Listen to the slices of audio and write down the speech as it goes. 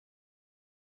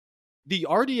the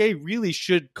RDA really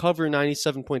should cover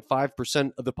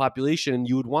 97.5% of the population, and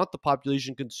you would want the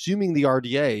population consuming the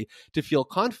RDA to feel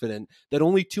confident that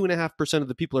only 2.5% of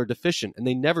the people are deficient, and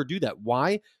they never do that.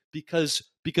 Why? Because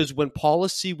when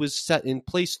policy was set in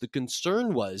place, the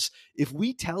concern was if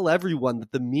we tell everyone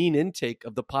that the mean intake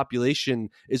of the population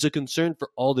is a concern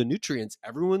for all the nutrients,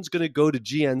 everyone's going to go to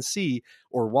GNC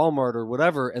or Walmart or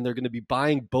whatever, and they're going to be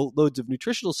buying boatloads of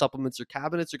nutritional supplements. Their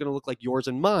cabinets are going to look like yours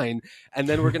and mine, and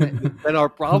then then our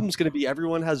problem's going to be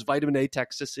everyone has vitamin A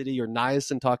toxicity or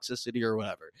niacin toxicity or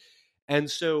whatever.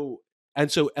 And so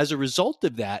as a result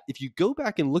of that, if you go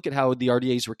back and look at how the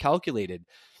RDAs were calculated,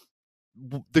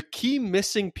 the key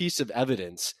missing piece of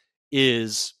evidence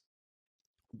is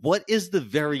what is the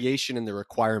variation in the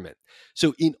requirement.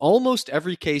 So in almost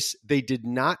every case, they did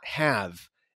not have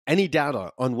any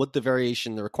data on what the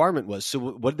variation in the requirement was. So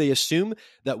what did they assume?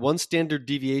 That one standard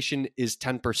deviation is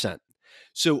 10%.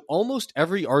 So almost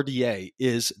every RDA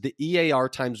is the EAR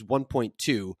times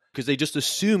 1.2 because they just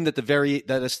assume that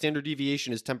that a standard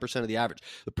deviation is 10% of the average.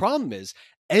 The problem is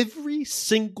every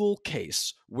single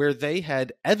case where they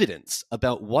had evidence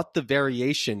about what the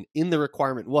variation in the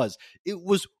requirement was, it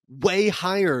was way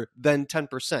higher than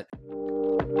 10%.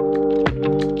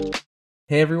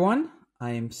 Hey everyone,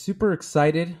 I am super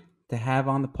excited to have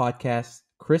on the podcast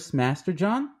Chris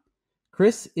Masterjohn.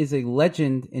 Chris is a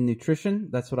legend in nutrition.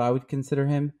 That's what I would consider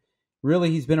him. Really,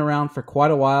 he's been around for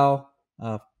quite a while,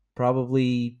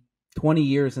 probably 20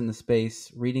 years in the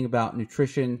space, reading about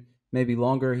nutrition, maybe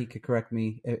longer. He could correct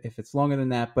me if it's longer than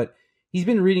that, but he's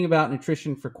been reading about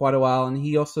nutrition for quite a while, and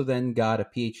he also then got a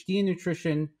PhD in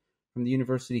nutrition from the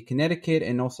University of Connecticut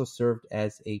and also served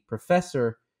as a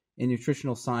professor in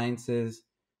nutritional sciences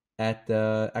at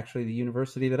actually the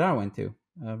university that I went to.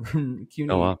 CUNY,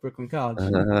 Oh, wow. Brooklyn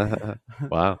College.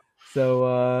 Wow.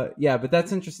 So, but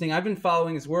that's interesting. I've been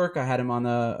following his work. I had him on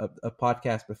a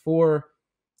podcast before,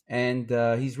 and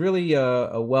he's really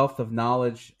a wealth of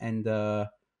knowledge, and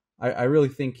I really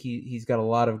think he's got a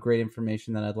lot of great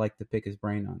information that I'd like to pick his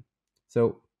brain on.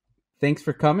 So thanks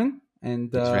for coming.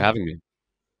 And thanks for having me.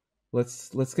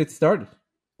 Let's get started.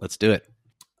 Let's do it.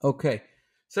 Okay.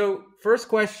 So first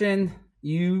question,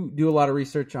 you do a lot of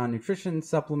research on nutrition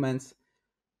supplements.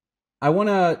 I want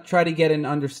to try to get an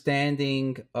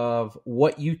understanding of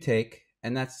what you take,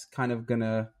 and that's kind of going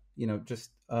to,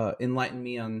 just enlighten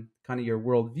me on kind of your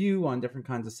worldview on different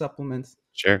kinds of supplements.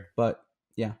 Sure. But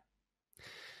yeah.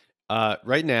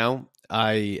 Right now,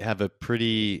 I have a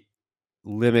pretty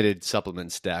limited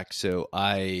supplement stack. So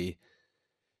I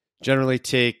generally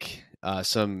take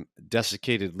some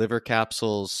desiccated liver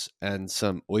capsules and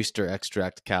some oyster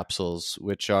extract capsules,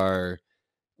 which are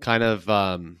kind of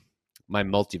my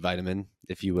multivitamin,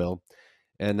 if you will.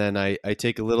 And then I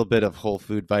take a little bit of whole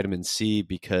food vitamin C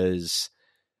because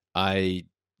I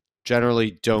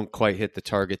generally don't quite hit the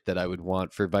target that I would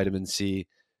want for vitamin C,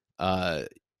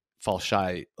 fall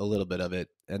shy a little bit of it.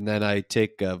 And then I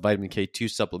take a vitamin K2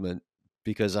 supplement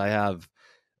because I have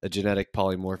a genetic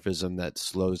polymorphism that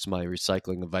slows my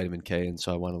recycling of vitamin K, and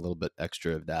so I want a little bit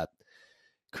extra of that.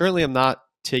 Currently, I'm not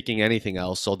taking anything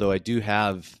else, although I do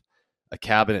have a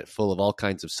cabinet full of all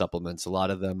kinds of supplements. A lot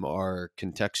of them are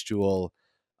contextual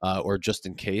or just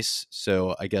in case.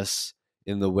 So I guess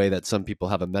in the way that some people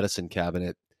have a medicine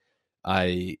cabinet,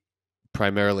 I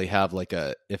primarily have like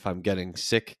a if I'm getting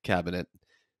sick cabinet.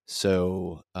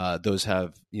 So those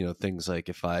have, things like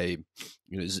if I,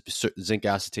 zinc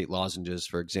acetate lozenges,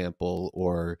 for example,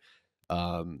 or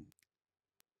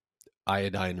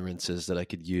iodine rinses that I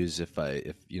could use if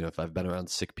I've been around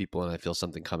sick people and I feel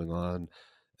something coming on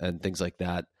and things like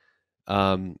that.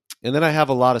 And then I have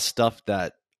a lot of stuff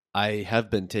that I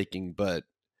have been taking, but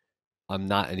I'm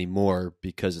not anymore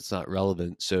because it's not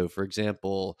relevant. So for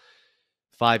example,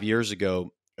 5 years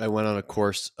ago, I went on a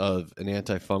course of an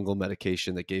antifungal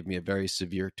medication that gave me a very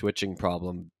severe twitching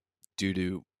problem due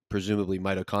to presumably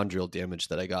mitochondrial damage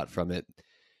that I got from it.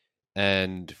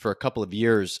 And for a couple of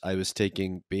years, I was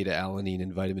taking beta-alanine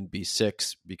and vitamin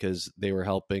B6 because they were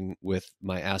helping with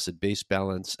my acid-base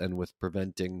balance and with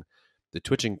preventing the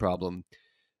twitching problem.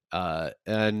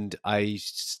 And I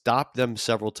stopped them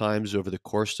several times over the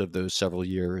course of those several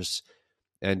years.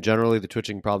 And generally, the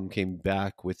twitching problem came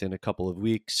back within a couple of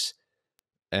weeks.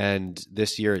 And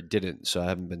this year it didn't. So I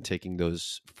haven't been taking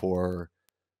those for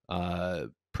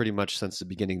pretty much since the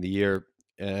beginning of the year.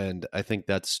 And I think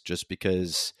that's just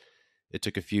because it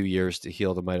took a few years to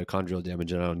heal the mitochondrial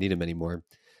damage and I don't need them anymore.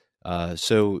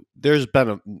 So there's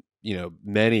been,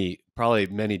 probably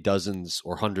many dozens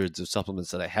or hundreds of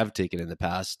supplements that I have taken in the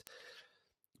past.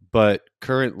 But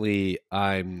currently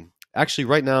right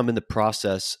now I'm in the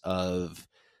process of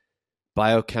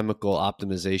biochemical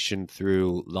optimization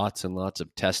through lots and lots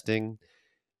of testing.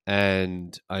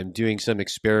 And I'm doing some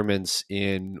experiments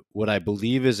in what I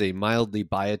believe is a mildly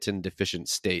biotin deficient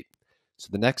state. So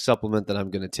the next supplement that I'm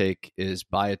going to take is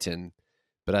biotin,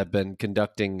 but I've been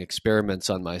conducting experiments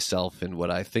on myself in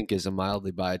what I think is a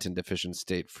mildly biotin deficient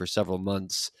state for several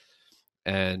months.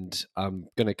 And I'm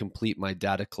going to complete my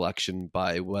data collection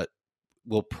by what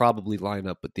will probably line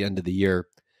up at the end of the year.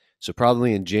 So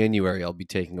probably in January, I'll be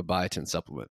taking a biotin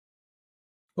supplement.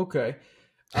 Okay.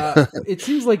 It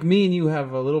seems like me and you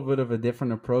have a little bit of a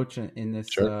different approach in this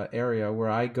Sure. area where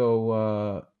I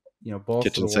go, balls to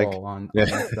Kitchen the sink. wall on Yeah.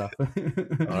 this stuff.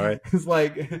 All right. It's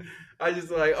like, I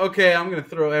just like, okay, I'm going to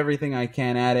throw everything I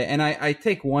can at it. And I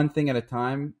take one thing at a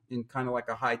time in kind of like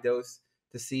a high dose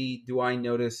to see, do I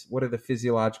notice what are the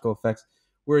physiological effects,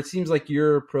 where it seems like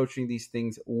you're approaching these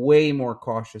things way more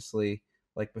cautiously.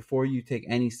 Like before you take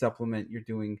any supplement, you're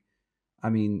doing,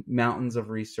 mountains of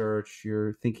research.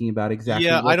 You're thinking about exactly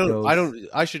Yeah, what dose.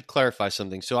 I should clarify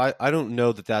something. So I don't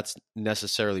know that that's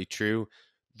necessarily true.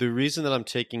 The reason that I'm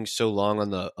taking so long on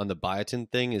the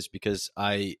biotin thing is because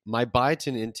my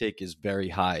biotin intake is very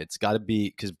high. It's got to be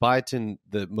because biotin,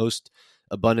 the most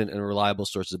abundant and reliable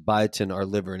sources of biotin are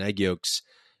liver and egg yolks,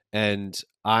 and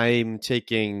I'm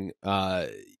taking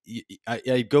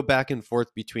I go back and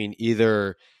forth between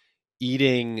either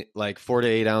eating like 4 to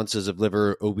 8 ounces of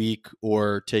liver a week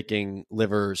or taking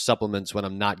liver supplements when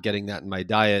I'm not getting that in my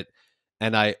diet.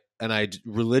 And I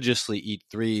religiously eat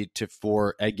 3 to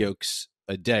 4 egg yolks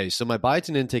a day. So my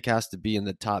biotin intake has to be in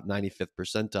the top 95th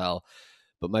percentile,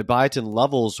 but my biotin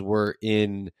levels were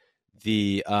in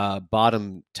the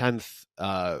bottom 10th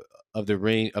of the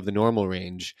range of the normal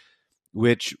range,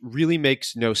 which really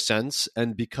makes no sense.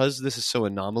 And because this is so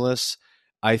anomalous,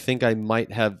 I think I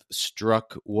might have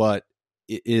struck what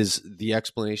is the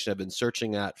explanation I've been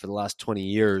searching at for the last 20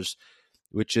 years,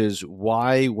 which is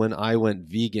why, when I went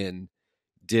vegan,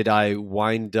 did I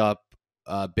wind up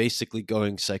basically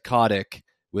going psychotic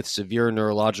with severe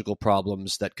neurological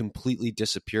problems that completely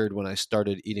disappeared when I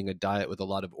started eating a diet with a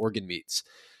lot of organ meats.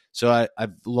 So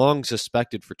I've long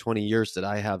suspected for 20 years that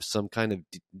I have some kind of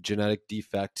genetic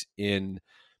defect in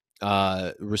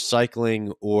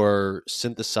recycling or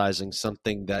synthesizing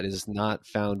something that is not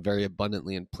found very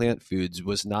abundantly in plant foods,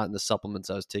 was not in the supplements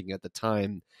I was taking at the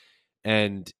time,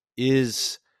 and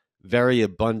is very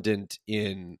abundant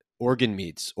in organ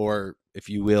meats, or if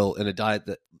you will, in a diet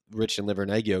that rich in liver and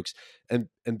egg yolks. And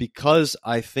because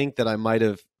I think that I might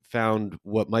have found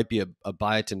what might be a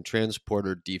biotin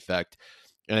transporter defect,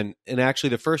 and actually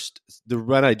the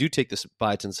when I do take this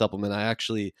biotin supplement,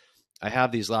 I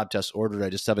have these lab tests ordered. I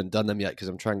just haven't done them yet because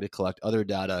I'm trying to collect other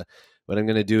data. What I'm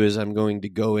going to do is I'm going to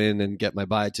go in and get my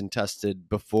biotin tested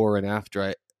before and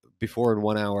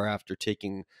 1 hour after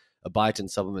taking a biotin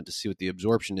supplement to see what the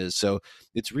absorption is. So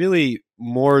it's really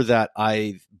more that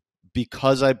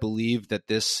because I believe that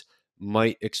this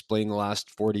might explain the last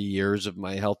 40 years of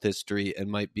my health history and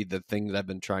might be the thing that I've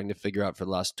been trying to figure out for the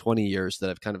last 20 years,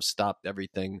 that I've kind of stopped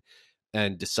everything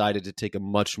and decided to take a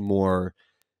much more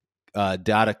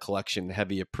data collection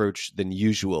heavy approach than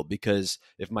usual. Because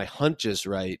if my hunch is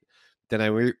right, then I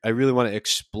really want to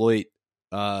exploit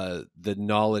the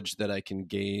knowledge that I can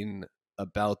gain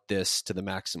about this to the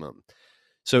maximum.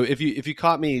 So if you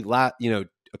caught me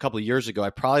a couple of years ago,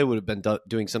 I probably would have been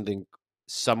doing something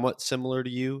somewhat similar to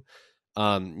you.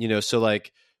 So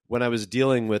like when I was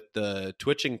dealing with the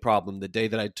twitching problem the day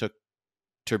that I took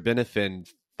terbinafine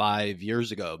 5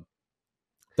 years ago,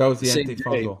 That was the the same day,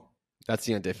 antifungal. that's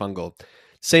the antifungal.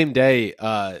 Same day,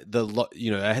 I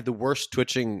had the worst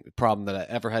twitching problem that I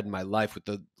ever had in my life, with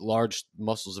the large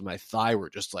muscles of my thigh were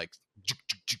just like,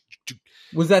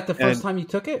 Was that the first and time you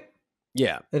took it?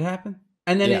 yeah, It happened,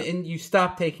 and then yeah. and you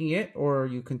stopped taking it, or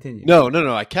you continued? No.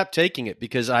 I kept taking it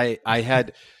because I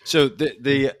had so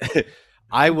the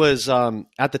I was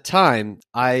at the time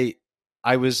I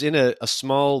was in a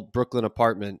small Brooklyn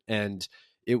apartment, and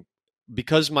it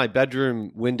because my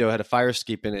bedroom window had a fire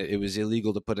escape in it, it was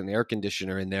illegal to put an air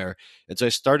conditioner in there. And so I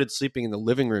started sleeping in the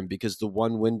living room because the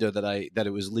one window that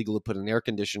it was legal to put an air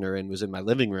conditioner in was in my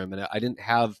living room, and I didn't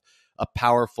have a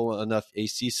powerful enough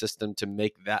AC system to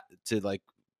make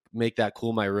that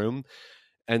cool my room.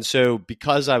 And so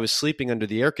because I was sleeping under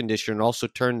the air conditioner, and also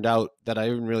turned out that I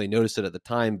didn't really notice it at the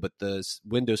time, but the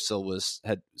windowsill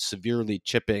had severely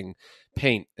chipping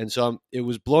paint. And so it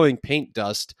was blowing paint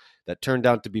dust that turned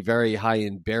out to be very high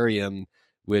in barium,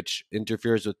 which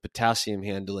interferes with potassium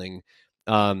handling,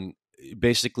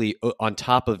 basically on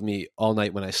top of me all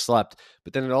night when I slept.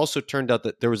 But then it also turned out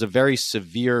that there was a very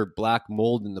severe black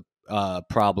mold in the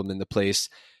problem in the place.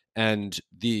 And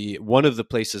one of the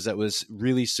places that was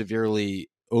really severely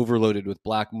overloaded with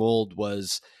black mold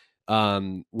was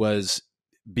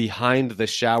behind the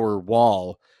shower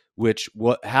wall, which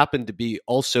what happened to be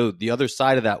also the other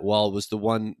side of that wall was the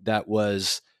one that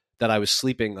I was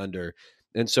sleeping under.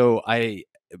 And so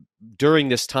during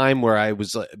this time where I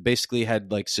was basically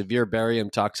had like severe barium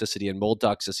toxicity and mold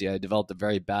toxicity, I developed a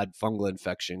very bad fungal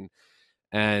infection.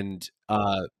 And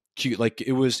like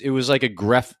it was like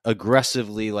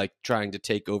aggressively like trying to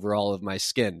take over all of my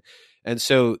skin. And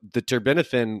so the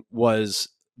terbinafine was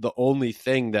the only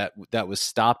thing that was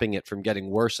stopping it from getting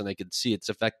worse, and I could see its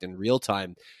effect in real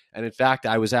time. And in fact,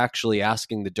 I was actually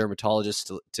asking the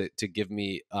dermatologist to give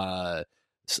me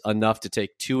enough to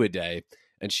take 2 a day,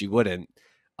 and she wouldn't.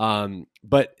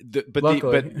 But hold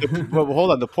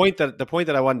on. The point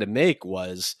that I wanted to make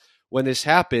was, when this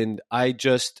happened, I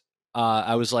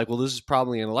was like, well, this is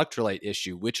probably an electrolyte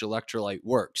issue. Which electrolyte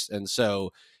works? And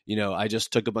so, I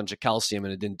just took a bunch of calcium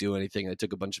and it didn't do anything. I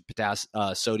took a bunch of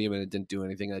sodium and it didn't do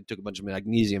anything. I took a bunch of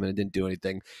magnesium and it didn't do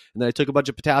anything. And then I took a bunch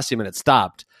of potassium and it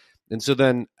stopped. And so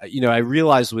then, I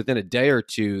realized within a day or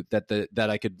two that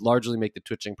I could largely make the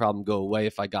twitching problem go away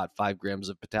if I got 5 grams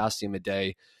of potassium a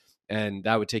day. And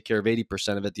that would take care of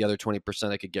 80% of it. The other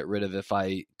 20% I could get rid of if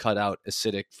I cut out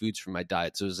acidic foods from my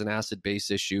diet. So it was an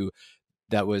acid-base issue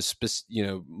that was,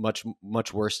 much,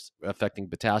 much worse affecting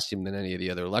potassium than any of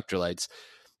the other electrolytes.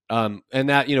 And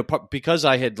that, because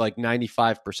I had like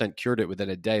 95% cured it within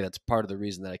a day, that's part of the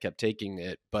reason that I kept taking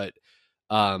it. But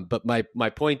my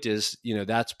point is,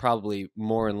 that's probably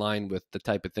more in line with the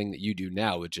type of thing that you do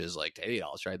now, which is like, hey,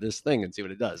 I'll try this thing and see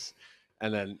what it does.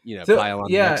 And then, pile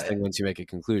on the next thing once you make a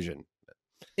conclusion.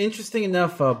 Interesting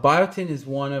enough, biotin is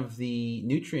one of the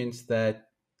nutrients that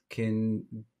can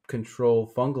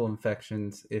control fungal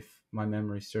infections, if my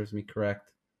memory serves me correct.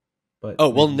 But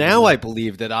now I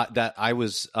believe that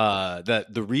that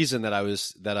the reason that I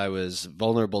was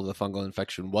vulnerable to the fungal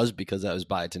infection was because I was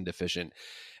biotin deficient.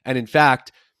 And in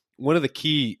fact, one of the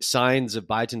key signs of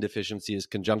biotin deficiency is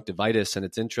conjunctivitis. And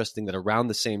it's interesting that around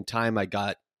the same time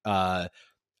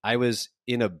I was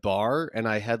in a bar and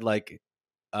I had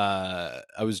I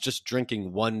was just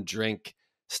drinking one drink,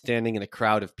 standing in a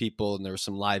crowd of people, and there was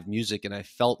some live music, and I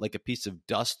felt like a piece of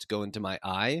dust go into my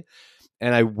eye.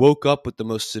 And I woke up with the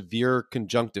most severe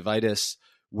conjunctivitis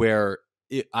where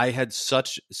I had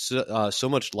so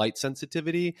much light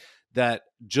sensitivity that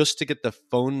just to get the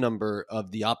phone number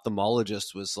of the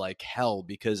ophthalmologist was like hell,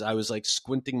 because I was like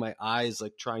squinting my eyes,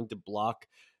 like trying to block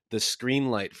the screen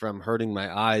light from hurting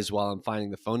my eyes while I'm finding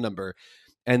the phone number.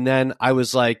 And then I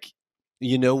was like,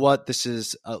 you know what? This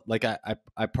is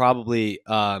I probably,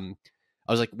 I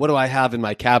was like, what do I have in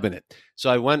my cabinet? So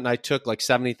I went and I took like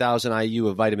 70,000 IU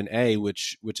of vitamin A,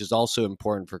 which is also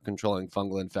important for controlling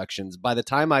fungal infections. By the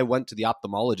time I went to the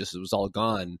ophthalmologist, it was all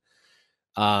gone.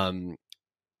 And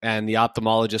the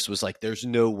ophthalmologist was like, there's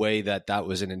no way that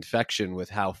was an infection with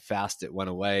how fast it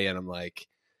went away. And I'm like,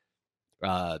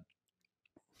 yeah,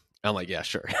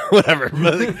 sure, whatever.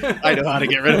 I know how to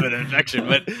get rid of an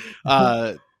infection,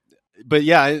 but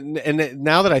yeah, and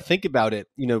now that I think about it,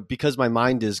 because my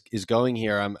mind is going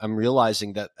here, I'm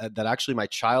realizing that actually my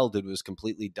childhood was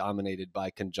completely dominated by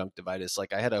conjunctivitis.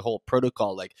 Like I had a whole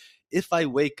protocol. Like if I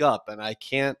wake up and I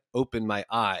can't open my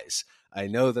eyes, I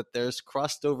know that there's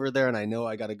crust over there, and I know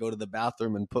I got to go to the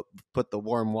bathroom and put the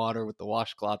warm water with the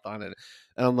washcloth on it.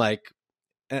 And I'm like,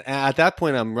 and at that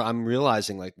point, I'm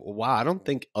realizing like, wow, I don't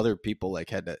think other people like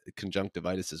had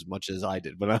conjunctivitis as much as I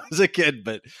did when I was a kid.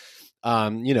 But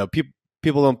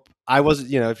people don't. I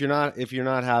wasn't. If you're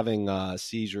not having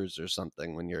seizures or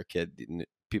something when you're a kid,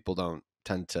 people don't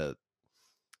tend to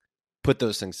put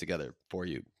those things together for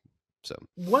you. So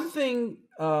one thing.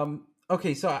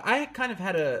 Okay, so I kind of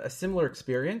had a similar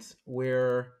experience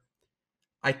where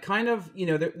I kind of,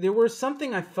 there was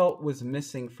something I felt was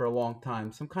missing for a long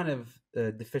time, some kind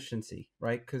of deficiency,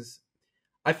 right? Because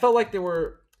I felt like there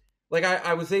were, like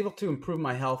I was able to improve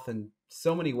my health in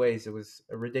so many ways. It was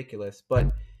ridiculous,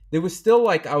 but there was still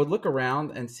like, I would look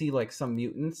around and see like some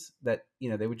mutants that,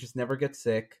 they would just never get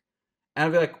sick. And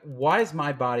I'd be like, why is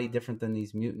my body different than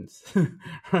these mutants?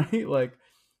 Right? Like,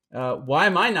 why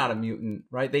am I not a mutant,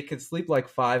 right? They could sleep like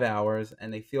 5 hours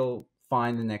and they feel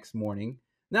fine the next morning.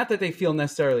 Not that they feel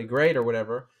necessarily great or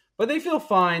whatever, but they feel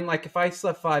fine. Like if I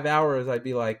slept 5 hours, I'd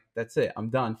be like, that's it. I'm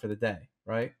done for the day,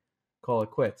 right? Call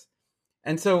it quits.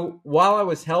 And so while I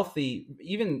was healthy,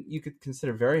 even you could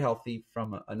consider very healthy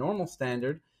from a normal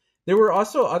standard, there were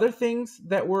also other things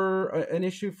that were an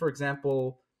issue. For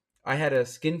example, I had a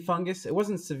skin fungus. It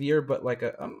wasn't severe, but like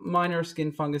a minor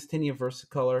skin fungus, tinea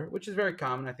versicolor, which is very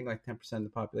common. I think like 10% of the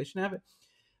population have it.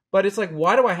 But it's like,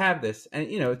 why do I have this?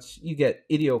 And you get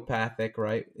idiopathic,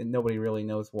 right? And nobody really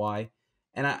knows why.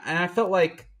 And I felt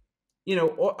like,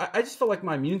 I just felt like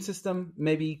my immune system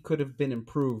maybe could have been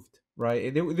improved,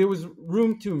 right? There was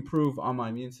room to improve on my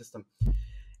immune system.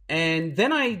 And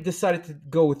then I decided to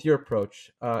go with your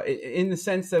approach, in the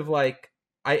sense of like,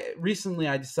 I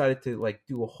decided to like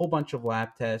do a whole bunch of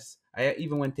lab tests. I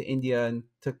even went to India and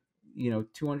took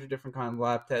 200 different kind of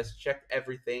lab tests, checked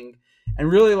everything, and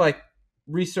really like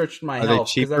researched my Are they health.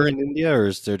 cheaper in India, or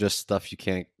is there just stuff you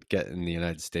can't get in the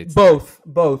United States? Both,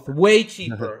 way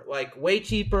cheaper, like way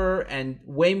cheaper and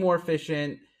way more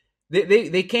efficient.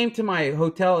 They came to my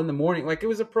hotel in the morning, like it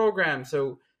was a program.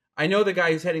 So I know the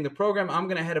guy who's heading the program. I'm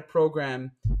going to head a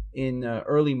program in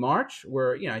early March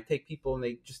where I take people and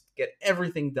they just get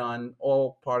everything done,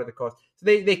 all part of the cost. So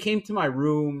they came to my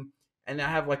room. And I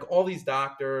have like all these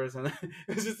doctors, and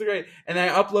it was just great. And I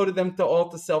uploaded them to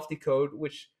Alta Self Decode,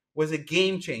 which was a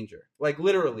game changer. Like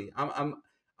literally, I'm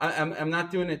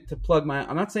not doing it to plug my.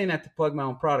 I'm not saying that to plug my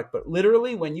own product, but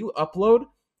literally, when you upload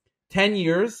 10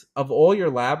 years of all your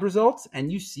lab results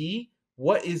and you see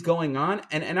what is going on,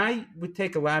 and I would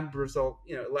take a lab result,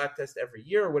 lab test every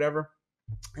year or whatever,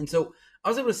 and so I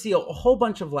was able to see a whole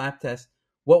bunch of lab tests,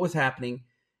 what was happening,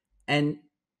 and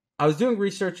I was doing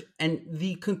research, and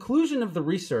the conclusion of the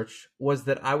research was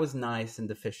that I was niacin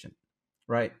deficient,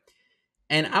 right?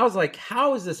 And I was like,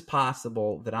 how is this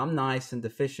possible that I'm niacin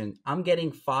deficient? I'm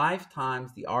getting 5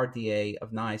 times the RDA of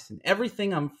niacin.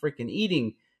 Everything I'm freaking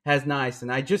eating has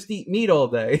niacin. I just eat meat all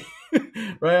day,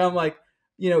 right? I'm like,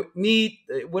 meat,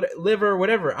 liver,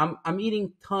 whatever. I'm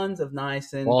eating tons of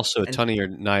niacin. Also, a ton of your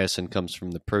niacin comes from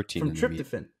the protein from in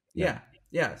tryptophan. The meat.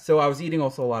 Yeah. So I was eating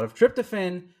also a lot of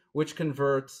tryptophan, which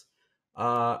converts.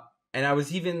 And I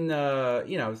was even, and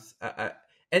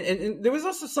there was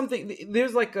also something.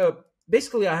 There's like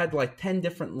basically I had like 10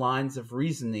 different lines of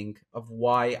reasoning of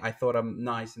why I thought I'm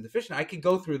niacin deficient. I could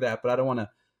go through that, but I don't want to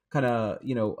kind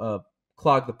of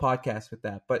clog the podcast with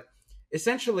that. But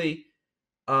essentially,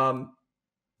 all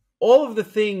of the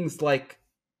things like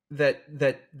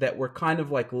that were kind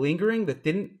of like lingering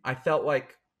I felt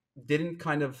like didn't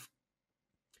kind of.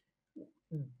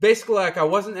 Basically, like I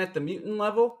wasn't at the mutant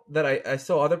level that I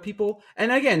saw other people.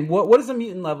 And again, what does a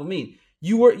mutant level mean?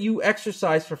 You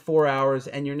exercise for 4 hours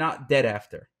and you're not dead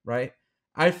after, right?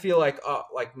 I feel like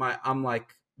I'm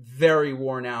like very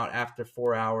worn out after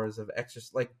 4 hours of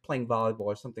exercise, like playing volleyball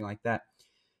or something like that.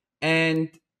 And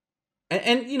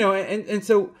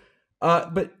so,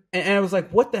 but I was like,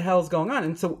 what the hell is going on?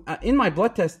 And so in my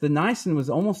blood test, the niacin was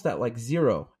almost at like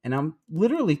 0, and I'm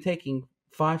literally taking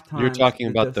 5 times. You're talking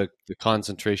about the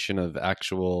concentration of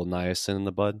actual niacin in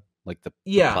the blood, like the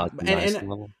plasma niacin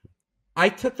level. I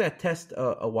took that test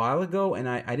a while ago, and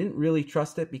I didn't really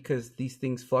trust it because these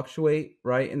things fluctuate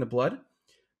right in the blood.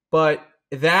 But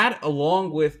that,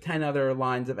 along with 10 other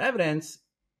lines of evidence,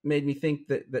 made me think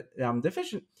that I'm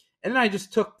deficient. And then I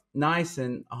just took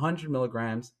niacin, 100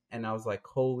 milligrams, and I was like,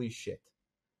 holy shit,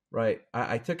 right?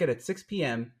 I took it at 6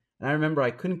 p.m., and I remember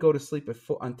I couldn't go to sleep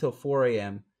until 4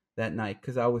 a.m. that night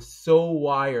because I was so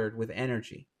wired with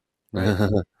energy. Right?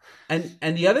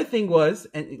 and the other thing was,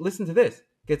 and listen to this,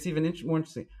 gets even more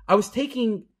interesting. I was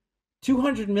taking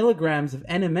 200 milligrams of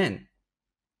NMN,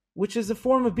 which is a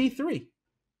form of B3.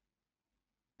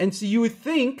 And so you would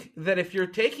think that if you're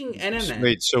taking NMN...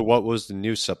 Wait, so what was the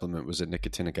new supplement? Was it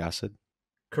nicotinic acid?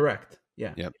 Correct,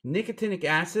 yeah. Yep. Nicotinic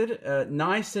acid,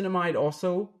 niacinamide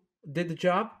also did the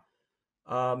job.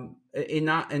 Inositol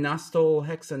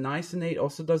hexanicinate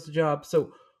also does the job.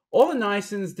 So all the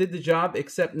niacins did the job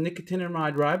except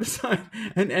nicotinamide riboside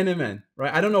and NMN,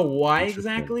 right? I don't know why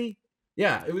exactly.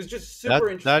 Yeah, it was just super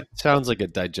interesting. That sounds like a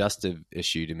digestive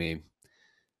issue to me.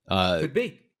 Could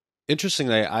be.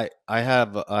 Interestingly, I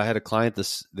had a client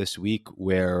this week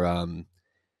where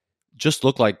just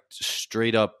looked like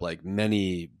straight up like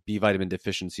many B vitamin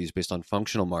deficiencies based on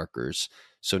functional markers.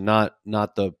 So not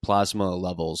the plasma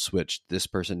levels, which this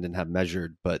person didn't have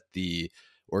measured, but the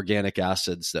organic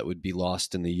acids that would be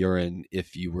lost in the urine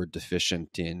if you were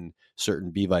deficient in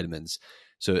certain B vitamins.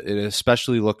 So it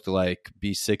especially looked like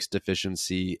B6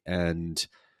 deficiency and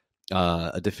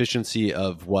a deficiency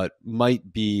of what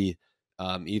might be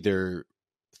either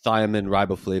thiamine,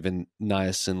 riboflavin,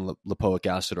 niacin, lipoic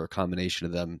acid, or a combination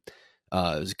of them.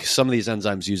 Some of these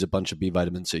enzymes use a bunch of B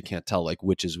vitamins, so you can't tell like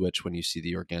which is which when you see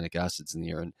the organic acids in the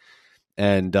urine.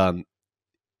 And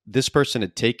this person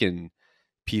had taken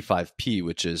P5P,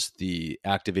 which is the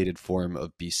activated form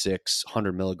of B6,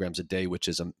 100 milligrams a day, which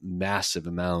is a massive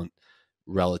amount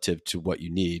relative to what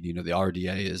you need. The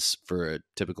RDA is for a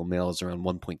typical male is around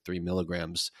 1.3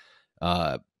 milligrams.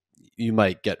 you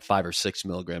might get 5 or 6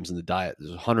 milligrams in the diet.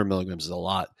 100 milligrams is a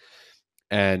lot.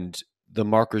 And the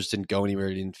markers didn't go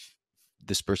anywhere.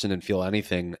 This person didn't feel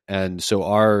anything. And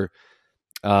so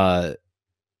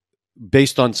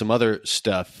based on some other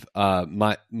stuff,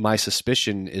 my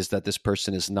suspicion is that this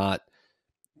person is not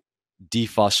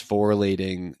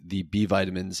dephosphorylating the B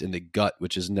vitamins in the gut,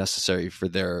 which is necessary for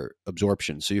their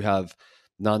absorption. So you have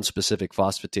non-specific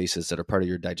phosphatases that are part of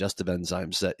your digestive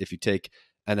enzymes that, if you take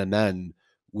NMN,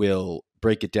 will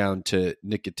break it down to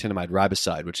nicotinamide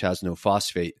riboside, which has no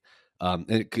phosphate.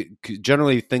 And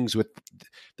generally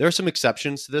there are some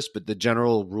exceptions to this, but the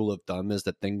general rule of thumb is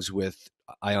that things with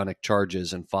ionic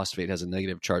charges and phosphate has a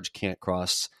negative charge can't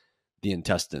cross the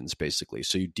intestines, basically.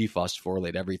 So you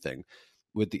dephosphorylate everything.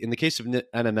 In the case of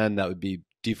NMN, that would be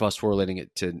dephosphorylating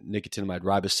it to nicotinamide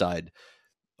riboside,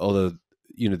 although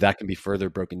that can be further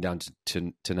broken down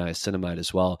to niacinamide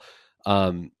as well.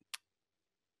 And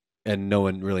no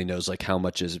one really knows like how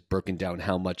much is broken down,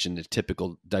 how much in the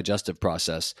typical digestive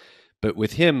process. But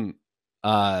with him,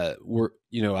 I want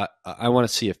to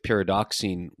see if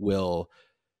pyridoxine will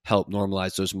help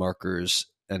normalize those markers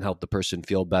and help the person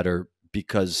feel better,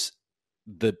 because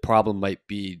the problem might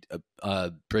be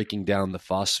breaking down the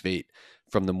phosphate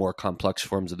from the more complex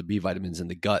forms of the B vitamins in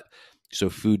the gut. So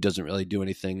food doesn't really do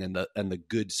anything, and the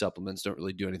good supplements don't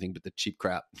really do anything, but the cheap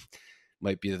crap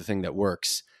might be the thing that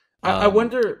works. I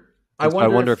wonder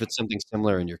if it's something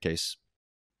similar in your case.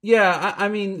 Yeah, I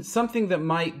mean, something that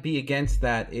might be against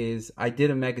that is I did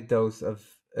a mega dose of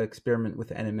experiment with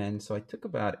NMN, so I took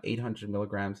about 800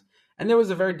 milligrams, and there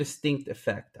was a very distinct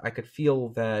effect. I could feel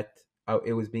that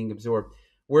it was being absorbed,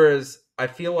 whereas I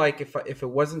feel like if it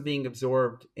wasn't being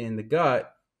absorbed in the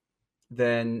gut,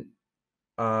 then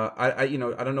I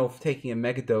don't know if taking a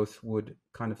mega dose would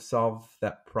kind of solve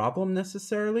that problem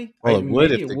necessarily. Well, it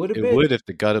would if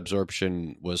the gut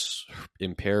absorption was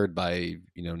impaired by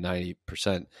 90%.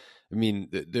 I mean,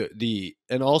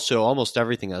 and also almost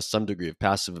everything has some degree of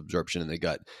passive absorption in the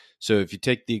gut. So if you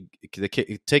take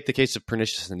the case of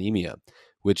pernicious anemia,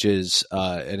 which is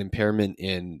an impairment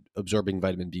in absorbing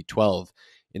vitamin B12,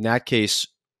 in that case,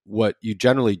 what you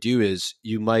generally do is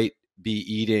you might be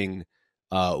eating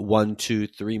 1, 2,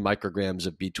 3 micrograms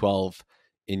of B12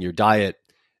 in your diet,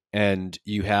 and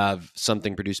you have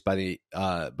something produced by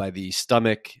the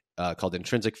stomach called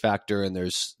intrinsic factor, and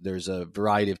there's a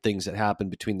variety of things that happen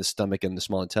between the stomach and the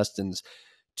small intestines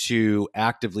to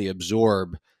actively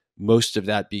absorb most of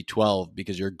that B12,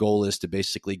 because your goal is to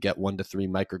basically get 1 to 3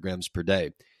 micrograms per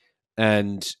day.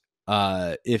 And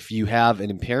if you have an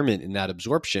impairment in that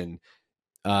absorption,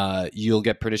 you'll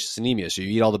get pernicious anemia. So you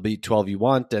eat all the B12 you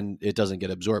want and it doesn't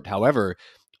get absorbed. However,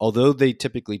 although they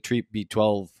typically treat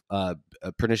B12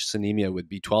 pernicious anemia with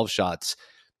B12 shots,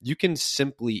 you can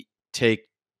simply take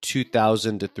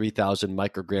 2,000 to 3,000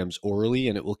 micrograms orally,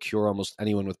 and it will cure almost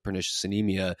anyone with pernicious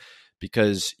anemia,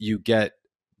 because you get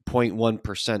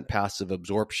 0.1% passive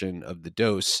absorption of the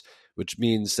dose, which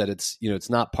means that it's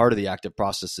not part of the active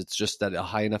process. It's just that a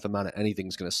high enough amount of anything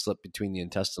is going to slip between the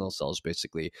intestinal cells,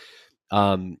 basically.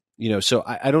 So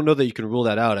I don't know that you can rule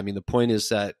that out. I mean, the point is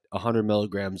that 100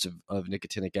 milligrams of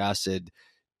nicotinic acid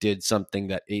did something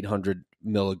that 800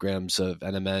 milligrams of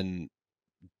NMN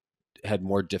had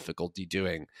more difficulty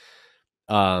doing.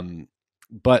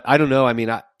 But I don't know. I mean,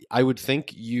 I would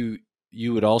think you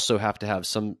would also have to have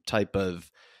some type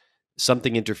of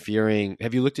something interfering.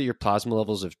 Have you looked at your plasma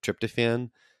levels of tryptophan?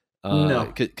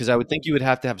 No. Because I would think you would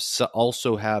have to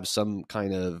also have some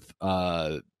kind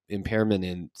of impairment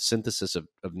in synthesis of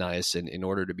niacin in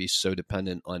order to be so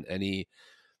dependent on any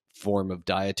form of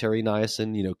dietary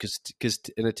niacin, because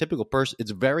in a typical person,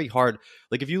 it's very hard.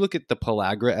 Like if you look at the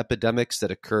pellagra epidemics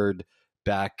that occurred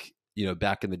back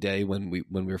in the day when we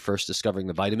were first discovering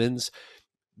the vitamins,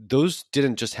 those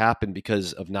didn't just happen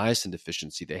because of niacin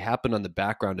deficiency. They happened on the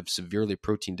background of severely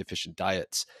protein deficient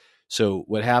diets. So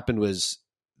what happened was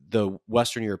the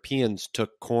Western Europeans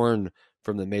took corn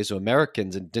from the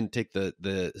Mesoamericans and didn't take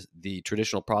the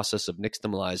traditional process of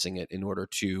nixtamalizing it in order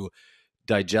to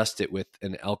digest it with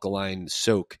an alkaline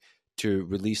soak to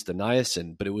release the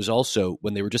niacin. But it was also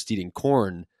when they were just eating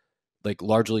corn, like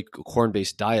largely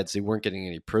corn-based diets, they weren't getting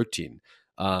any protein.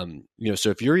 So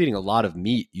if you're eating a lot of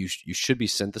meat, you should be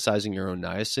synthesizing your own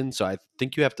niacin. So I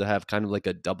think you have to have kind of like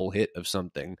a double hit of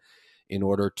something in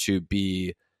order to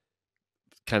be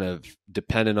kind of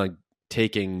dependent on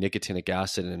taking nicotinic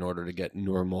acid in order to get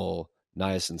normal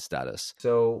niacin status.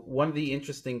 So one of the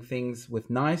interesting things with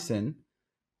niacin,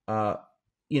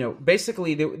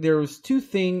 basically there was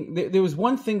there was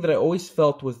one thing that I always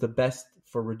felt was the best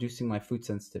for reducing my food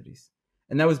sensitivities,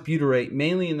 and that was butyrate,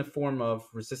 mainly in the form of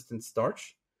resistant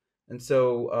starch. And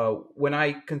so when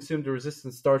I consumed a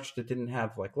resistant starch that didn't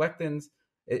have like lectins,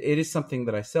 it is something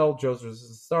that I sell, Joe's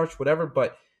resistant starch, whatever.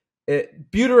 But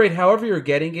butyrate, however you're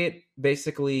getting it,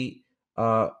 basically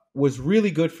was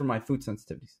really good for my food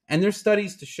sensitivities. And there's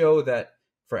studies to show that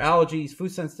for allergies,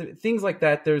 food sensitivity, things like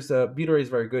that, there's butyrate is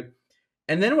very good.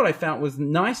 And then what I found was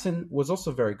niacin was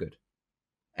also very good.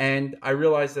 And I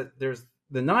realized that there's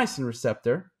the niacin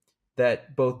receptor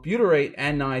that both butyrate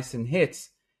and niacin hits,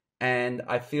 and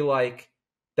I feel like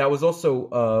that was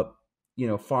also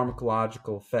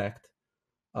pharmacological effect.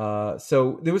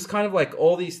 So there was kind of like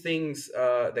all these things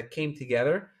that came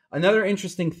together. Another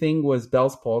interesting thing was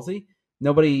Bell's palsy.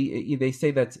 They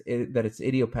say that it's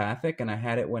idiopathic, and I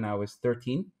had it when I was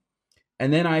 13.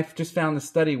 And then I just found a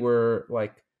study where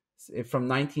like from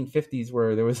 1950s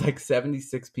where there was like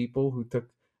 76 people who took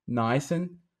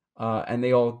niacin, and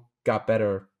they all got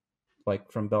better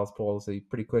like from Bell's palsy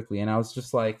pretty quickly. And I was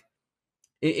just like,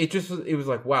 it was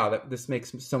like, wow, this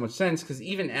makes so much sense. Because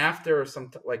even after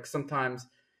sometimes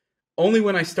only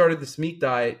when I started this meat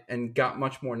diet and got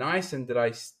much more niacin did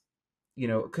I,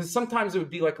 because sometimes it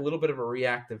would be like a little bit of a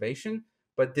reactivation,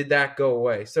 but did that go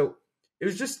away? So it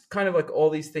was just kind of like all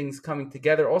these things coming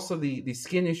together. Also, the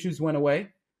skin issues went away,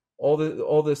 all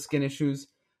the skin issues,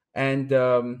 and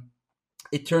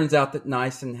it turns out that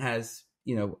niacin has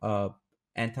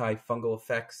antifungal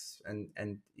effects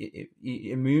and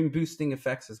immune boosting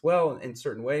effects as well in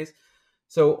certain ways.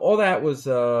 So all that was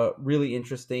really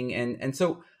interesting, and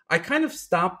so I kind of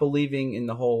stopped believing in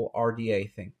the whole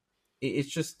RDA thing. It's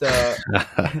just I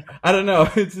don't know.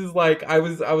 It's just like I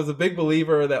was a big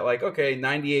believer that like, okay,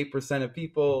 98% of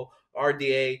people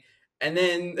RDA, and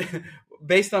then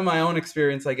based on my own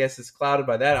experience, I guess it's clouded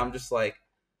by that. I'm just like,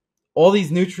 all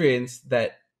these nutrients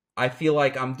that I feel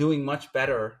like I'm doing much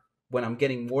better when I'm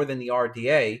getting more than the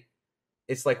RDA.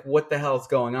 It's like, what the hell is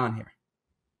going on here?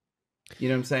 You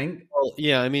know what I'm saying? Well,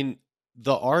 yeah, I mean,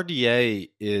 the RDA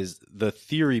is the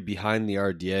theory behind the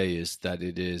RDA is that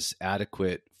it is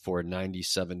adequate for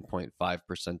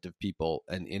 97.5% of people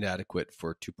and inadequate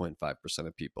for 2.5%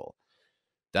 of people.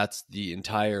 That's the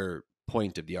entire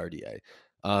point of the RDA.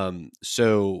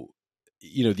 So,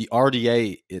 the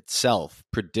RDA itself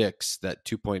predicts that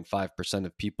 2.5%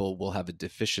 of people will have a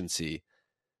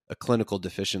clinical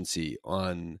deficiency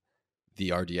on the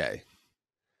RDA.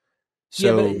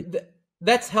 Yeah, but So,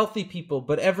 that's healthy people.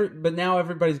 But now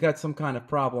everybody's got some kind of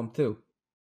problem too.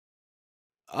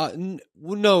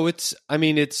 no, it's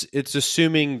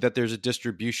assuming that there's a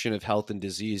distribution of health and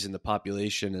disease in the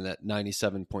population, and that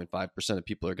 97.5% of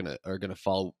people are gonna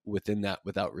fall within that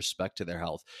without respect to their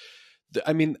health.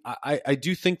 I mean, I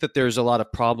do think that there's a lot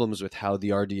of problems with how the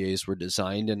RDAs were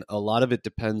designed, and a lot of it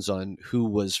depends on who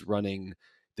was running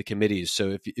the committees.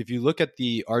 So if you look at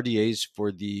the RDAs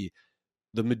for the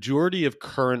majority of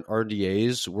current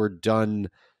RDAs were done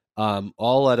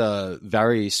all at a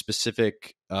very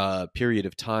specific period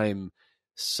of time,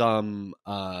 some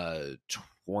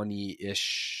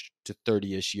 20-ish to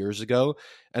 30-ish years ago.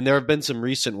 And there have been some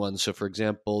recent ones. So, for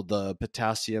example, the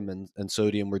potassium and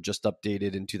sodium were just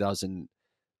updated in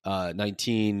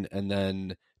 2019, and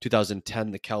then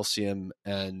 2010, the calcium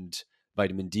and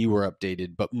vitamin D were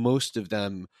updated. But most of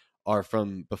them are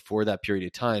from before that period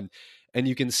of time. And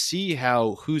you can see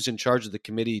how who's in charge of the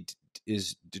committee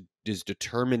is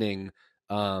determining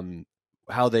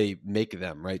how they make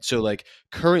them, right? So, like,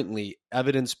 currently,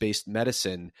 evidence-based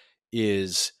medicine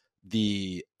is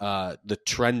the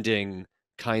trending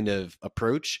kind of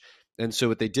approach. And so,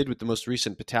 what they did with the most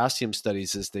recent potassium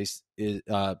studies is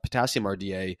potassium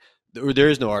RDA, or there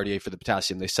is no RDA for the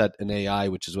potassium. They set an AI,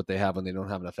 which is what they have when they don't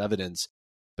have enough evidence.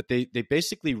 But they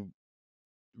basically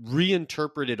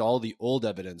reinterpreted all the old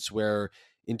evidence, where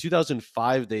in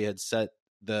 2005 they had set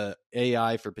the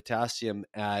AI for potassium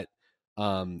at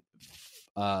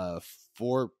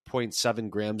 4.7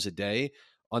 grams a day,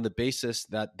 on the basis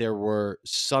that there were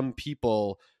some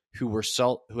people who had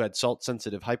salt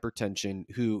sensitive hypertension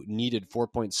who needed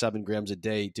 4.7 grams a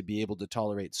day to be able to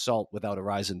tolerate salt without a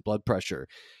rise in blood pressure.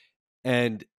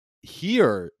 And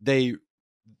here they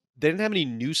didn't have any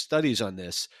new studies on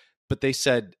this, but they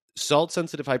said salt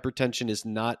sensitive hypertension is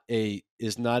not a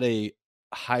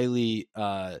highly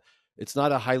it's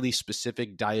not a highly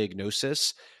specific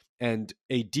diagnosis, and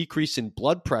a decrease in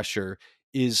blood pressure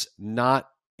is not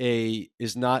a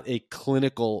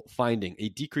clinical finding. A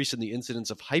decrease in the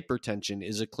incidence of hypertension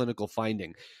is a clinical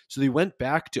finding. So they went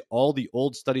back to all the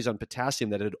old studies on potassium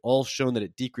that had all shown that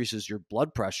it decreases your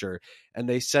blood pressure, and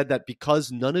they said that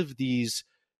because none of these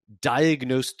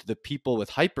diagnosed the people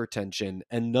with hypertension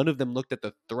and none of them looked at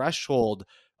the threshold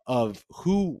of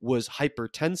who was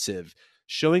hypertensive,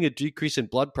 showing a decrease in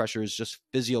blood pressure is just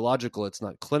physiological. It's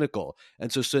not clinical.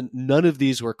 And so none of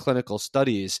these were clinical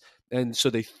studies. And so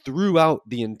they threw out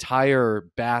the entire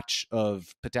batch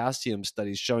of potassium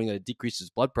studies showing that it decreases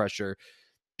blood pressure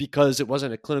because it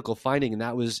wasn't a clinical finding. And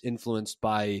that was influenced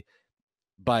by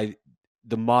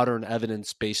the modern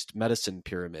evidence-based medicine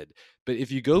pyramid. But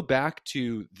if you go back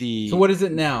to So what is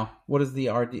it now? What is the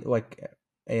RD, like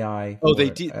AI?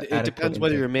 it depends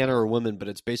whether you're a man or a woman, but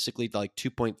it's basically like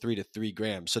 2.3 to 3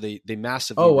 grams. So they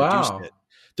massively reduced it.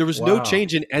 There was no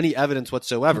change in any evidence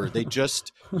whatsoever. They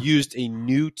just used a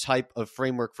new type of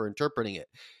framework for interpreting it.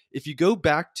 If you go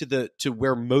back to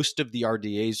where most of the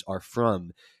RDAs are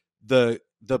from, the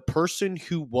person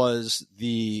who was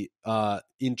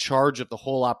in charge of the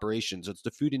whole operation, so it's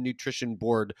the Food and Nutrition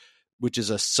Board, which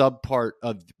is a subpart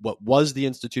of what was the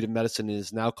Institute of Medicine and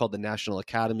is now called the National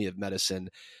Academy of Medicine.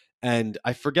 And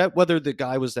I forget whether the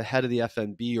guy was the head of the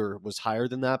FNB or was higher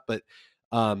than that, but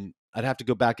I'd have to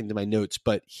go back into my notes.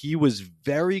 But he was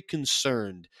very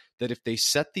concerned that if they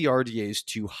set the RDAs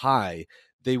too high,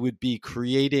 they would be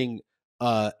creating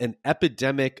an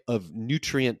epidemic of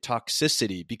nutrient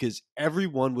toxicity because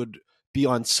everyone would be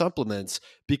on supplements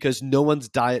because no one's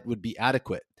diet would be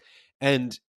adequate.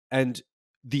 And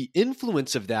the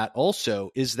influence of that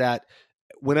also is that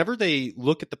whenever they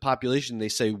look at the population, they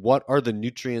say, what are the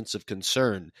nutrients of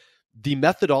concern? The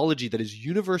methodology that is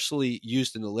universally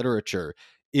used in the literature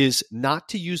is not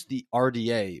to use the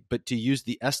RDA, but to use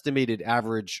the estimated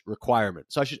average requirement.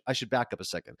 So I should back up a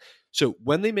second. So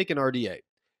when they make an RDA,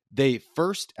 they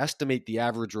first estimate the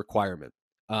average requirement.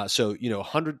 So,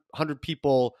 100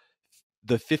 people,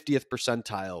 the 50th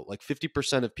percentile, like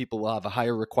 50% of people will have a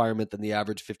higher requirement than the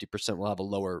average, 50% will have a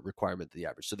lower requirement than the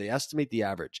average. So they estimate the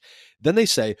average. Then they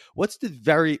say, what's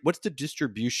the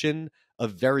distribution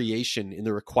of variation in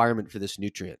the requirement for this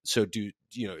nutrient? So if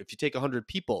you take 100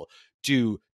 people,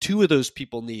 do 2 of those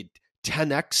people need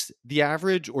 10x the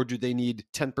average, or do they need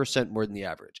 10% more than the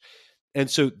average? And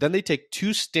so then they take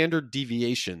 2 standard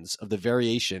deviations of the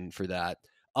variation for that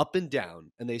up and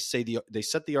down, and they say they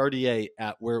set the RDA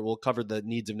at where it will cover the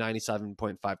needs of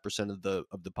 97.5% of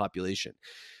the population.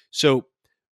 So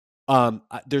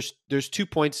there's 2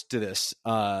 points to this.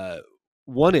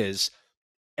 One is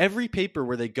every paper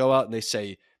where they go out and they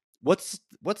say, what's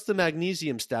the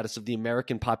magnesium status of the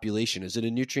American population? Is it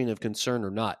a nutrient of concern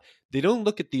or not? They don't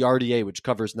look at the RDA, which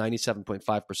covers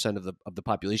 97.5% of the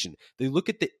population. They look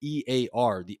at the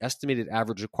EAR, the estimated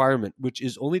average requirement, which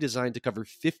is only designed to cover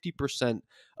 50%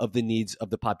 of the needs of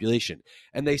the population.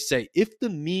 And they say if the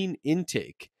mean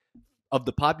intake of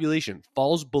the population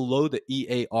falls below the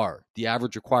EAR, the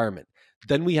average requirement,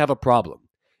 then we have a problem.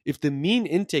 If the mean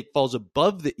intake falls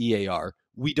above the EAR,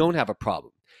 we don't have a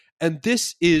problem. And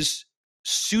this is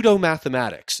pseudo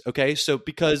mathematics, okay? So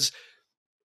because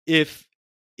if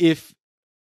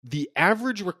the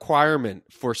average requirement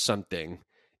for something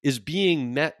is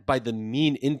being met by the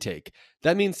mean intake,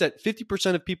 that means that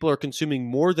 50% of people are consuming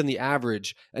more than the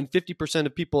average and 50%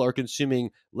 of people are consuming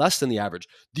less than the average.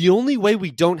 The only way we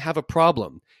don't have a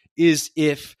problem is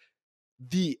if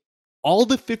all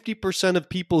the 50% of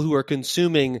people who are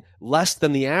consuming less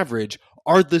than the average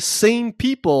are the same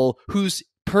people whose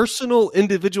personal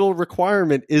individual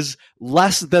requirement is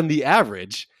less than the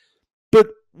average. But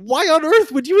why on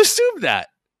earth would you assume that?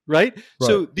 Right?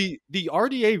 So the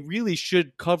RDA really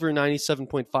should cover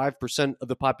 97.5% of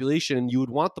the population, and you would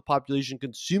want the population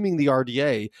consuming the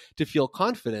RDA to feel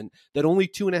confident that only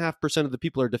 2.5% of the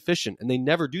people are deficient, and they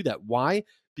never do that. Why?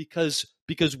 Because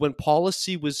when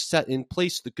policy was set in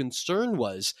place, the concern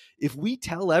was if we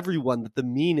tell everyone that the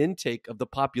mean intake of the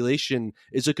population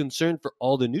is a concern for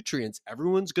all the nutrients,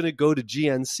 everyone's going to go to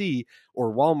GNC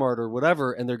or Walmart or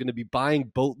whatever, and they're going to be buying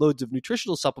boatloads of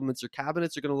nutritional supplements. Their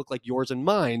cabinets are going to look like yours and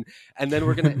mine, and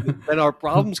then then our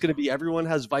problem's going to be everyone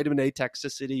has vitamin A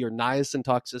toxicity or niacin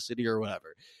toxicity or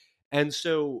whatever. And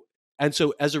so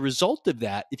as a result of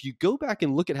that, if you go back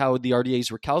and look at how the RDAs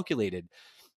were calculated,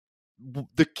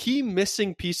 the key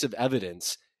missing piece of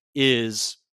evidence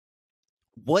is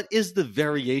what is the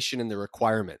variation in the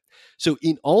requirement? So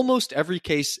in almost every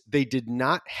case, they did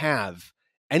not have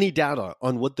any data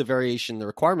on what the variation in the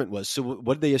requirement was. So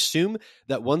what did they assume?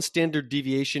 That one standard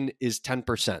deviation is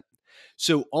 10%.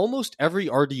 So almost every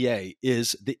RDA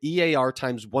is the EAR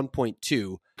times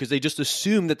 1.2 because they just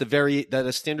assume that that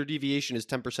a standard deviation is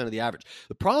 10% of the average.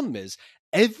 The problem is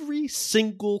every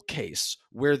single case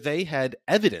where they had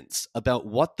evidence about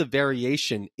what the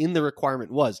variation in the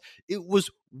requirement was, it was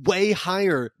way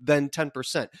higher than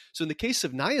 10%. So in the case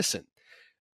of niacin,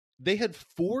 they had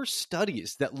 4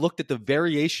 studies that looked at the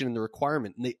variation in the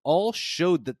requirement, and they all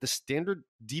showed that the standard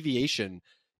deviation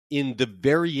in the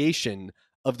variation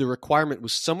of the requirement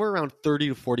was somewhere around 30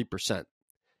 to 40%.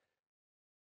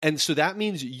 And so that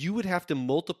means you would have to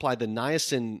multiply the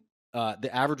niacin, the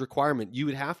average requirement, you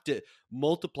would have to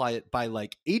multiply it by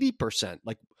like 80%,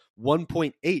 like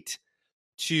 1.8,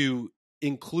 to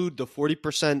include the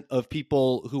 40% of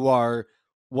people who are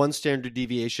one standard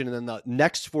deviation, and then the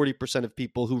next 40% of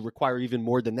people who require even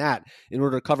more than that in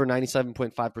order to cover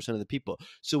 97.5% of the people.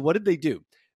 So what did they do?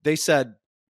 They said,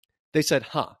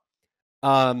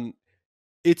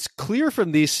 it's clear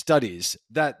from these studies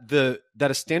that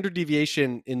a standard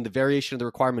deviation in the variation of the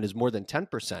requirement is more than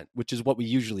 10%, which is what we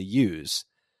usually use.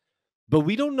 But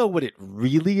we don't know what it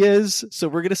really is, so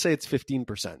we're going to say it's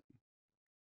 15%.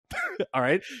 All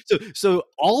right. So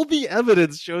all the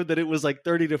evidence showed that it was like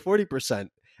 30 to 40%.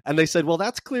 And they said, well,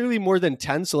 that's clearly more than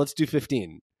 10, so let's do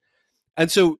 15. And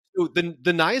so the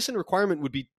niacin requirement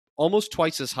would be almost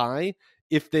twice as high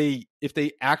if they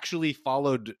actually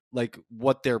followed like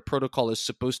what their protocol is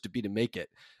supposed to be to make it.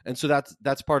 And so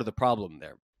that's part of the problem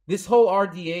there. This whole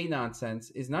RDA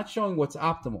nonsense is not showing what's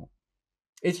optimal.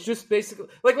 It's just basically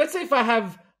like, let's say if I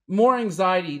have more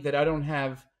anxiety that I don't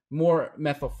have more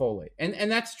methylfolate,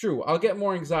 and that's true. I'll get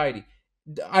more anxiety.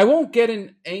 I won't get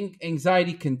an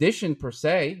anxiety condition per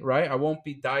se, right? I won't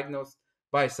be diagnosed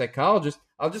by a psychologist.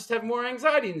 I'll just have more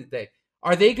anxiety in the day.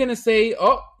 Are they going to say,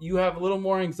 oh, you have a little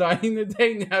more anxiety in the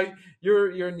day, now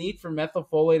your need for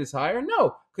methylfolate is higher?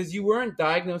 No, because you weren't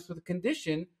diagnosed with a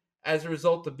condition as a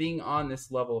result of being on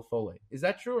this level of folate. Is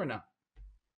that true or not?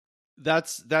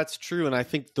 That's true, and I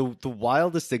think the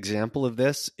wildest example of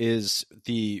this is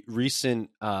the recent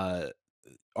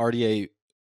RDA,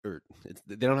 or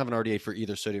they don't have an RDA for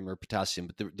either sodium or potassium,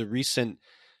 but the recent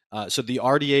so the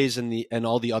RDAs and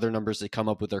all the other numbers they come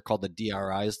up with are called the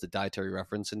DRIs, the dietary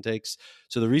reference intakes.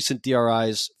 So the recent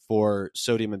DRIs for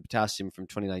sodium and potassium from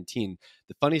 2019,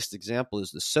 the funniest example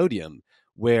is the sodium,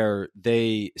 where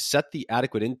they set the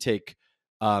adequate intake.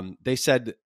 They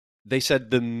said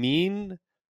the mean.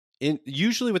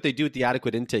 Usually what they do with the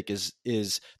adequate intake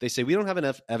is they say, we don't have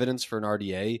enough evidence for an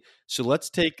RDA, so let's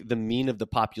take the mean of the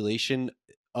population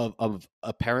of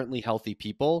apparently healthy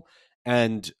people,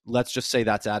 and let's just say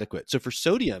that's adequate. So for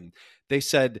sodium, they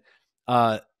said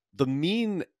the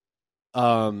mean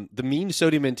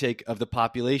sodium intake of the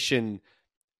population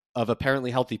of apparently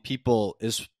healthy people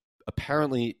is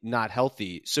apparently not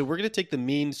healthy. So we're going to take the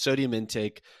mean sodium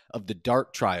intake of the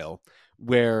DART trial,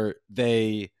 where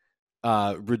they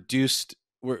reduced,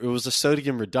 where it was a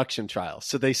sodium reduction trial.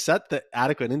 So they set the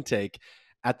adequate intake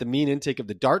at the mean intake of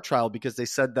the DART trial because they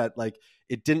said that like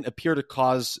it didn't appear to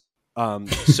cause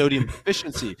sodium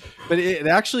deficiency, but it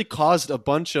actually caused a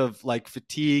bunch of like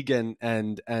fatigue and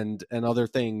other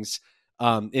things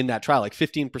in that trial. Like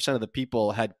 15% of the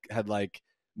people had like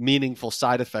meaningful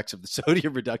side effects of the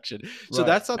sodium reduction. So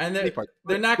that's not the funny part.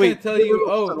 They're not going to tell you,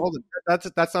 hold on.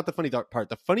 That's not the funny part.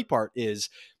 The funny part is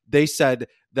they said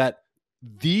that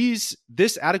this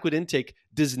adequate intake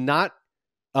does not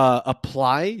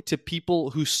apply to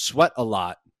people who sweat a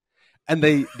lot, and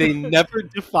they never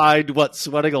defined what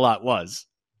sweating a lot was.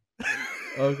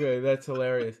 Okay, that's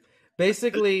hilarious.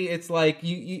 Basically, it's like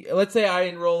you let's say I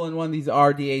enroll in one of these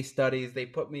RDA studies. They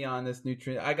put me on this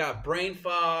nutrient. I got brain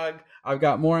fog. I've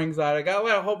got more anxiety. I got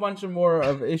a whole bunch of more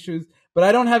of issues, but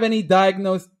I don't have any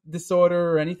diagnosed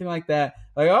disorder or anything like that.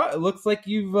 Like, oh, it looks like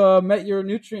you've met your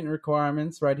nutrient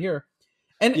requirements right here.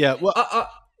 And yeah, well,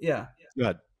 yeah. Go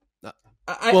ahead.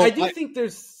 I do think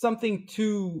there's something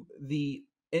to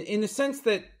in the sense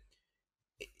that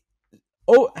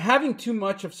having too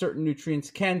much of certain nutrients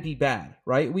can be bad,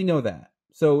 right? We know that.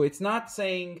 So it's not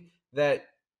saying that,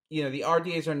 the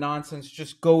RDAs are nonsense.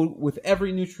 Just go with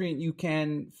every nutrient you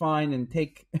can find and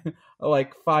take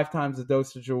like 5 times the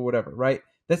dosage or whatever, right?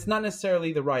 That's not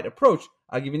necessarily the right approach.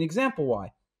 I'll give you an example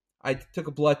why. I took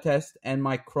a blood test and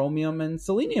my chromium and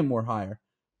selenium were higher.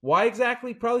 Why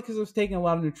exactly? Probably because I was taking a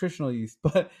lot of nutritional yeast.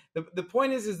 But the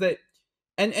point is that,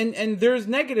 and there's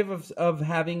negative of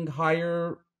having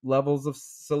higher levels of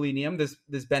selenium.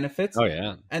 There's benefits. Oh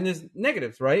yeah, and there's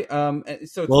negatives, right?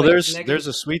 So it's there's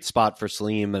a sweet spot for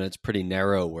selenium, and it's pretty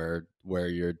narrow where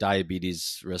your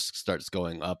diabetes risk starts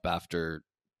going up after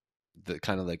the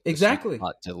kind of like exactly sweet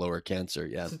spot to lower cancer.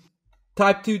 Yeah, so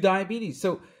type 2 diabetes.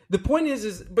 So the point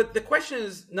is, but the question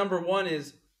is, number one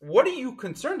is, what are you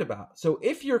concerned about? So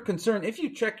if you're concerned, if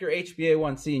you check your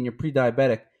HbA1c and you're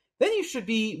pre-diabetic, then you should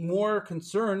be more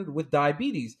concerned with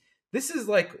diabetes. This is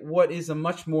like what is a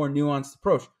much more nuanced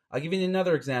approach. I'll give you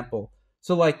another example.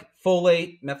 So like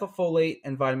folate, methylfolate,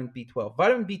 and vitamin B12.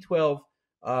 Vitamin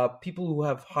B12, people who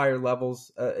have higher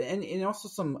levels, and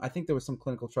also I think there was some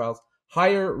clinical trials,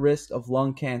 higher risk of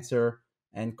lung cancer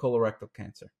and colorectal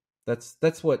cancer.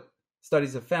 That's what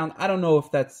studies have found. I don't know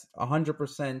if that's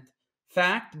 100%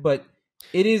 fact, but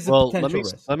it is a Well, potential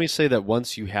risk. let me say that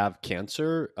once you have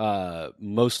cancer,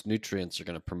 most nutrients are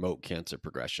going to promote cancer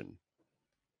progression.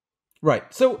 Right.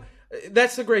 So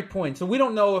that's a great point. So we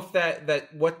don't know if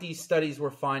that what these studies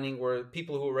were finding were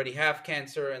people who already have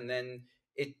cancer and then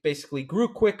it basically grew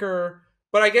quicker.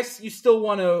 But I guess you still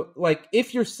want to, like,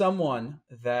 if you're someone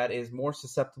that is more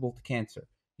susceptible to cancer,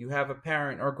 you have a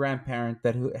parent or grandparent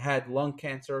that who had lung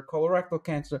cancer or colorectal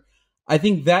cancer, I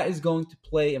think that is going to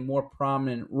play a more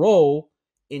prominent role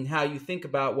in how you think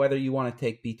about whether you want to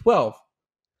take B12.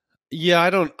 Yeah, I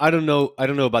don't know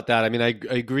about that. I mean, I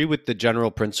agree with the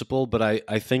general principle, but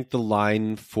I think the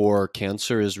line for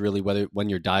cancer is really whether when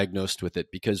you're diagnosed with it,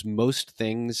 because most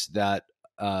things that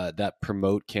that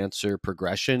promote cancer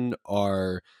progression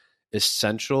are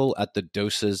essential at the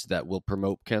doses that will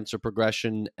promote cancer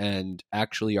progression and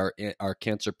actually are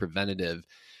cancer preventative.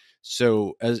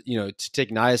 So, as you know, to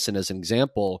take niacin as an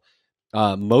example,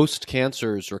 most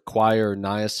cancers require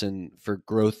niacin for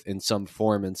growth in some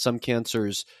form, and some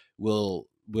cancers will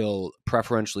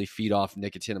preferentially feed off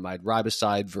nicotinamide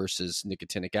riboside versus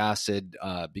nicotinic acid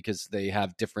because they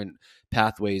have different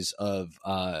pathways of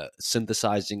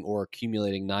synthesizing or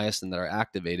accumulating niacin that are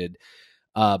activated.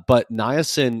 But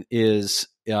niacin is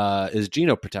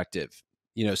genoprotective.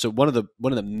 You know, so one of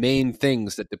the main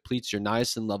things that depletes your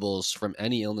niacin levels from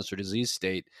any illness or disease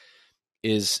state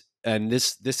is, and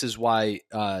this is why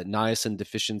niacin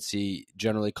deficiency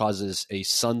generally causes a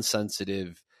sun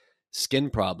sensitive skin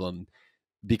problem,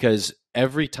 because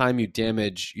every time you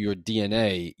damage your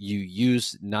DNA, you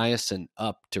use niacin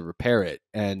up to repair it.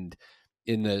 And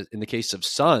in the case of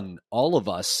sun, all of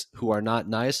us who are not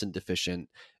niacin deficient,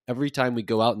 every time we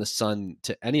go out in the sun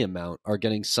to any amount, are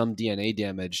getting some DNA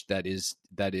damage that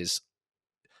is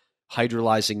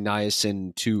hydrolyzing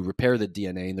niacin to repair the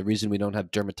DNA. And the reason we don't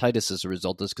have dermatitis as a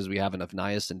result is because we have enough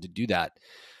niacin to do that.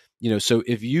 You know, so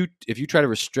if you try to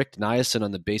restrict niacin on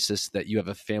the basis that you have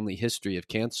a family history of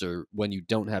cancer when you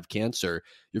don't have cancer,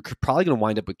 you're probably going to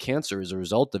wind up with cancer as a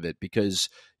result of it, because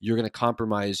you're going to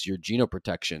compromise your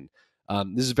genoprotection.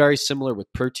 This is very similar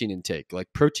with protein intake. Like,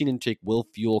 protein intake will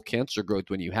fuel cancer growth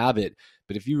when you have it,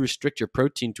 but if you restrict your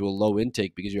protein to a low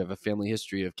intake because you have a family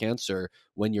history of cancer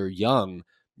when you're young,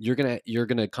 you're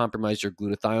gonna compromise your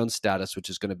glutathione status, which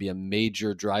is going to be a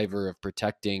major driver of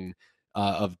protecting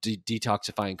of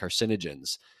detoxifying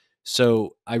carcinogens.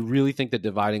 So I really think the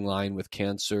dividing line with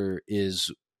cancer is,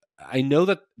 I know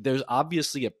that there's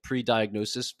obviously a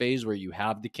pre-diagnosis phase where you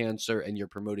have the cancer and you're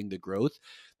promoting the growth.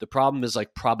 The problem is,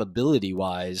 like, probability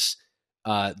wise,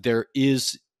 there's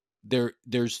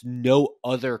no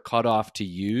other cutoff to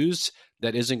use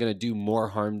that isn't going to do more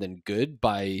harm than good.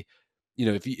 By, you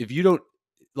know, if you don't,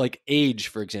 like, age,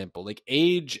 for example, like,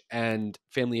 age and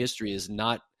family history is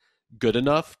not good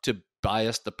enough to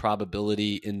bias the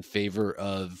probability in favor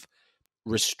of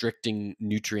restricting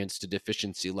nutrients to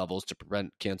deficiency levels to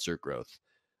prevent cancer growth.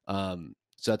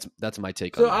 So that's my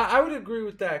take So on that. I would agree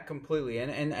with that completely,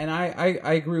 and I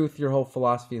agree with your whole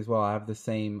philosophy as well. I have the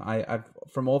same. I've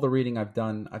from all the reading I've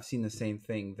done, I've seen the same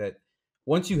thing, that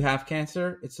once you have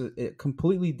cancer, it's a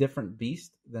completely different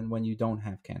beast than when you don't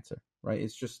have cancer, right?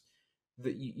 It's just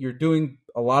that you're doing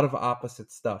a lot of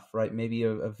opposite stuff, right? Maybe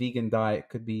a vegan diet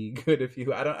could be good if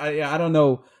you. I don't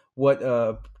know what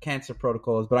cancer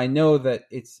protocol is, but I know that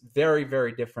it's very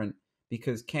very different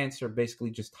because cancer basically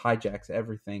just hijacks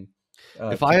everything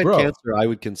If to I had grow. cancer, I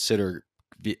would consider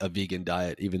a vegan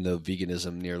diet, even though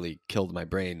veganism nearly killed my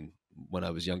brain when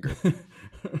I was younger.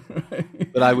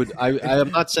 But I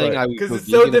am not saying Right, I would because go it's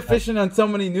so vegan if I, deficient on so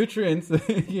many nutrients.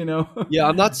 you know, yeah,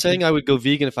 I'm not saying I would go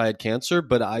vegan if I had cancer,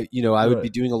 but I would be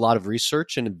right. doing a lot of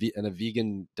research, and and a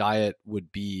vegan diet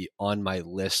would be on my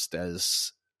list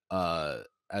as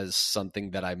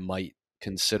something that I might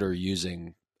consider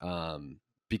using.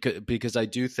 Because I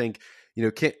do think, you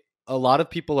know, a lot of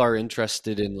people are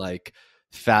interested in, like,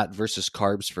 fat versus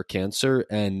carbs for cancer,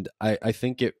 and I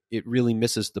think it really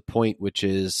misses the point, which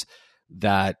is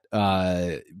that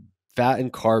fat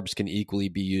and carbs can equally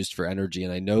be used for energy.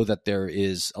 And I know that there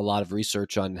is a lot of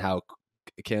research on how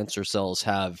cancer cells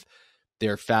have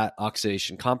their fat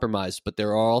oxidation compromised, but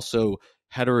there are also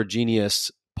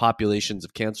heterogeneous populations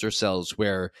of cancer cells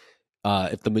where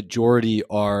if the majority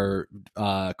are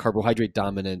carbohydrate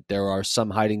dominant, there are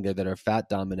some hiding there that are fat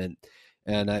dominant.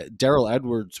 And Daryl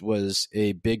Edwards was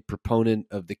a big proponent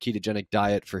of the ketogenic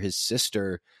diet for his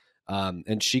sister,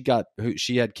 and she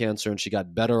had cancer and she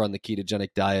got better on the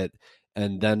ketogenic diet,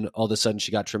 and then all of a sudden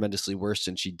she got tremendously worse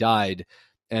and she died.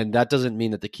 And that doesn't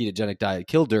mean that the ketogenic diet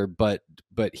killed her, but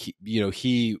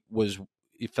he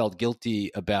felt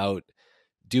guilty about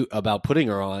putting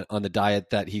her on the diet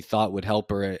that he thought would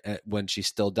help her when she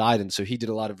still died. And so he did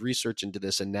a lot of research into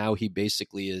this, and now he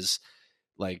basically is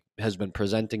like has been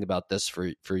presenting about this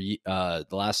for the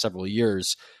last several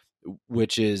years,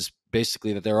 which is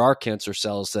basically that there are cancer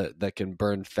cells that can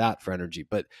burn fat for energy.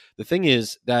 But the thing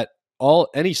is that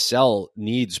any cell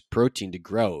needs protein to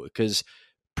grow, because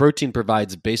protein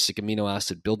provides basic amino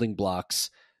acid building blocks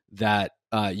that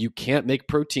you can't make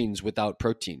proteins without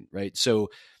protein, right? So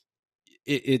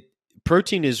it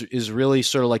protein is really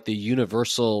sort of like the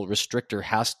universal restrictor.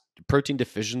 Protein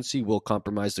deficiency will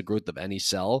compromise the growth of any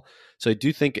cell. So I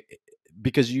do think,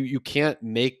 because you can't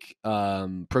make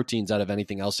proteins out of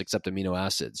anything else except amino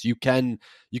acids. You can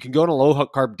go on a low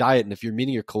carb diet, and if you're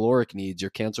meeting your caloric needs,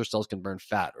 your cancer cells can burn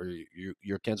fat, or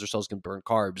your cancer cells can burn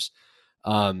carbs.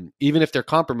 Even if they're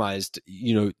compromised,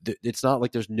 it's not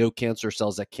like there's no cancer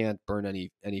cells that can't burn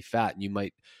any fat, and you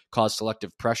might cause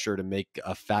selective pressure to make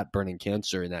a fat burning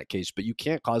cancer in that case, but you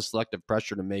can't cause selective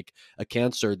pressure to make a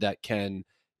cancer that can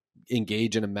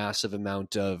engage in a massive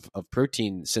amount of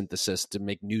protein synthesis to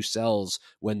make new cells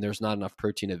when there's not enough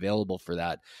protein available for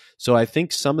that. So I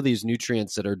think some of these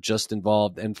nutrients that are just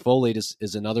involved, and folate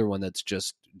is another one that's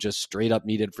just straight up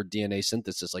needed for DNA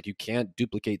synthesis. Like, you can't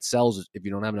duplicate cells if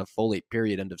you don't have enough folate,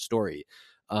 period, end of story.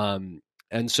 And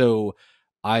so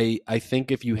I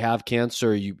think if you have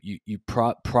cancer,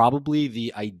 probably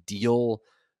the ideal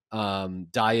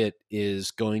diet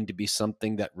is going to be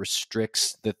something that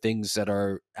restricts the things that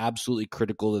are absolutely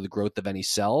critical to the growth of any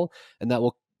cell, and that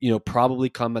will probably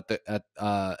come at the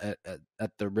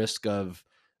risk of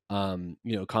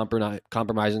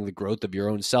compromising the growth of your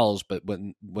own cells. But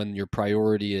when your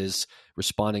priority is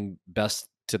responding best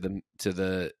to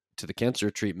the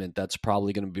cancer treatment, that's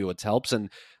probably going to be what helps. And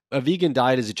a vegan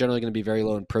diet is generally going to be very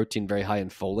low in protein, very high in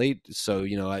folate. So,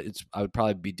 I would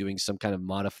probably be doing some kind of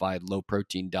modified low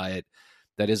protein diet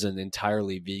that isn't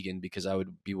entirely vegan, because I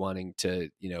would be wanting to,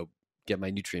 get my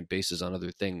nutrient bases on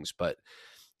other things. But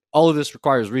all of this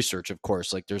requires research, of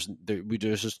course. Like, there's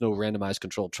just no randomized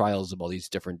controlled trials of all these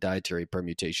different dietary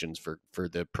permutations for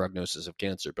the prognosis of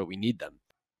cancer, but we need them.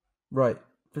 Right,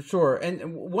 for sure.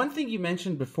 And one thing you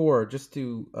mentioned before, just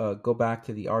to go back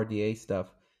to the RDA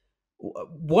stuff,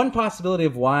 one possibility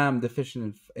of why I'm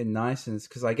deficient in niacin is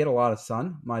because I get a lot of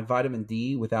sun. My vitamin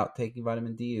D without taking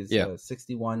vitamin D is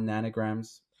 61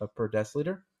 nanograms per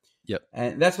deciliter. Yep.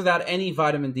 And that's without any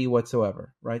vitamin D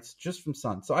whatsoever, right? It's just from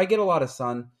sun. So I get a lot of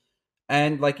sun.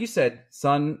 And like you said,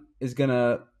 sun is going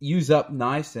to use up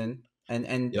niacin,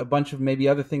 and a bunch of maybe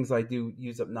other things I do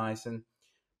use up niacin.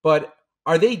 But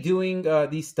are they doing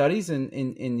these studies in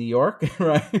New York,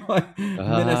 right? Like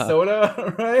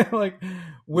Minnesota, right? Like,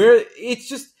 where it's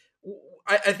just,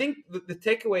 I think the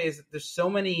takeaway is that there's so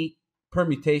many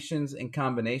permutations and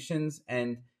combinations,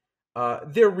 and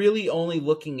they're really only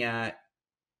looking at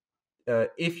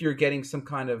if you're getting some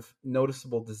kind of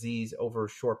noticeable disease over a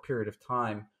short period of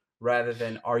time, rather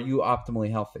than are you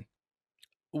optimally healthy?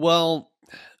 Well,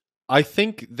 I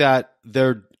think that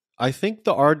the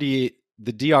RDA,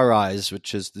 the DRIs,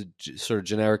 which is the sort of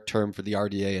generic term for the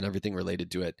RDA and everything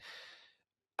related to it,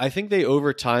 I think they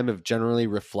over time have generally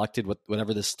reflected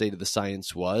whatever the state of the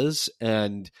science was.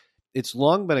 And it's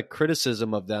long been a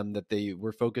criticism of them that they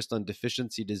were focused on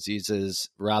deficiency diseases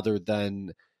rather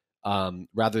than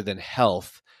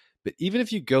health. But even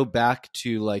if you go back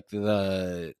to like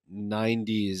the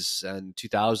 90s and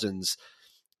 2000s,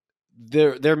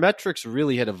 their metrics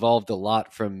really had evolved a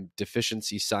lot from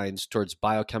deficiency science towards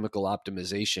biochemical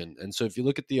optimization. And so if you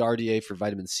look at the RDA for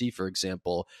vitamin C, for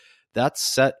example, that's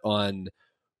set on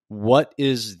what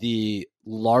is the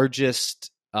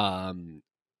largest amount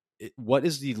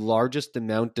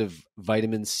of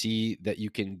vitamin C that you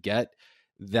can get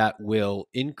that will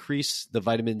increase the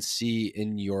vitamin C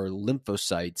in your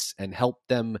lymphocytes and help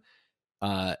them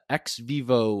ex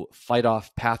vivo fight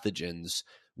off pathogens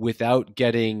without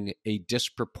getting a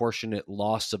disproportionate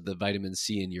loss of the vitamin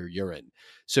C in your urine.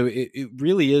 So it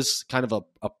really is kind of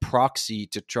a proxy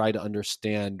to try to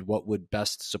understand what would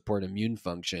best support immune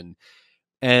function.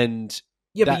 And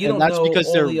but you don't that's know because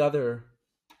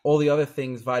all the other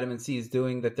things vitamin C is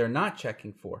doing that they're not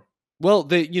checking for. Well,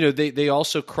 they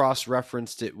also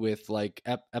cross-referenced it with like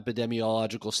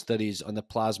epidemiological studies on the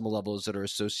plasma levels that are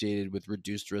associated with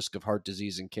reduced risk of heart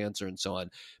disease and cancer and so on.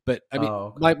 But I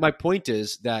mean, my point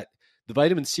is that the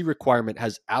vitamin C requirement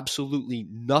has absolutely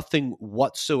nothing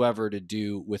whatsoever to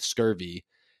do with scurvy,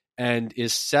 and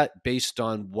is set based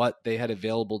on what they had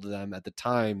available to them at the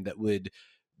time that would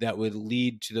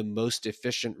lead to the most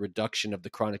efficient reduction of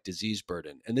the chronic disease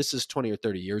burden. And this is 20 or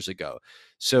 30 years ago.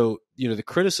 So, the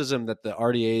criticism that the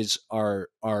RDAs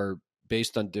are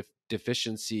based on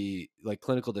deficiency, like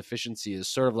clinical deficiency, is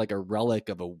sort of like a relic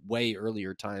of a way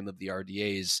earlier time of the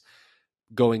RDAs,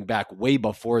 going back way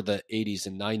before the 80s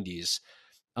and 90s.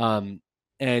 And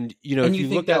And if you you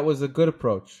think look that at, was a good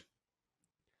approach?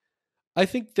 I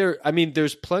think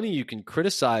there's plenty you can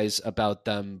criticize about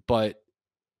them, but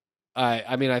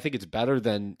I think it's better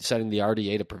than setting the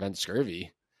RDA to prevent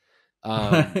scurvy.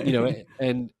 And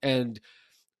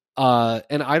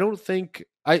I don't think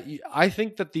I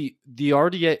think that the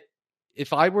RDA,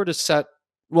 if I were to set,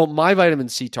 well, my vitamin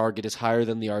C target is higher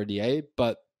than the RDA,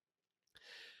 but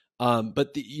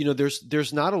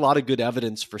there's not a lot of good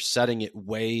evidence for setting it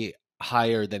way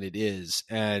higher than it is.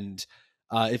 And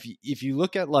if you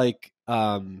look at like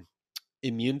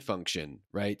immune function,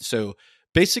 right? So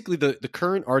basically the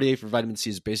current RDA for vitamin C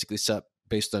is basically set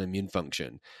based on immune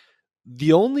function.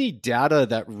 The only data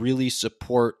that really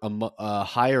support a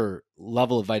higher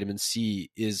level of vitamin C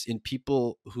is in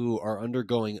people who are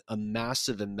undergoing a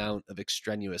massive amount of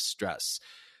extraneous stress.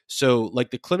 So like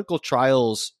the clinical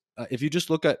trials, if you just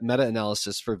look at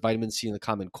meta-analysis for vitamin C in the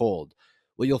common cold,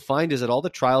 what you'll find is that all the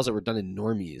trials that were done in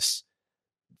normies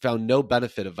found no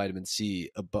benefit of vitamin C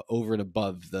over and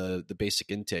above the basic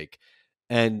intake.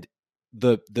 And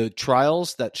the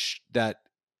trials that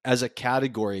as a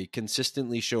category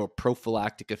consistently show a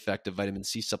prophylactic effect of vitamin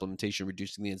C supplementation,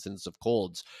 reducing the incidence of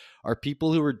colds, are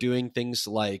people who are doing things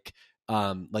like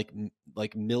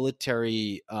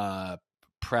military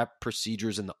prep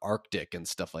procedures in the Arctic and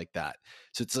stuff like that.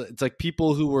 So it's like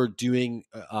people who were doing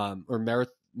or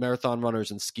marathon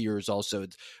runners and skiers also.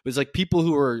 It's like people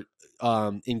who are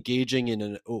engaging in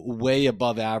a way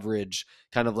above average,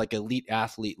 kind of like elite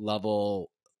athlete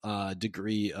level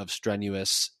degree of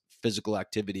strenuous physical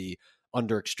activity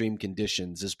under extreme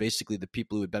conditions, is basically the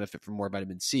people who would benefit from more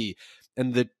vitamin C.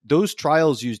 And those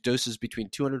trials use doses between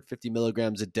 250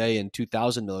 milligrams a day and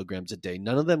 2,000 milligrams a day.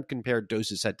 None of them compared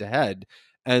doses head to head.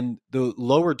 And the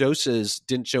lower doses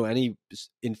didn't show any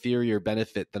inferior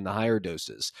benefit than the higher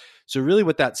doses. So really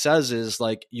what that says is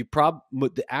like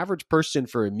the average person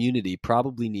for immunity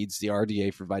probably needs the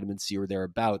RDA for vitamin C or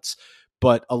thereabouts.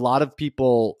 But a lot of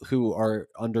people who are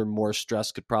under more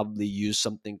stress could probably use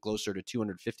something closer to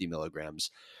 250 milligrams.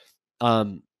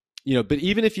 But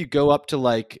even if you go up to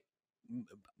like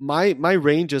my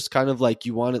range is kind of like,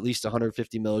 you want at least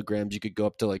 150 milligrams, you could go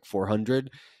up to like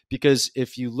 400, because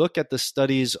if you look at the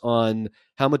studies on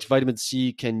how much vitamin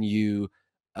C can you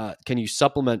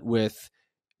supplement with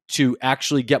to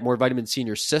actually get more vitamin C in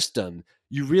your system,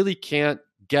 you really can't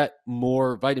get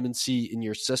more vitamin C in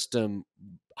your system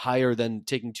higher than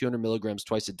taking 200 milligrams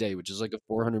twice a day, which is like a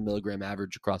 400 milligram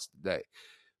average across the day.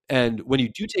 And when you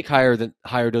do take higher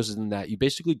doses than that, you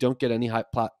basically don't get any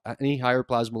higher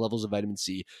plasma levels of vitamin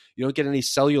C. You don't get any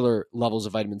cellular levels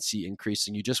of vitamin C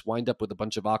increasing. You just wind up with a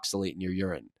bunch of oxalate in your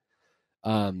urine.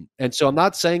 And so I'm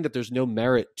not saying that there's no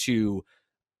merit to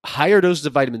higher doses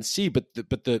of vitamin C, but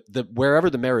the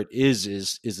wherever the merit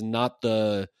is not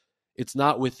it's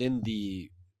not within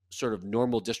the sort of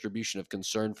normal distribution of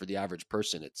concern for the average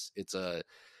person. It's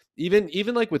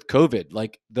even like with COVID,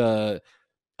 like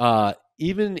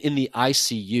even in the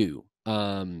ICU,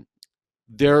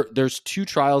 there's two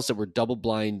trials that were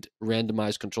double-blind,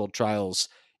 randomized, controlled trials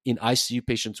in ICU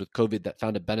patients with COVID that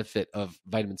found a benefit of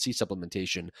vitamin C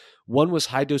supplementation. One was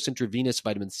high-dose intravenous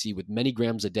vitamin C with many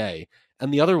grams a day,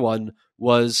 and the other one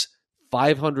was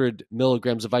 500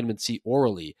 milligrams of vitamin C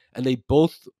orally, and they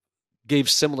both gave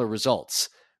similar results,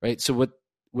 right? So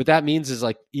what that means is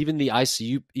like even the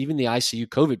ICU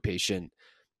COVID patient,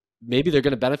 maybe they're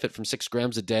going to benefit from 6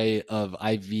 grams a day of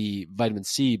IV vitamin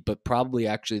C, but probably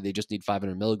actually they just need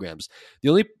 500 milligrams. The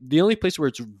only place where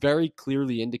it's very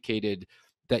clearly indicated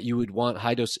that you would want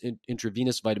high dose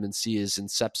intravenous vitamin C is in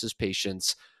sepsis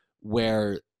patients,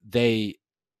 where they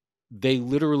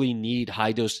literally need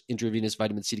high dose intravenous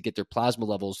vitamin C to get their plasma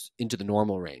levels into the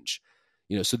normal range.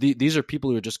 So these are people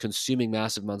who are just consuming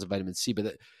massive amounts of vitamin C,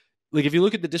 but like if you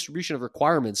look at the distribution of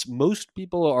requirements, most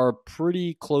people are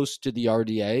pretty close to the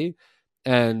RDA,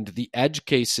 and the edge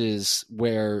cases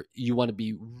where you want to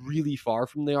be really far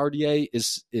from the RDA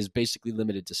is basically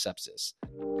limited to sepsis.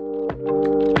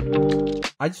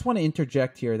 I just want to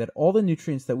interject here that all the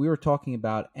nutrients that we were talking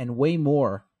about and way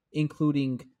more,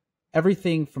 including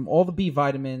everything from all the B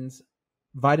vitamins,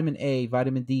 vitamin A,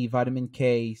 vitamin D, vitamin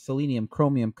K, selenium,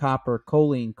 chromium, copper,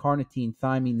 choline, carnitine,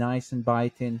 thiamine, niacin,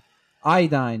 biotin,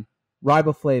 iodine,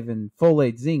 riboflavin,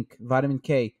 folate, zinc, vitamin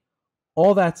K,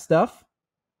 all that stuff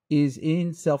is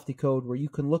in Self-Decode, where you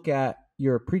can look at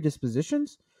your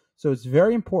predispositions. So it's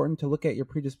very important to look at your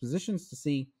predispositions to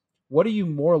see what are you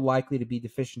more likely to be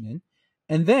deficient in.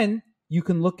 And then you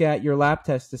can look at your lab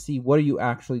test to see what are you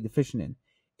actually deficient in.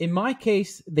 in my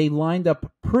case, they lined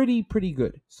up pretty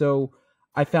good. So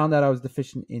I found out I was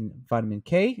deficient in vitamin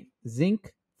K,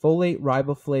 zinc, folate,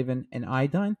 riboflavin, and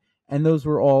iodine, and those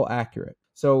were all accurate.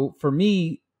 So for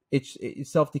me,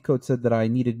 self-decode said that I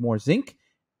needed more zinc.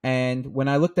 And when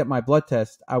I looked at my blood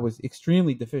test, I was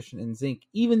extremely deficient in zinc,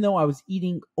 even though I was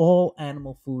eating all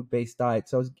animal food-based diet.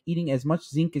 So I was eating as much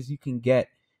zinc as you can get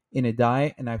in a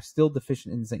diet, and I'm still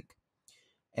deficient in zinc.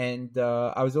 And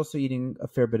I was also eating a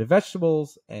fair bit of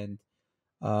vegetables. And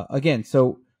again,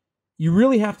 so you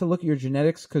really have to look at your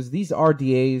genetics, because these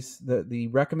RDAs, the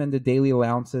recommended daily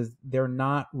allowances, they're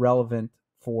not relevant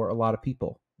for a lot of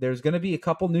people. There's going to be a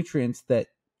couple nutrients that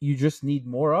you just need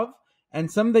more of,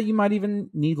 and some that you might even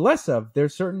need less of.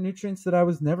 There's certain nutrients that I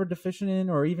was never deficient in,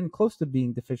 or even close to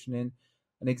being deficient in.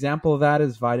 An example of that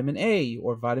is vitamin A,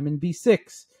 or vitamin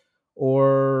B6,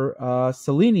 or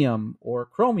selenium, or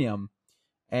chromium.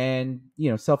 And,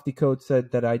 self-decode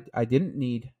said that I didn't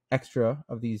need extra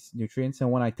of these nutrients.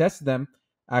 And when I tested them,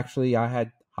 actually, I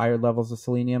had higher levels of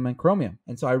selenium and chromium.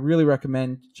 And so I really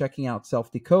recommend checking out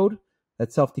self-decode.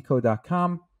 That's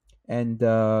selfdecode.com, and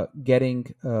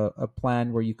getting a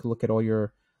plan where you can look at all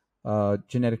your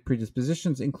genetic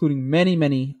predispositions, including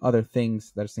many other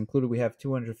things that's included. We have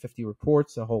 250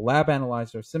 reports, a whole lab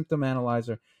analyzer, a symptom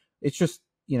analyzer. It's just,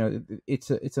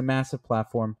 it's a massive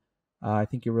platform. I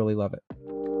think you'll really love it.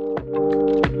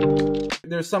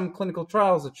 There's some clinical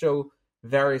trials that show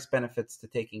various benefits to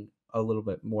taking a little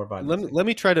bit more vitamin C. Let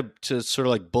me try to sort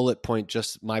of like bullet point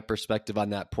just my perspective on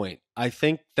that point. I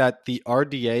think that the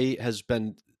RDA has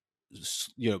been,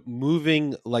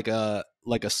 moving like a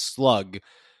slug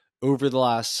over the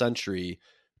last century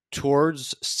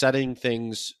towards setting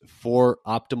things for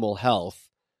optimal health.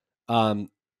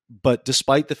 But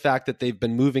despite the fact that they've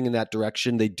been moving in that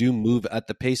direction, they do move at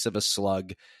the pace of a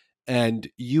slug. And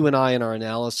you and I, in our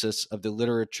analysis of the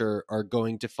literature, are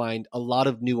going to find a lot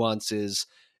of nuances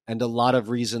and a lot of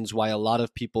reasons why a lot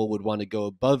of people would want to go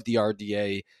above the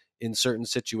RDA in certain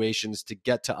situations to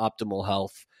get to optimal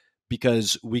health,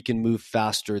 because we can move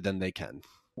faster than they can.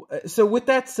 So with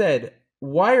that said,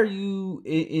 why are you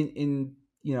in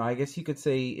I guess you could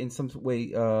say in some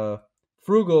way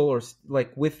frugal, or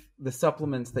like with the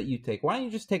supplements that you take? Why don't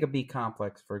you just take a B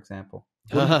complex, for example?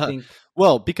 What do you think?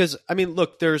 Well, because I mean,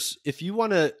 look, if you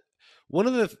want to, one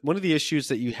of the issues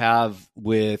that you have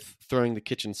with throwing the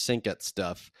kitchen sink at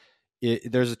stuff,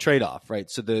 there's a trade-off, right?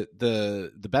 So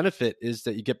the benefit is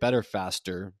that you get better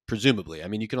faster, presumably. I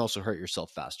mean, you can also hurt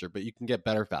yourself faster, but you can get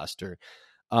better faster.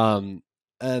 And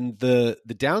the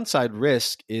downside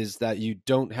risk is that you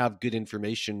don't have good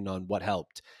information on what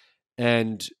helped.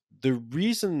 And the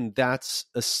reason that's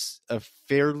a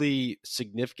fairly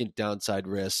significant downside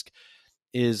risk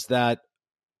is that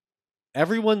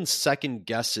everyone second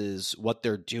guesses what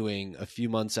they're doing a few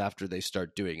months after they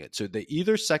start doing it. So they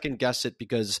either second guess it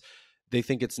because they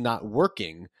think it's not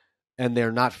working and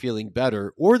they're not feeling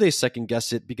better, or they second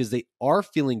guess it because they are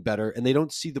feeling better and they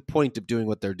don't see the point of doing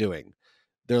what they're doing.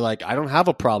 They're like, I don't have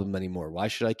a problem anymore. Why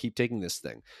should I keep taking this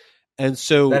thing? And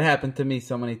so that happened to me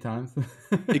so many times.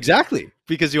 Exactly,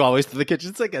 because you always do the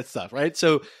kitchen sink and stuff, right?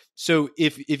 So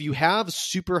if you have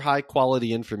super high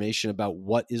quality information about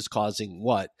what is causing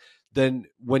what, then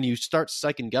when you start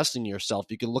second guessing yourself,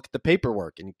 you can look at the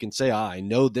paperwork and you can say, I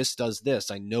know this does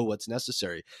this. I know what's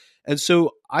necessary. And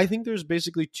so I think there's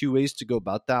basically two ways to go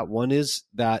about that. One is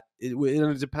that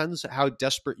it depends how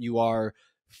desperate you are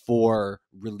for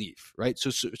relief, right?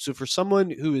 So for someone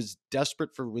who is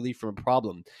desperate for relief from a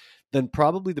problem, then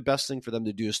probably the best thing for them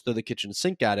to do is throw the kitchen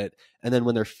sink at it. And then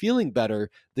when they're feeling better,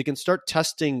 they can start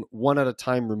testing one at a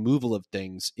time removal of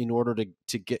things in order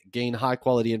to gain high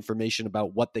quality information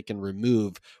about what they can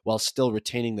remove while still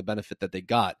retaining the benefit that they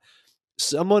got.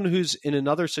 Someone who's in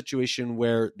another situation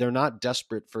where they're not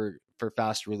desperate for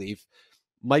fast relief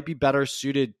might be better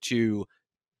suited to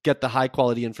get the high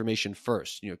quality information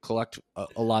first, collect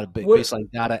a lot of baseline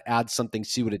data, add something,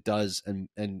 see what it does, and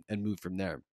move from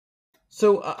there.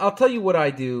 So I'll tell you what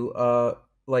I do.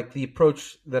 Like the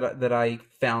approach that I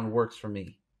found works for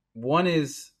me. One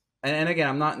is, and again,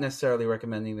 I'm not necessarily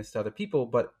recommending this to other people,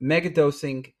 but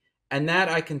megadosing, and that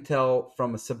I can tell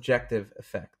from a subjective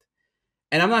effect.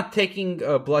 And I'm not taking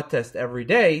a blood test every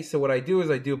day. So what I do is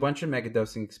I do a bunch of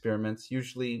megadosing experiments,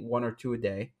 usually 1 or 2 a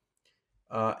day,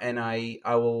 and I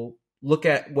will look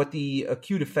at what the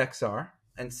acute effects are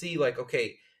and see, like,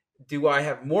 okay, do I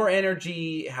have more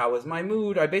energy? How is my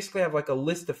mood? I basically have like a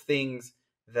list of things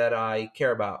that I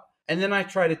care about. And then I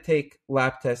try to take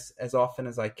lab tests as often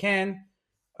as I can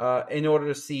in order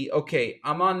to see, okay,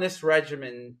 I'm on this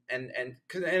regimen and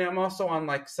I'm also on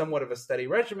like somewhat of a steady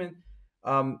regimen.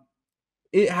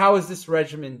 how is this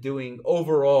regimen doing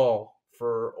overall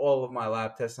for all of my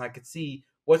lab tests, and I could see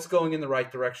what's going in the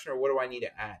right direction or what do I need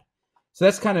to add. So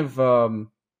that's kind of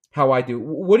how I do.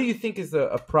 What do you think is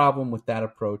a problem with that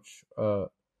approach?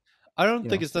 I don't You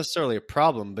think know, it's necessarily a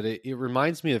problem, but it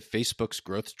reminds me of Facebook's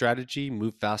growth strategy: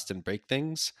 move fast and break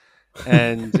things.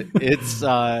 And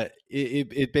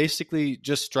it basically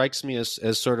just strikes me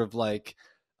as sort of like,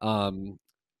 um,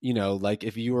 like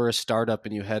if you were a startup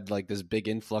and you had like this big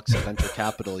influx of venture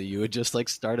capital, you would just like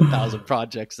start 1,000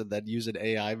 projects and then use an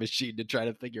AI machine to try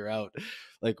to figure out,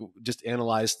 like, just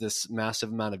analyze this massive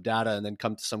amount of data and then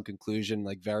come to some conclusion,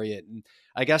 like vary it. And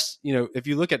I guess, if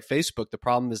you look at Facebook, the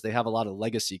problem is they have a lot of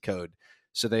legacy code.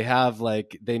 So they have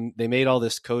like they made all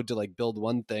this code to like build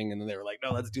one thing, and then they were like,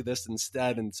 no, let's do this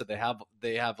instead. And so they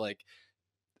have like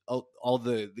all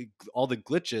the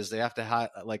glitches. They have to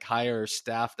like hire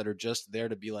staff that are just there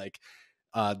to be like,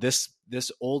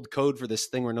 this old code for this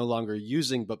thing we're no longer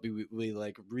using, but we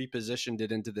like repositioned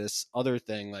it into this other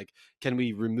thing. Like, can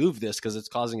we remove this because it's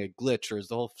causing a glitch, or is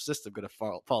the whole system going to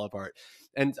fall apart?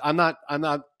 And I'm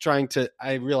not trying to.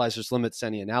 I realize there's limits to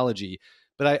any analogy,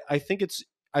 but I think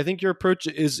your approach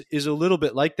is a little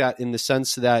bit like that, in the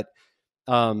sense that,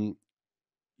 um,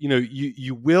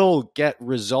 you will get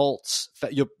results.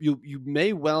 You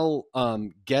may well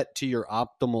get to your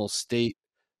optimal state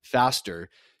faster,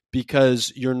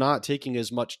 because you're not taking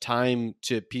as much time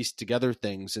to piece together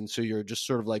things, and so you're just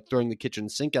sort of like throwing the kitchen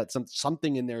sink at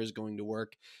something in there is going to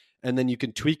work, and then you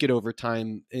can tweak it over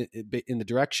time in the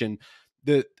direction.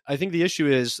 I think the issue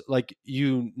is, like,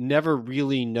 you never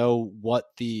really know what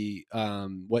the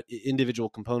what individual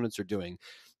components are doing.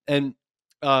 And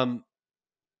um,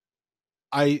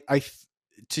 I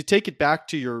to take it back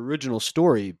to your original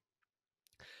story,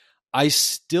 I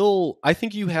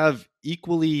think you have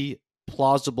equally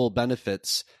plausible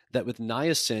benefits that with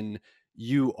niacin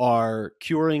you are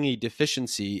curing a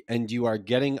deficiency and you are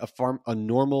getting a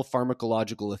normal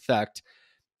pharmacological effect.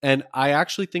 And I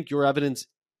actually think your evidence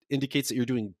indicates that you're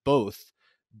doing both,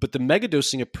 but the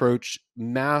megadosing approach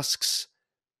masks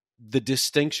the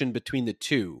distinction between the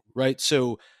two, right?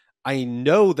 So I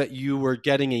know that you were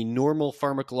getting a normal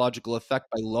pharmacological effect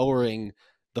by lowering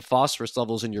the phosphorus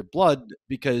levels in your blood,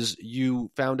 because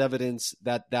you found evidence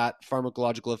that that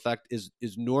pharmacological effect is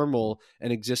normal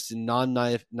and exists in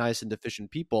non-niacin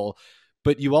deficient people.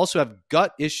 But you also have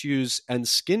gut issues and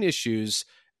skin issues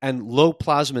and low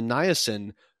plasma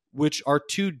niacin, which are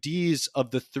two Ds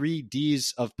of the three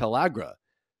Ds of pellagra.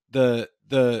 The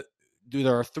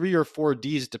There are three or four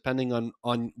Ds depending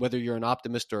on whether you're an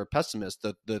optimist or a pessimist.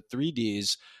 The three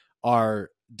Ds are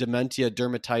dementia,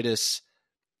 dermatitis,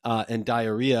 and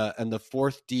diarrhea, and the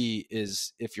fourth D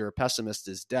is, if you're a pessimist,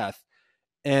 is death.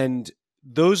 And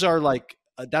those are like,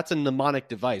 that's a mnemonic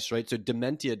device, right? So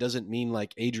dementia doesn't mean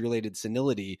like age-related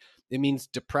senility; it means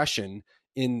depression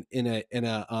in a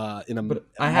but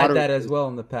I had moderate. that as well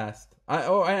in the past.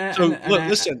 So And look, I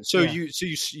listen. So yeah.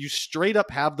 you straight up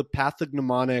have the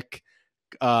pathognomonic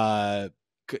uh,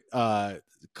 uh,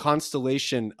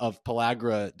 constellation of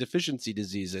pellagra deficiency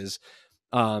diseases.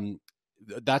 Um,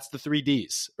 that's the three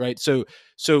Ds, right? So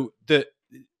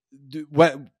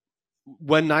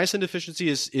when niacin deficiency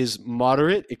is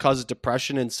moderate, it causes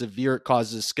depression, and severe, it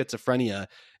causes schizophrenia,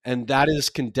 and that is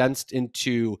condensed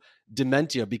into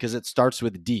dementia because it starts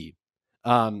with D.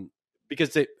 Um,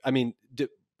 because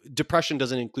depression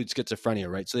doesn't include schizophrenia,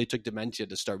 right? So they took dementia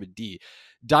to start with D.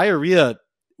 Diarrhea,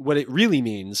 what it really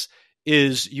means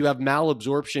is you have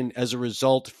malabsorption as a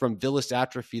result from villus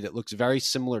atrophy that looks very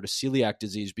similar to celiac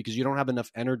disease, because you don't have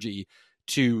enough energy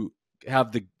to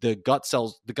have the gut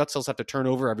cells. The gut cells have to turn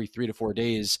over every 3 to 4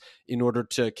 days in order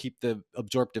to keep the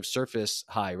absorptive surface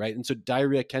high, right? And so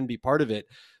diarrhea can be part of it,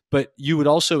 but you would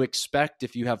also expect,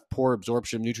 if you have poor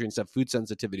absorption of nutrients, to have food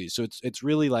sensitivity. So it's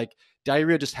really like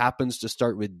diarrhea just happens to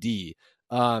start with D.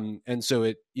 And so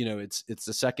it's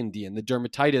the second D. And the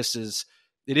dermatitis is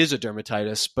a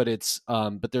dermatitis, but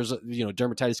but there's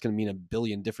dermatitis can mean a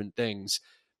billion different things.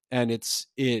 And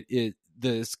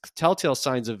the telltale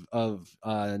signs of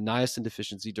niacin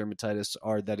deficiency dermatitis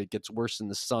are that it gets worse in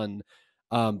the sun,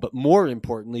 but more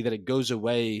importantly, that it goes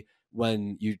away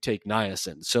when you take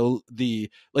niacin. So the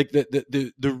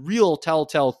real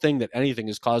telltale thing that anything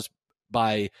is caused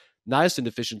by niacin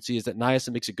deficiency is that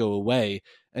niacin makes it go away.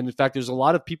 And in fact, there's a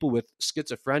lot of people with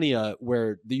schizophrenia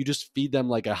where you just feed them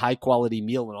like a high quality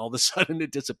meal and all of a sudden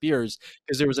it disappears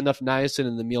because there was enough niacin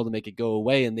in the meal to make it go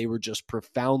away, and they were just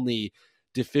profoundly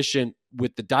deficient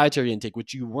with the dietary intake,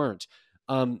 which you weren't.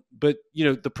 But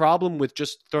the problem with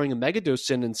just throwing a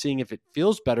megadose in and seeing if it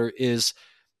feels better is,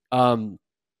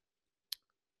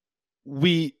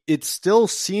 it still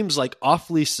seems like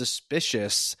awfully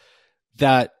suspicious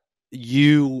that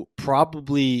you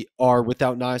probably are,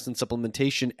 without niacin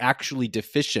supplementation, actually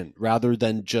deficient rather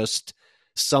than just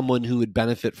someone who would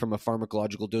benefit from a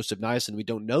pharmacological dose of niacin. We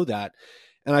don't know that.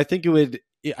 And I think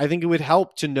it would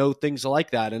help to know things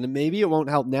like that. And maybe it won't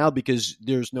help now because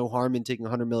there's no harm in taking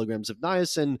 100 milligrams of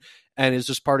niacin and it's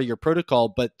just part of your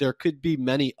protocol. But there could be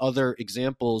many other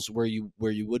examples where you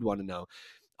would want to know.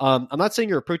 I'm not saying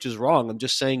your approach is wrong. I'm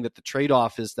just saying that the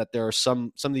trade-off is that there are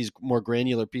some of these more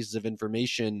granular pieces of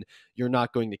information you're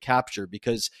not going to capture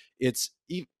because it's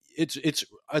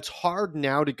hard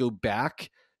now to go back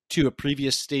to a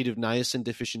previous state of niacin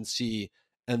deficiency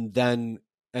and then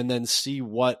see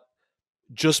what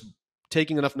just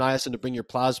taking enough niacin to bring your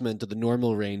plasma into the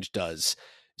normal range does.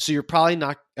 So you're probably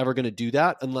not ever going to do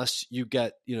that unless you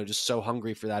get, just so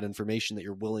hungry for that information that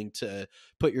you're willing to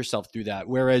put yourself through that.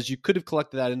 Whereas you could have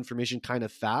collected that information kind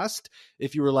of fast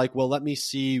if you were like, well, let me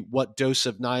see what dose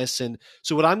of niacin.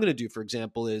 So what I'm going to do, for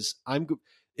example, is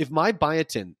if my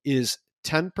biotin is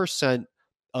 10%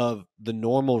 of the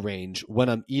normal range when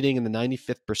I'm eating in the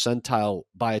 95th percentile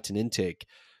biotin intake,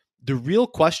 the real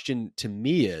question to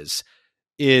me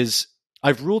is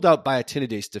I've ruled out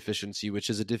biotinidase deficiency, which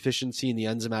is a deficiency in the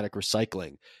enzymatic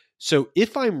recycling. So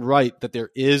if I'm right that there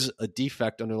is a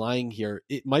defect underlying here,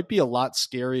 it might be a lot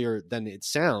scarier than it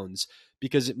sounds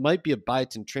because it might be a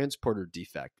biotin transporter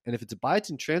defect. And if it's a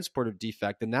biotin transporter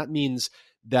defect, then that means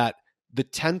that the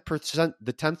 10%,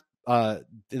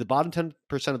 the bottom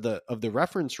 10% of the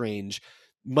reference range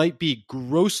might be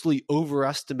grossly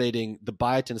overestimating the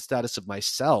biotin status of my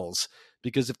cells.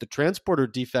 Because if the transporter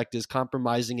defect is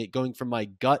compromising it going from my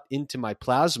gut into my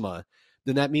plasma,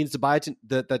 then that means the biotin,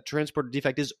 that transporter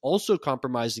defect is also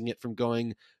compromising it from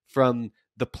going from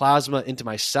the plasma into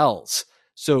my cells.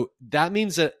 So that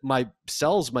means that my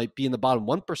cells might be in the bottom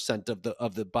 1%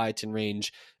 of the biotin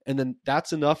range. And then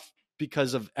that's enough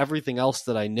because of everything else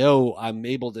that I know. I'm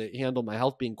able to handle my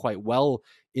health being quite well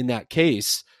in that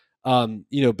case.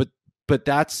 But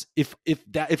that's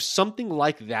if something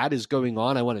like that is going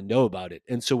on, I want to know about it.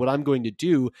 And so what I'm going to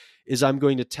do is I'm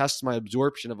going to test my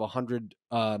absorption of 100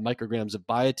 micrograms of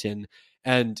biotin,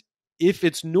 and if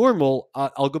it's normal,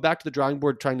 I'll go back to the drawing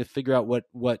board trying to figure out what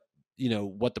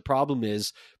the problem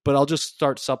is. But I'll just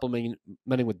start supplementing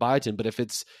with biotin. But if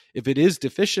it is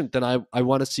deficient, then I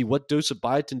want to see what dose of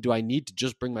biotin do I need to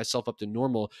just bring myself up to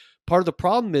normal. Part of the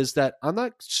problem is that I'm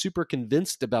not super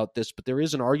convinced about this, but there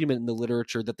is an argument in the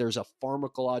literature that there's a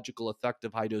pharmacological effect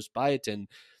of high-dose biotin.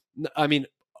 I mean,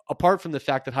 apart from the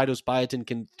fact that high-dose biotin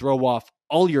can throw off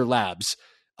all your labs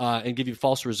and give you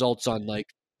false results on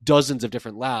like dozens of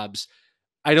different labs,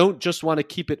 I don't just want to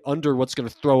keep it under what's going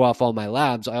to throw off all my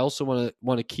labs. I also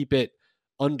want to keep it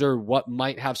under what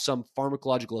might have some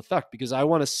pharmacological effect because I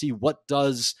want to see what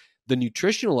does the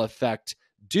nutritional effect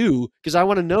do, because I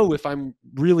want to know if I'm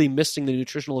really missing the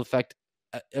nutritional effect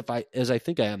as I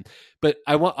think I am. But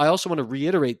I also want to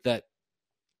reiterate that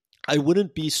I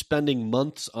wouldn't be spending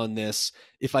months on this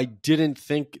if I didn't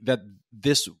think that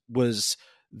this was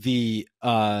the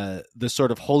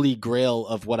sort of holy grail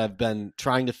of what I've been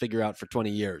trying to figure out for 20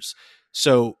 years.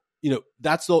 So,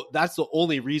 that's the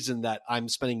only reason that I'm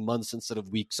spending months instead of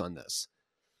weeks on this.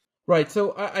 Right.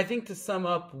 So I think to sum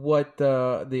up what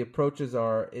the approaches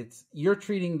are, you're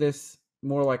treating this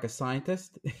more like a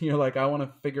scientist. You're like, I want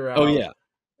to figure out. Oh yeah.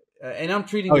 And I'm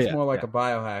treating this more like a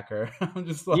biohacker. I'm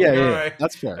just like, all right,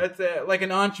 that's fair. That's it. Like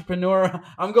an entrepreneur.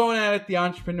 I'm going at it the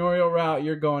entrepreneurial route.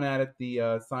 You're going at it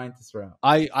the scientist route.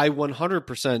 I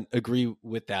 100% agree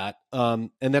with that.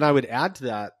 And then I would add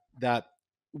to that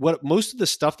what most of the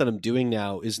stuff that I'm doing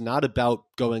now is not about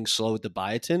going slow with the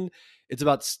biotin. It's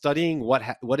about studying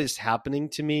what is happening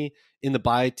to me in the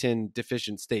biotin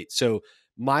deficient state. So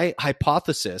my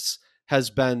hypothesis has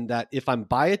been that if I'm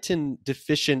biotin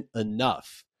deficient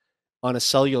enough on a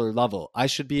cellular level, I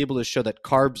should be able to show that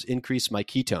carbs increase my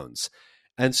ketones.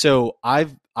 And so I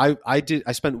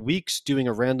spent weeks doing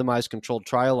a randomized controlled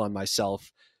trial on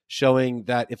myself, showing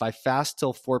that if I fast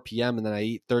till 4 p.m. and then I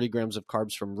eat 30 grams of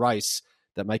carbs from rice,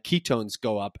 that my ketones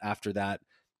go up after that.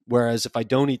 Whereas if I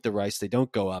don't eat the rice, they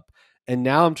don't go up. And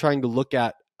now I'm trying to look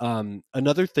at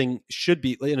another thing should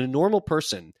be in a normal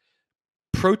person,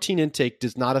 protein intake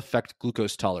does not affect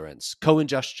glucose tolerance,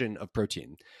 co-ingestion of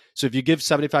protein. So if you give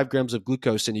 75 grams of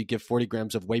glucose and you give 40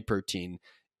 grams of whey protein,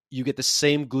 you get the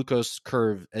same glucose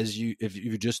curve as if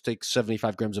you just take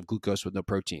 75 grams of glucose with no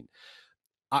protein.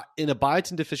 In a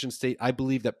biotin deficient state, I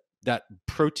believe that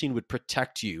protein would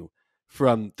protect you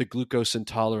from the glucose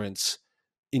intolerance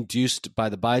induced by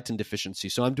the biotin deficiency.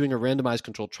 So I'm doing a randomized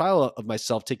controlled trial of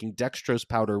myself taking dextrose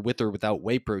powder with or without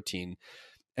whey protein.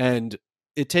 and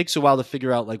it takes a while to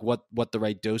figure out like what the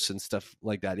right dose and stuff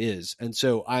like that is. And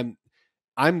so I'm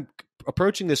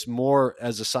approaching this more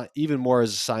as even more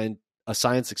as a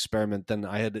science experiment than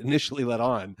I had initially let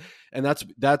on, and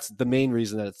that's the main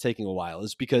reason that it's taking a while,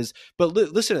 is because. But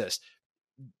listen to this: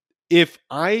 if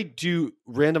I do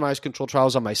randomized control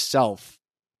trials on myself,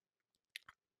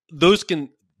 those can,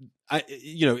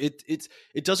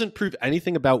 it doesn't prove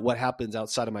anything about what happens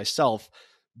outside of myself,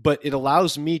 but it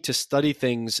allows me to study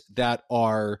things that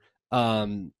are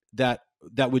that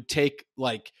would take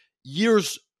like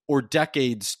years or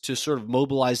decades to sort of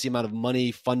mobilize the amount of money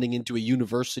funding into a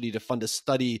university to fund a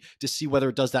study to see whether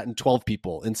it does that in 12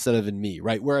 people instead of in me,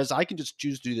 right? Whereas I can just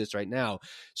choose to do this right now.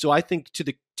 So I think to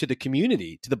the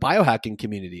community, to the biohacking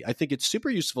community, I think it's super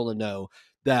useful to know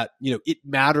that, it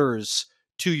matters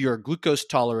to your glucose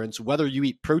tolerance whether you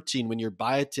eat protein when your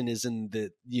biotin is in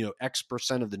the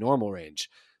X% of the normal range.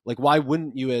 Like, why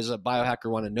wouldn't you as a biohacker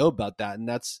want to know about that? And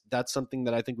that's something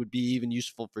that I think would be even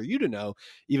useful for you to know,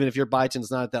 even if your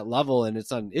biotin's not at that level and it's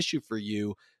not an issue for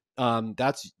you.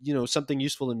 That's something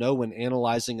useful to know when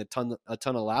analyzing a ton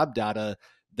of lab data,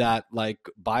 that like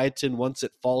biotin, once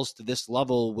it falls to this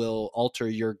level, will alter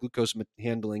your glucose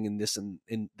handling in this and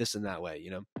that way.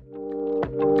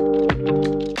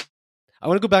 I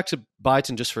want to go back to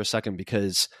biotin just for a second,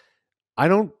 because I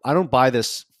don't buy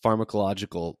this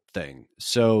pharmacological thing.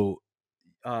 So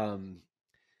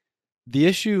the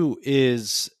issue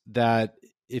is that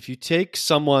if you take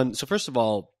someone, so first of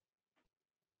all,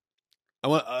 I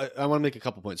want to make a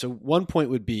couple points. So one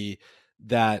point would be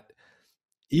that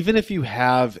even if you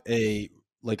have a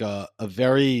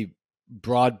very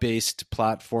broad-based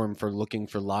platform for looking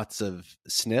for lots of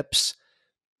SNPs,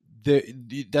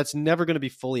 that's never going to be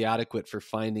fully adequate for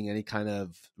finding any kind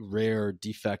of rare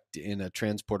defect in a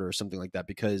transporter or something like that,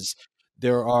 because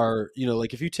there are,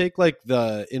 like if you take like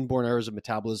the inborn errors of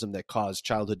metabolism that cause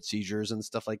childhood seizures and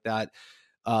stuff like that,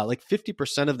 like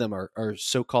 50% of them are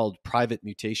so-called private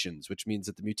mutations, which means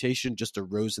that the mutation just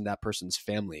arose in that person's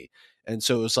family. And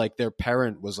so it was like their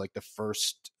parent was like the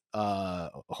first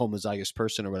homozygous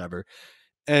person or whatever.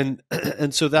 And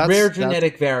and so Rare that's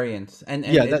genetic variants, and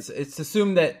yeah, it's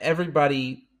assumed that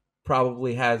everybody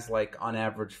probably has, like, on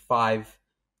average 5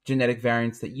 genetic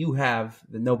variants that you have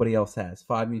that nobody else has.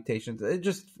 5 mutations. It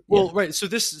just well, right. So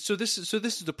this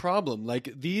is the problem.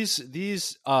 Like these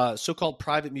so-called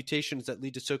private mutations that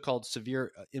lead to so-called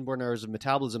severe inborn errors of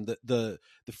metabolism. The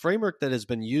framework that has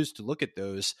been used to look at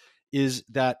those is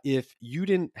that if you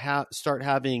didn't start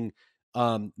having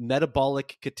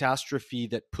metabolic catastrophe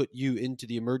that put you into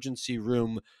the emergency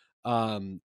room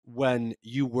when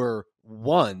you were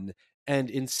 1, and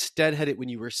instead had it when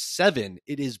you were 7,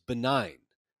 it is benign.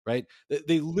 Right?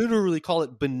 They literally call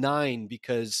it benign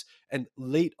and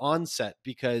late onset,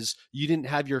 because you didn't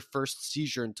have your first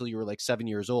seizure until you were like 7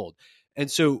 years old. And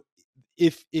so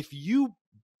if you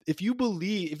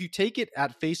take it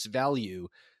at face value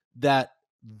that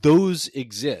those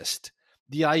exist,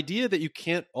 the idea that you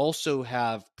can't also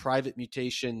have private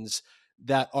mutations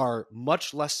that are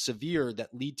much less severe,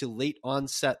 that lead to late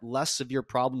onset, less severe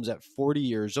problems at 40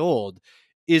 years old,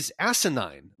 is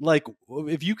asinine. Like,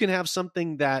 if you can have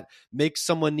something that makes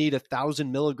someone need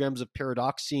 1,000 milligrams of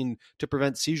pyridoxine to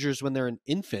prevent seizures when they're an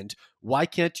infant, why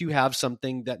can't you have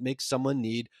something that makes someone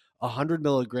need 100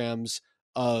 milligrams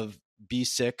of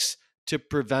B6 to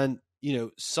prevent,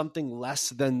 something less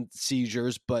than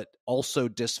seizures, but also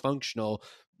dysfunctional,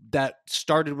 that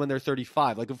started when they're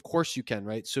 35? Like, of course you can,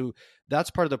 right? So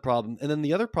that's part of the problem. And then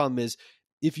the other problem is,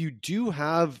 if you do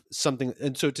have something,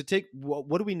 and so to take,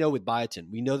 what do we know with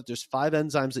biotin? We know that there's 5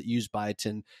 enzymes that use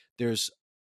biotin. There's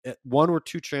 1 or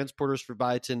 2 transporters for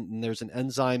biotin, and there's an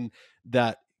enzyme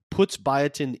that puts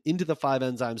biotin into the 5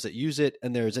 enzymes that use it,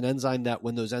 and there's an enzyme that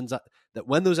when those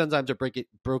enzymes are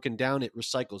broken down, it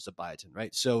recycles the biotin,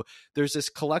 right? So there's this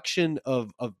collection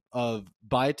of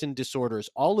biotin disorders.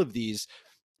 All of these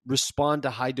respond to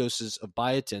high doses of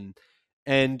biotin,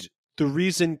 and the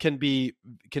reason can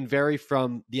vary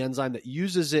from the enzyme that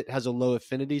uses it has a low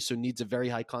affinity, so needs a very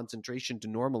high concentration to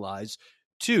normalize,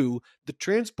 to the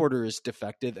transporter is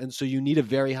defective, and so you need a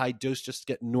very high dose just to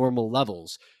get normal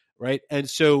levels, right? And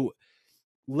so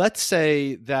let's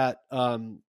say that,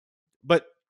 but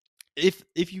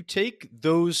if you take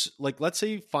those, like, let's say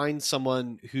you find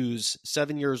someone who's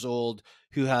 7 years old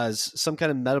who has some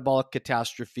kind of metabolic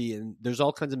catastrophe, and there's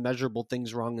all kinds of measurable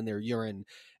things wrong in their urine,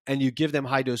 and you give them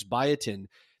high dose biotin,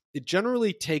 it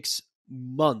generally takes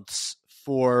months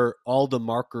for all the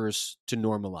markers to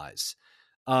normalize.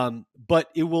 But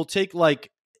it will take like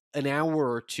an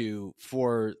hour or two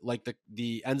for like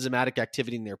the enzymatic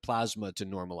activity in their plasma to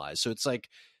normalize. So it's like,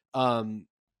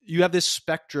 you have this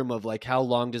spectrum of like, how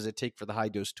long does it take for the high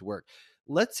dose to work?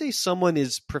 Let's say someone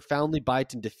is profoundly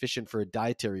biotin deficient for a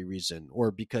dietary reason,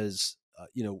 or because,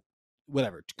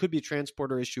 whatever. It could be a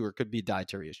transporter issue or it could be a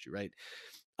dietary issue, right?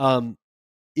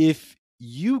 If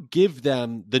you give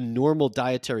them the normal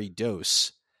dietary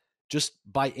dose, just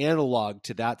by analog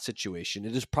to that situation,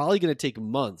 it is probably going to take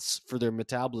months for their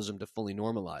metabolism to fully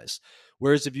normalize.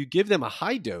 Whereas if you give them a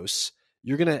high dose,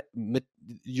 you're going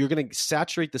to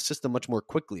saturate the system much more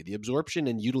quickly. The absorption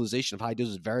and utilization of high dose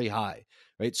is very high,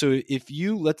 right? So if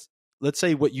you let's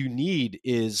say what you need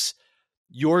is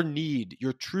your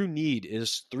true need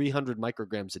is 300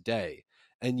 micrograms a day,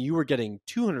 and you were getting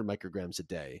 200 micrograms a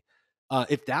day.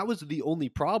 If that was the only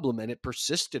problem and it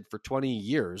persisted for 20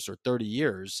 years or 30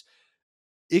 years,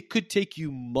 it could take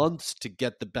you months to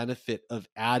get the benefit of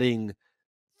adding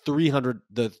 300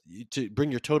 to bring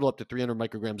your total up to 300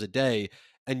 micrograms a day,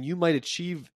 and you might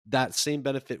achieve that same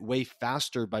benefit way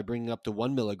faster by bringing up to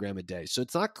 1 milligram a day. So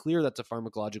it's not clear that's a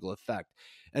pharmacological effect.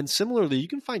 And similarly, you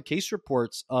can find case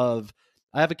reports of,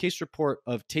 I have a case report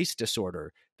of taste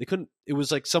disorder. It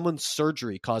was like someone's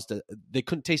surgery they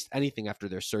couldn't taste anything after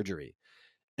their surgery.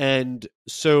 And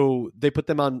so they put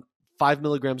them on 5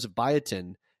 milligrams of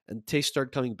biotin, and taste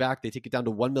started coming back. They take it down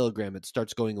to 1 milligram. It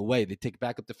starts going away. They take it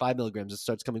back up to 5 milligrams. It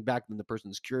starts coming back. Then the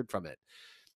person is cured from it.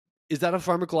 Is that a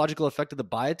pharmacological effect of the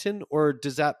biotin, or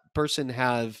does that person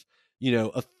have,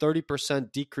 a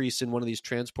 30% decrease in one of these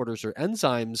transporters or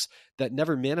enzymes that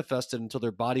never manifested until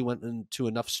their body went into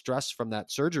enough stress from that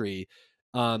surgery?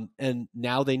 And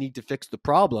now they need to fix the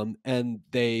problem, and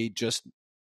they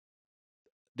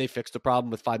fix the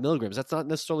problem with 5 milligrams. That's not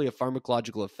necessarily a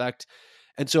pharmacological effect.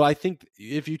 And so I think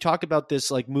if you talk about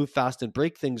this, like move fast and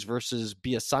break things versus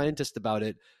be a scientist about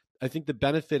it, I think the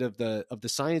benefit of the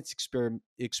science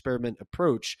experiment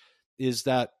approach is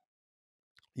that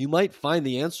you might find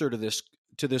the answer to this.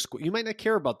 You might not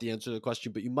care about the answer to the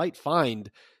question, but you might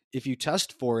find, if you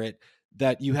test for it,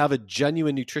 that you have a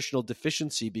genuine nutritional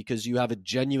deficiency because you have a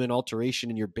genuine alteration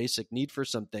in your basic need for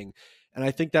something. And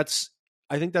I think that's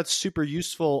super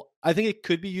useful. I think it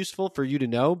could be useful for you to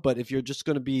know, but if you're just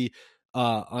going to be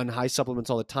on high supplements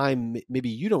all the time, maybe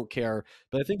you don't care.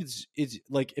 But I think it's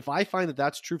like, if I find that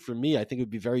that's true for me, I think it would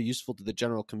be very useful to the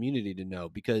general community to know,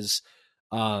 because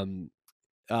I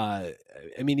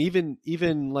mean,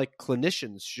 even like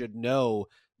clinicians should know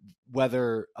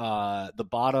whether the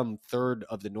bottom third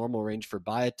of the normal range for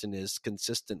biotin is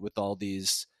consistent with all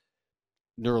these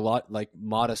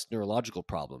modest neurological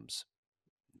problems.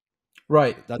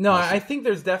 Right. That's No, my I thing. think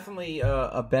there's definitely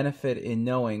a benefit in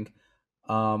knowing.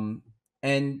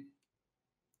 And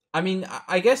I mean,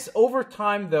 I guess over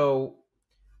time, though,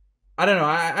 I don't know.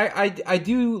 I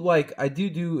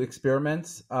do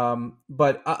experiments.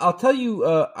 But I'll tell you,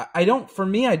 I don't. For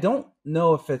me, I don't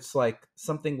know if it's like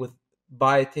something with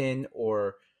biotin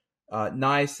or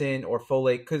niacin or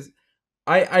folate, because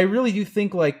I really do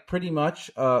think, like, pretty much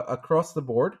across the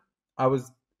board, I would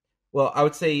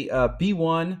say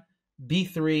B1,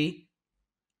 B3,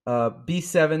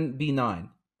 B7, B9.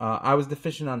 I was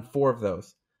deficient on 4 of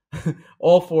those.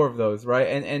 All 4 of those, right?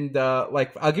 And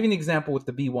like, I'll give you an example with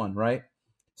the B1, right?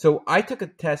 So I took a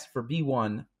test for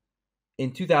B1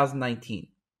 in 2019,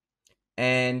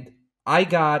 and I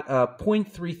got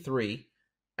 0.33,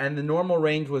 and the normal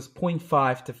range was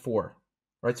 0.5 to 4,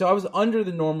 right? So I was under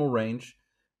the normal range,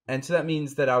 and so that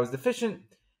means that I was deficient.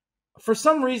 For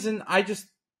some reason, I just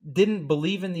didn't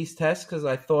believe in these tests because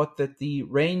I thought that the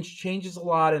range changes a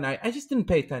lot, and I just didn't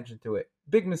pay attention to it.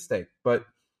 Big mistake. But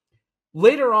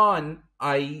later on,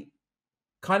 I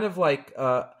kind of like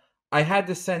I had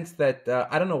the sense that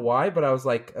I don't know why, but I was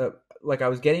like I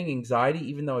was getting anxiety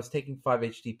even though I was taking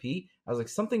 5-HTP. I was like,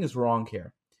 something is wrong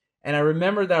here. And I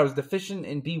remember that I was deficient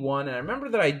in B1, and I remember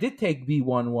that I did take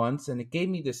B1 once, and it gave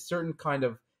me this certain kind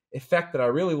of effect that I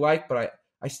really liked, but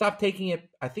I stopped taking it,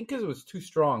 I think because it was too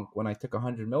strong when I took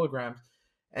 100 milligrams.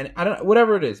 And I don't know,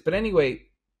 whatever it is. But anyway,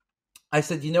 I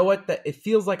said, you know what? That it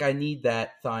feels like I need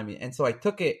that thiamine. And so I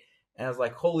took it, and I was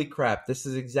like, holy crap, this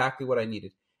is exactly what I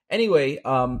needed. Anyway,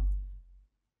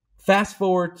 fast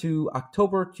forward to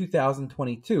October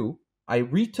 2022, I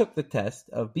retook the test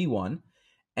of B1,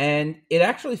 and it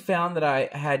actually found that I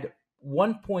had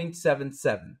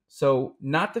 1.77. So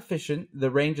not deficient. The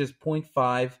range is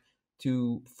 0.5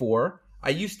 to 4. I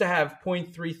used to have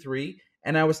 0.33,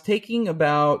 and I was taking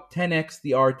about 10x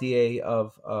the RDA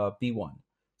of B1.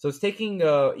 So it's taking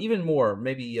even more,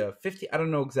 maybe 50. I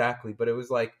don't know exactly, but it was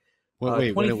like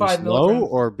Wait, when it 25 was low,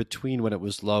 milligrams. or between when it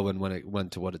was low and when it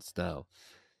went to what it's now?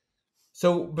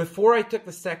 So before I took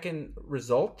the second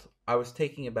result, I was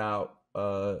taking about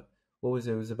what was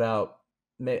it? It was about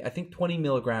I think 20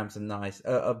 milligrams of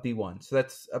of B1. So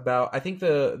that's about, I think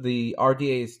the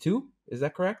RDA is 2. Is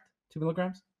that correct? 2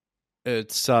 milligrams?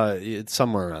 It's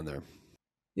somewhere around there.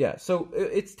 Yeah. So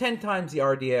it's 10 times the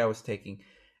RDA I was taking.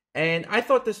 And I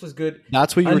thought this was good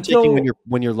That's what you were taking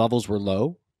when your levels were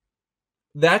low?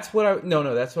 That's what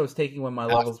that's what I was taking when my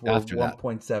levels were after that.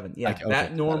 1.7. Yeah, Okay,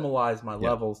 that normalized my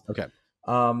levels. Okay.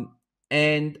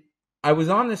 And I was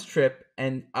on this trip,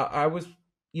 and I was,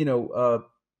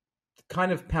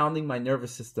 kind of pounding my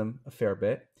nervous system a fair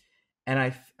bit, and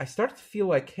I started to feel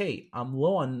like, hey, I'm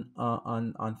low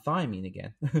on thiamine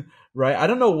again, right? I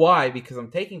don't know why, because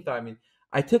I'm taking thiamine.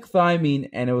 I took thiamine,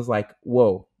 and it was like,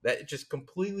 whoa, that just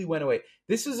completely went away.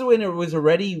 This is when it was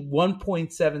already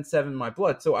 1.77 in my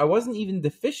blood, so I wasn't even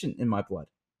deficient in my blood,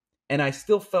 and I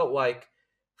still felt like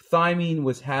thiamine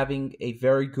was having a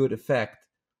very good effect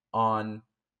on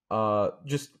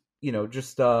just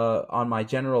on my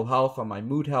general health, on my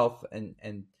mood health,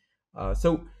 and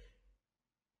so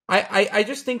I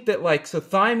just think that, like, so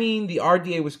thiamine, the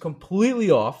RDA was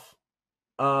completely off.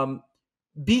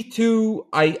 B2,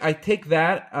 I take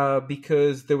that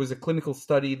because there was a clinical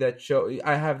study that showed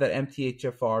I have that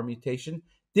MTHFR mutation.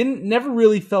 Never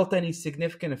really felt any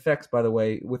significant effects, by the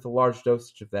way, with a large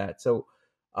dosage of that. So,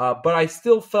 but I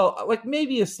still felt like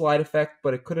maybe a slight effect,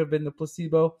 but it could have been the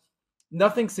placebo.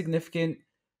 Nothing significant.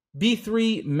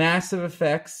 B3, massive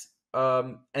effects.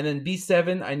 And then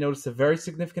B7, I noticed a very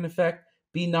significant effect.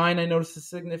 B9, I noticed a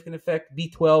significant effect.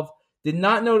 B12, did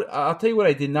not know. I'll tell you what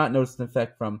I did not notice an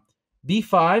effect from.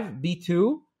 B5,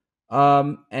 B2,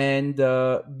 and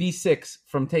B6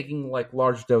 from taking like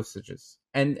large dosages.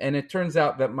 And it turns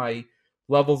out that my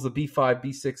levels of B5,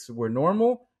 B6 were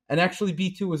normal, and actually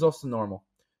B2 was also normal.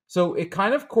 So it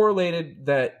kind of correlated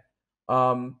that.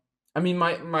 I mean,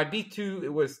 my B2,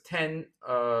 it was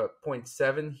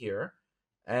 10.7 here,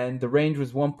 and the range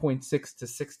was 1.6 to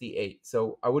 68.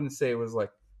 So I wouldn't say it was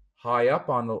like high up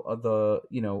on the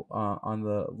on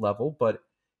the level, but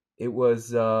it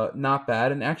was not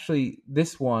bad. And actually,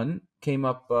 this one came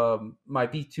up. My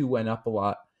B2 went up a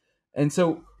lot, and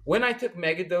so when I took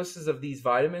mega doses of these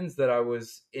vitamins that I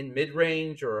was in mid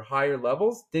range or higher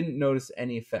levels, didn't notice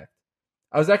any effect.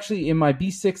 I was actually in my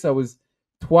B6. I was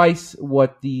twice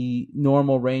what the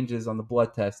normal range is on the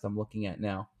blood test I'm looking at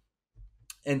now.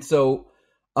 And so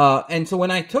when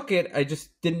I took it, I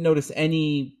just didn't notice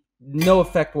no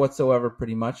effect whatsoever,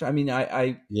 pretty much. I mean,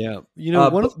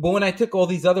 but when I took all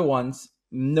these other ones,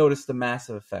 noticed a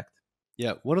massive effect.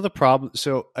 Yeah, one of the problems.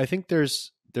 So I think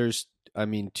there's I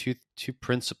mean two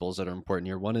principles that are important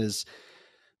here. One is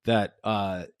that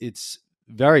it's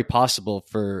very possible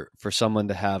for someone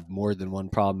to have more than one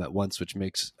problem at once, which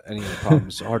makes any of the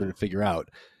problems harder to figure out.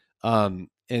 And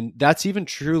that's even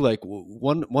true. Like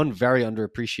one very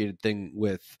underappreciated thing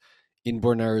with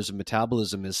inborn errors of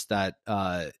metabolism is that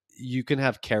you can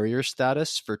have carrier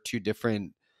status for two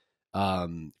different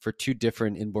inborn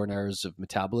errors of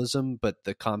metabolism, but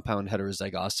the compound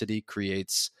heterozygosity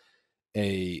creates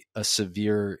a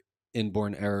severe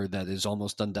inborn error that is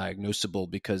almost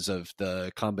undiagnosable because of the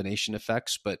combination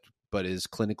effects, but is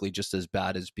clinically just as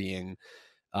bad as being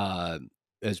homozygous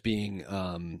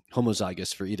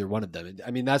for either one of them.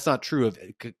 I mean, that's not true of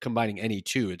combining any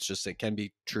two. It's just it can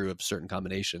be true of certain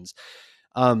combinations.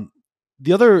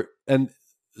 The other, and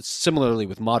similarly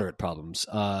with moderate problems,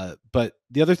 but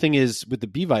the other thing is with the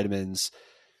B vitamins,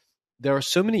 there are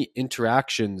so many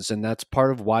interactions, and that's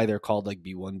part of why they're called like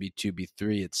B1, B2,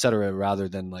 B3, et cetera, rather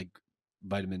than like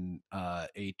vitamin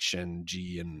H and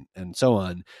G and so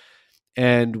on.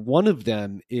 And one of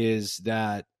them is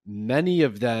that many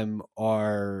of them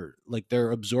are like their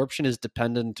absorption is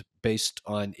dependent based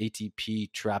on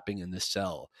ATP trapping in the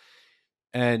cell.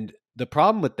 And the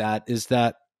problem with that is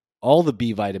that all the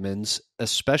B vitamins,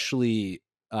 especially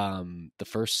the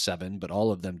first 7, but all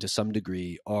of them to some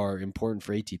degree, are important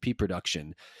for ATP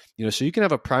production. So you can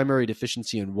have a primary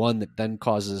deficiency in one that then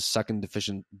causes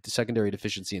secondary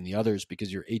deficiency in the others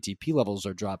because your ATP levels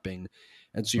are dropping.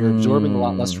 And so you're absorbing a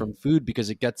lot less from food because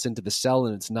it gets into the cell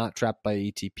and it's not trapped by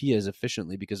ATP as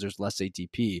efficiently because there's less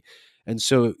ATP. And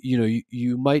so,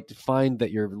 you might find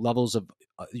that your levels of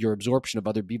your absorption of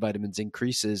other B vitamins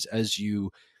increases as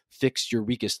you fix your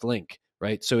weakest link,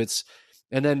 right? So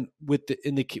and then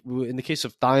in the case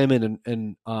of thiamine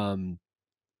and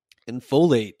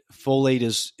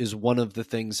folate is one of the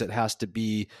things that has to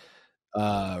be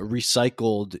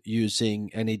recycled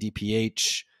using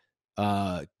NADPH,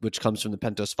 which comes from the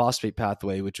pentose phosphate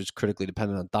pathway, which is critically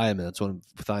dependent on thiamine. That's one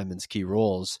of thiamine's key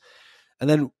roles. And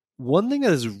then one thing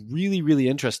that is really, really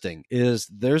interesting is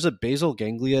there's a basal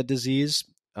ganglia disease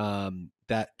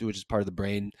which is part of the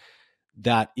brain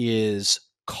that is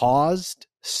caused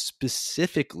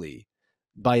specifically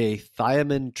by a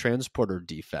thiamine transporter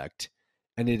defect,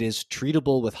 and it is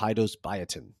treatable with high-dose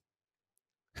biotin.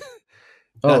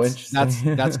 Oh,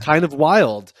 interesting. That's kind of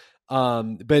wild.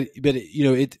 But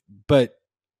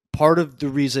part of the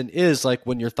reason is, like,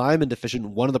 when you're thiamine deficient,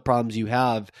 one of the problems you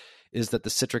have is that the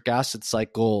citric acid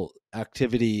cycle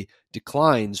activity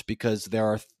declines because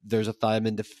there's a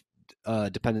thiamine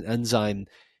dependent enzyme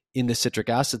in the citric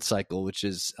acid cycle, which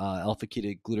is alpha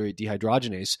ketoglutarate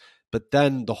dehydrogenase. But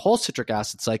then the whole citric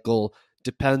acid cycle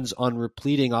depends on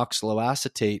repleting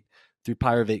oxaloacetate through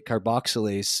pyruvate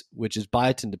carboxylase, which is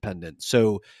biotin dependent.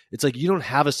 So it's like you don't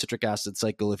have a citric acid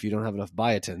cycle if you don't have enough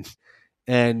biotin.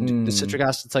 And the citric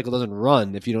acid cycle doesn't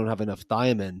run if you don't have enough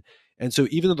thiamine. And so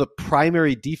even though the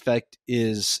primary defect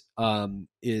is in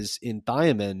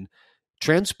thiamine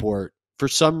transport, for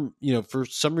some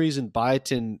reason,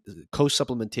 biotin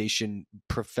co-supplementation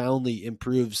profoundly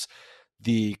improves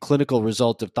the clinical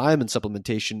result of thiamine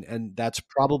supplementation. And that's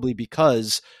probably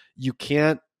because you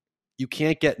can't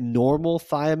get normal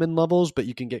thiamine levels, but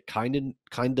you can get kind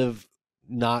of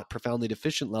not profoundly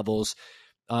deficient levels.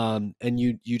 And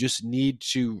you just need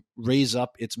to raise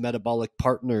up its metabolic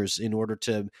partners in order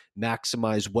to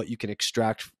maximize what you can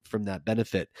extract from that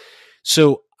benefit.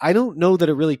 So I don't know that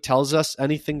it really tells us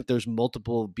anything that there's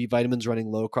multiple B vitamins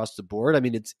running low across the board. I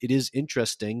mean, it is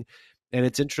interesting, and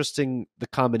it's interesting the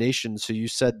combination. So you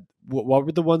said, what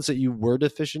were the ones that you were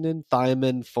deficient in?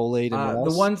 Thiamine, folate, and what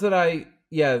else? The ones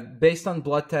that based on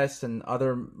blood tests and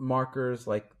other markers,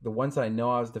 like the ones I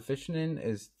know I was deficient in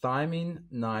is thiamine,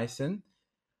 niacin,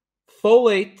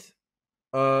 folate.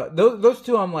 Those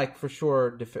two I'm like for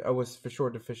sure I was for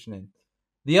sure deficient in.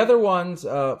 The other ones,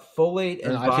 folate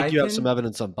and biotin. I think you have some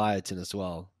evidence on biotin as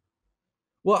well.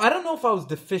 Well, I don't know if I was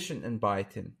deficient in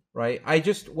biotin, right?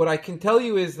 What I can tell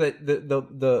you is that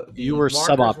you were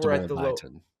suboptimal in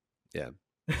biotin. Yeah.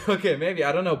 Okay, maybe,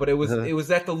 I don't know, but it was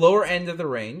at the lower end of the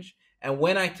range. And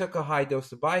when I took a high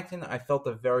dose of biotin, I felt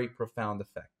a very profound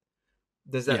effect.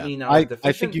 Does that mean I was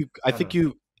deficient?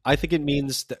 I think it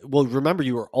means that, well, remember,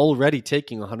 you were already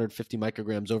taking 150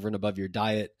 micrograms over and above your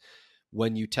diet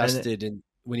when you tested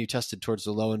towards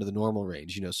the low end of the normal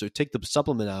range, so take the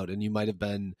supplement out and you might have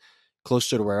been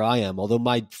closer to where I am, although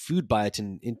my food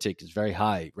biotin intake is very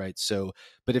high, right? So,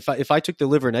 but if I took the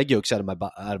liver and egg yolks out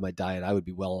of my diet, I would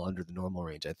be well under the normal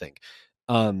range, I think.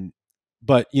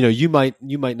 But you might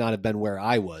not have been where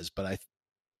I was, but I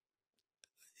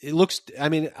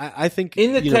think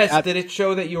in the test, did it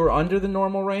show that you were under the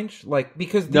normal range? Like,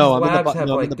 because these I'm labs have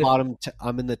I'm in the bottom.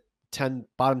 I'm in the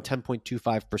bottom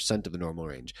 10.25% of the normal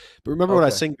range. But remember what I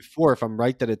was saying before. If I'm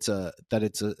right that it's a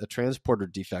transporter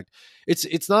defect,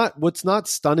 it's not. What's not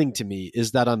stunning to me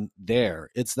is that I'm there.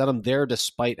 It's that I'm there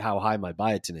despite how high my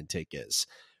biotin intake is.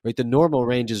 Right, the normal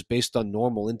range is based on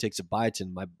normal intakes of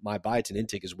biotin. My biotin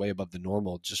intake is way above the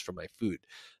normal just from my food.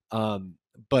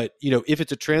 But if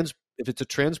it's a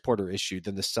transporter issue,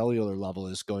 then the cellular level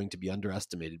is going to be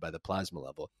underestimated by the plasma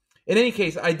level. In any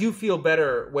case, I do feel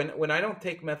better when I don't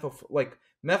take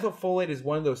methylfolate is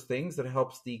one of those things that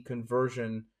helps the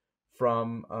conversion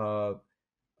from.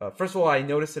 First of all, I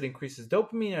notice it increases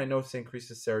dopamine. And I notice it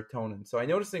increases serotonin. So I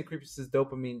notice it increases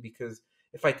dopamine because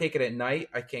if I take it at night,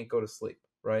 I can't go to sleep.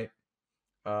 Right.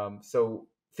 So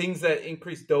things that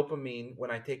increase dopamine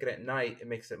when I take it at night, it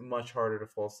makes it much harder to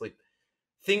fall asleep.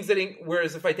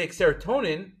 Whereas if I take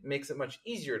serotonin, it makes it much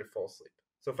easier to fall asleep.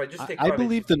 So if I just take, I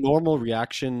believe the normal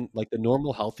reaction, like the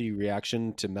normal healthy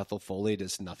reaction to methylfolate,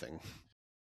 is nothing.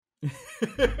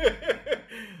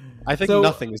 I think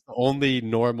nothing is the only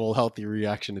normal healthy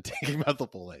reaction to taking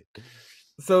methylfolate.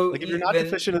 So like if you're not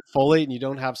deficient in folate and you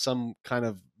don't have some kind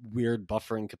of weird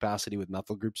buffering capacity with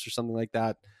methyl groups or something like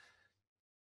that,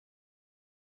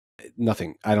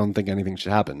 nothing. I don't think anything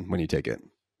should happen when you take it.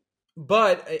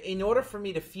 But in order for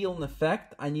me to feel an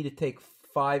effect, I need to take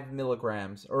 5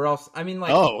 milligrams, or else, I mean,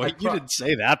 like, you didn't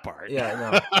say that part.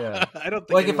 Yeah, no, yeah. I don't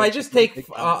think like if I just take the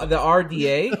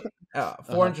RDA,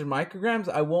 400 micrograms,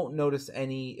 I won't notice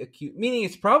any acute. Meaning,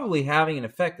 it's probably having an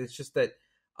effect. It's just that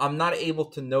I'm not able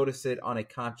to notice it on a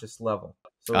conscious level,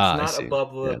 so it's not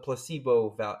above the placebo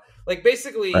value. Like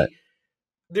basically,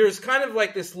 there's kind of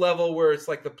like this level where it's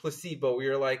like the placebo, where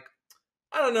you're like,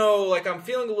 I don't know, like I'm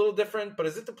feeling a little different, but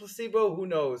is it the placebo? Who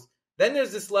knows? Then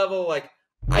there's this level like,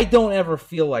 I don't ever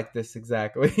feel like this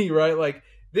exactly, right? Like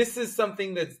this is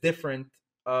something that's different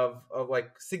of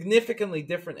like significantly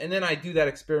different. And then I do that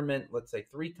experiment, let's say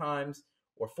 3 times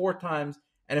or 4 times.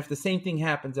 And if the same thing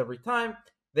happens every time,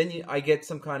 then I get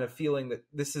some kind of feeling that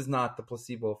this is not the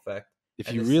placebo effect.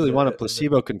 If you really want to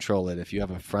placebo control it, if you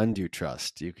have a friend you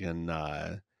trust, you can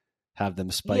have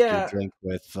them spike your Yeah, drink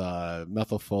with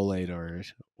methylfolate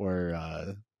or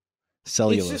it's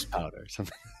cellulose just powder or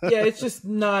something. yeah, it's just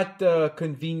not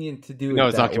convenient to do No, it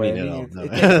it's not that way. I convenient at mean, all. No, it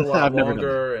takes a lot I've never done that.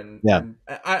 longer, Yeah.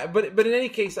 but in any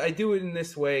case, I do it in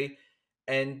this way,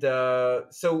 and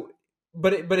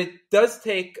but it does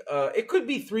take. It could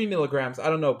be 3 milligrams. I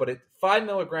don't know, but 5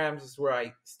 milligrams is where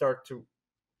I start to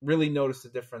really notice the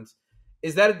difference.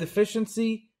 Is that a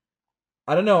deficiency?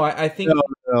 I don't know. I think No,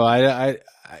 no.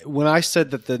 When I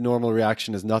said that the normal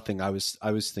reaction is nothing, I was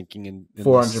thinking in the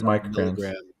 400 micrograms.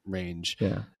 sub-milligram range.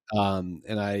 Yeah.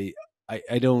 And I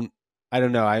don't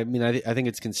know. I mean, I think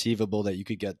it's conceivable that you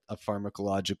could get a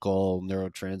pharmacological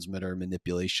neurotransmitter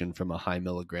manipulation from a high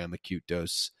milligram acute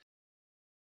dose.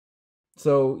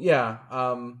 So yeah,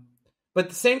 but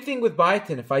the same thing with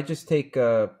biotin. If I just take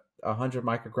 100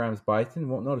 micrograms biotin,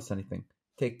 won't notice anything.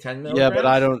 Take 10 Yeah, but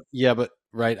I milligrams. don't. Yeah, but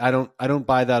right. I don't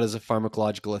buy that as a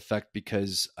pharmacological effect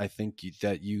because I think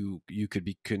that you could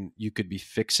be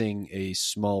fixing a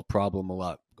small problem a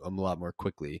lot more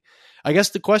quickly. I guess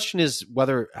the question is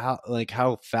whether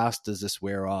how fast does this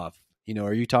wear off?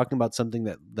 Are you talking about something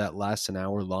that lasts an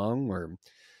hour long, or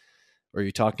are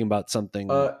you talking about something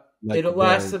Uh, like it'll where?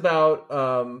 last about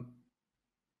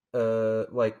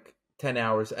like 10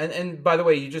 hours. And by the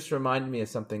way, you just reminded me of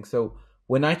something. So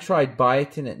when I tried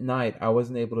biotin at night, I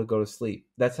wasn't able to go to sleep.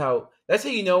 That's how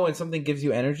you know when something gives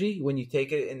you energy, when you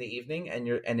take it in the evening and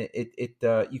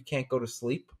you can't go to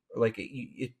sleep. Like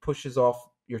it pushes off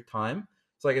your time.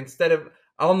 It's like instead of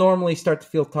I'll normally start to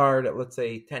feel tired at, let's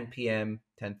say, 10 p.m.,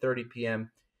 10:30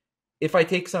 p.m. If I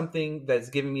take something that's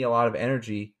giving me a lot of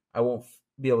energy, I won't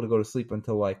be able to go to sleep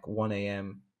until like 1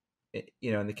 a.m.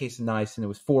 In the case of niacin, it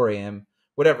was 4 a.m.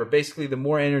 Whatever. Basically, the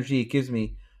more energy it gives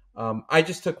me, I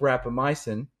just took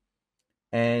rapamycin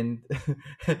and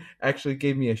actually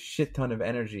gave me a shit ton of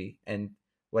energy. And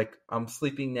like I'm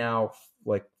sleeping now,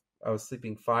 like I was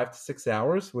sleeping 5 to 6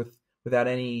 hours without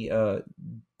any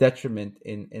detriment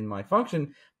in my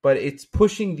function. But it's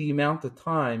pushing the amount of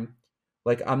time.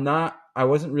 Like I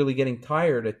wasn't really getting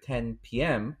tired at 10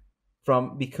 p.m.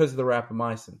 because of the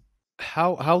rapamycin.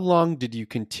 How long did you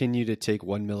continue to take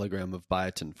 1 milligram of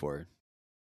biotin for?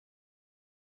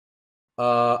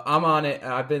 I'm on it.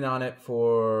 I've been on it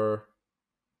for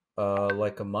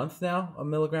like a month now. A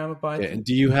milligram of Okay, biotin. and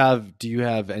do you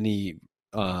have any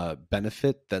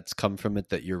benefit that's come from it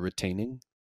that you're retaining?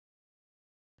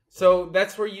 So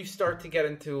that's where you start to get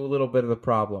into a little bit of a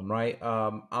problem, right?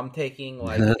 I'm taking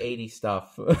like 80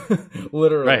 stuff, Right.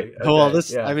 literally a Well, day.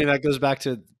 this I Yeah. mean that goes back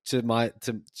to my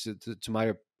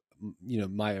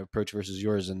my approach versus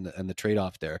yours and the trade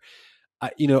off there.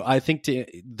 I think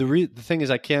the thing is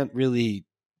I can't really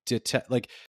detect like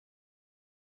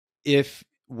if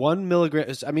 1 milligram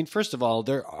is, I mean, first of all,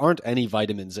 there aren't any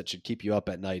vitamins that should keep you up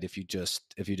at night if you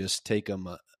just take them,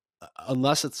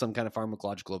 unless it's some kind of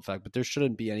pharmacological effect. But there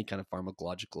shouldn't be any kind of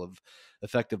pharmacological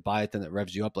effect of biotin that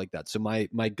revs you up like that. So my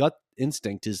gut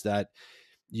instinct is that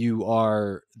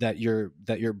your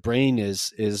brain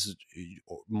is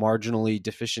marginally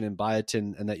deficient in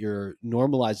biotin, and that you're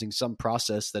normalizing some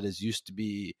process that is used to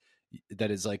be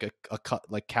that is like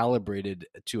like calibrated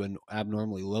to an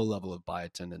abnormally low level of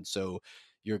biotin, and so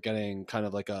you're getting kind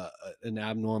of like an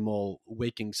abnormal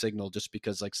waking signal just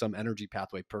because like some energy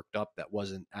pathway perked up that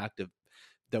wasn't as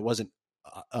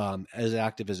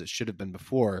active as it should have been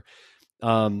before.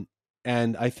 um,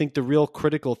 and I think the real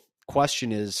critical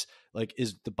question is like,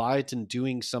 is the biotin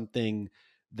doing something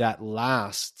that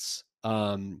lasts?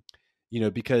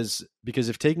 Because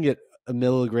if taking it a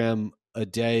milligram a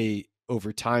day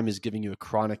over time is giving you a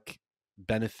chronic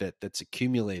benefit that's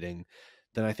accumulating,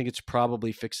 then I think it's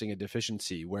probably fixing a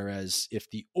deficiency. Whereas if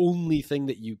the only thing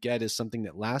that you get is something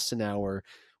that lasts an hour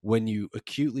when you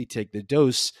acutely take the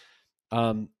dose,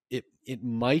 it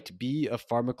might be a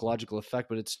pharmacological effect,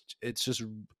 but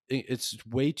it's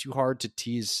way too hard to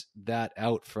tease that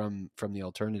out from the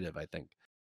alternative, I think.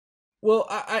 Well,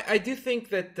 I do think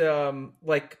that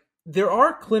like there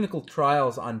are clinical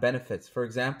trials on benefits. For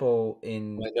example,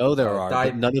 in I know there are, but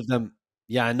diet. none of them.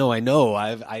 Yeah, I know.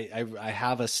 I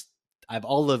have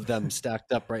all of them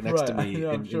stacked up right next to Right, I me know,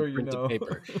 I'm in sure you printed know.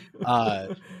 paper. Uh,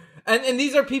 And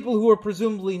these are people who are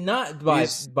presumably not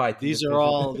these biotin these are deficient.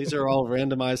 all these are all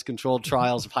randomized controlled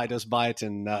trials of high dose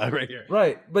biotin right here.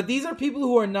 Right. But these are people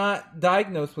who are not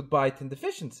diagnosed with biotin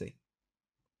deficiency.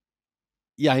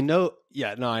 Yeah, I know.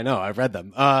 Yeah, no, I know. I've read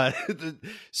them.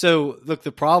 So, look,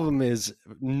 the problem is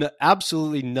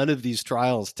absolutely none of these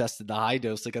trials tested the high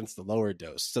dose against the lower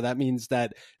dose. So that means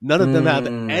that none of them have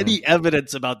Mm, any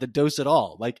evidence about the dose at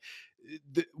all. Like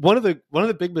one of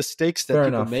the big mistakes that fair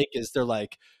people enough. make is they're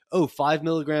like, oh, 5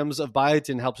 milligrams of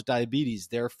biotin helps with diabetes,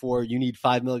 therefore you need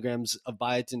 5 milligrams of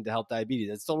biotin to help diabetes.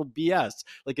 That's total BS.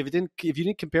 Like if you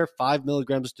didn't compare 5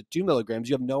 milligrams to 2 milligrams,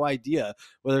 you have no idea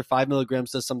whether 5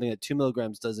 milligrams does something that 2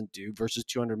 milligrams doesn't do versus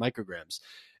 200 micrograms.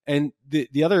 And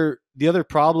the other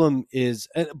problem is,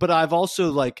 but I've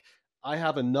also like, I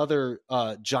have another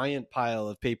giant pile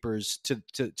of papers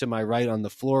to my right on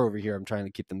the floor over here. I'm trying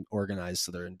to keep them organized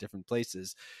so they're in different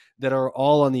places, that are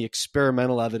all on the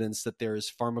experimental evidence that there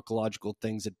is pharmacological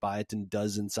things that biotin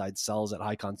does inside cells at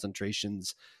high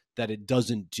concentrations that it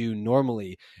doesn't do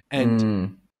normally.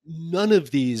 And none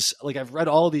of these, like I've read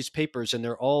all these papers and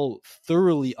they're all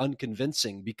thoroughly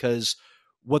unconvincing, because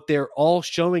what they're all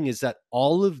showing is that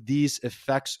all of these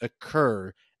effects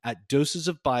occur at doses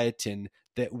of biotin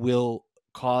that will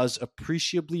cause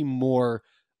appreciably more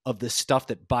of the stuff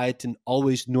that biotin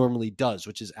always normally does,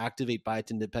 which is activate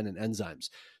biotin-dependent enzymes.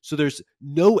 So there's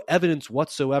no evidence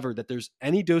whatsoever that there's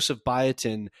any dose of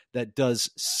biotin that does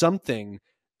something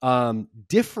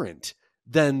different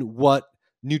than what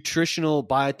nutritional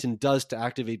biotin does to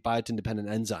activate biotin-dependent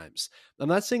enzymes. I'm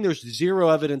not saying there's zero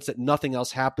evidence that nothing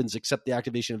else happens except the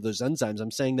activation of those enzymes.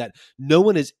 I'm saying that no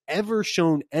one has ever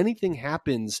shown anything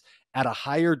happens at a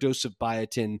higher dose of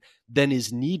biotin than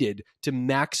is needed to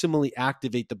maximally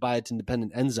activate the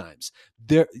biotin-dependent enzymes.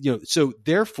 So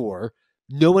therefore,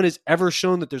 no one has ever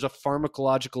shown that there's a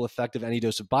pharmacological effect of any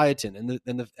dose of biotin,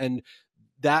 and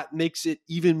that makes it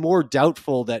even more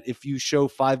doubtful that if you show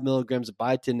 5 milligrams of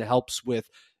biotin helps with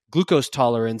glucose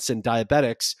tolerance in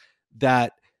diabetics,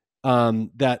 that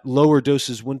that lower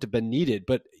doses wouldn't have been needed.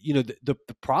 But the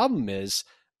problem is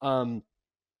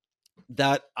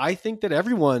that I think that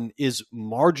everyone is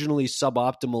marginally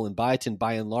suboptimal in biotin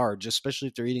by and large, especially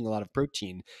if they're eating a lot of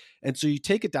protein. And so you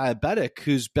take a diabetic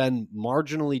who's been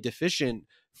marginally deficient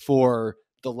for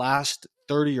the last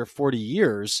 30 or 40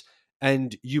 years,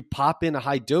 and you pop in a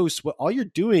high dose, all you're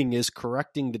doing is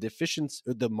correcting the deficiency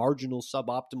or the marginal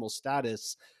suboptimal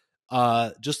status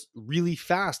just really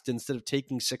fast instead of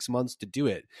taking 6 months to do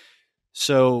it.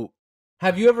 So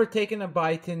have you ever taken a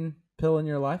biotin pill in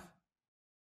your life?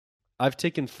 I've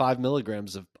taken 5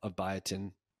 milligrams of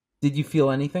biotin. Did you feel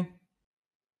anything?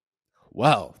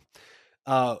 Well,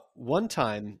 one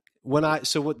time when I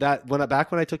took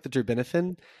the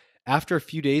terbinafine, after a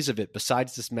few days of it,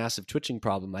 besides this massive twitching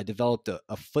problem, I developed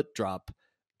a foot drop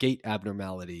gait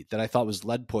abnormality that I thought was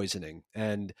lead poisoning.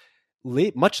 And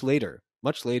much later,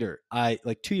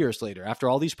 like 2 years later, after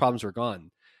all these problems were gone,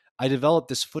 I developed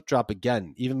this foot drop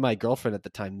again. Even my girlfriend at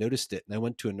the time noticed it, and I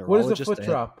went to a neurologist. What is a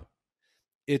foot drop?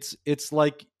 It's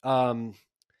like, I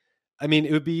mean,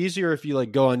 it would be easier if you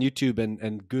like go on YouTube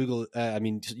and Google.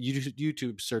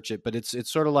 YouTube search it, but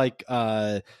it's sort of like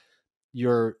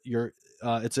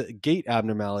it's a gait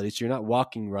abnormality, so you're not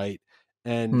walking right,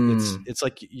 and it's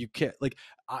like you can't like.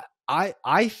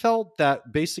 I felt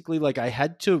that basically like I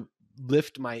had to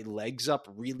lift my legs up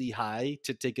really high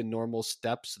to take a normal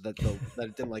step so that that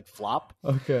it didn't like flop.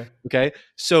 Okay.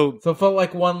 So it felt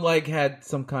like one leg had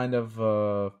some kind of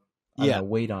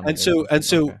weight on it.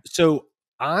 So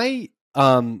I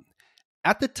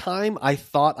at the time I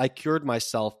thought I cured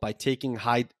myself by taking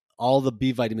all the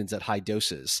B vitamins at high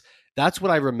doses. That's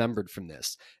what I remembered from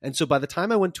this. And so by the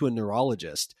time I went to a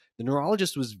neurologist, the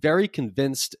neurologist was very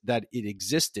convinced that it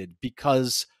existed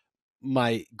because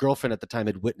my girlfriend at the time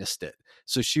had witnessed it.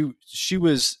 So she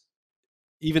was,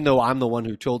 even though I'm the one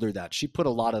who told her that, she put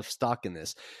a lot of stock in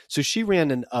this. So she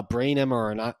ran a brain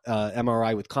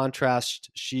MRI with contrast.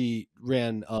 She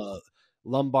ran a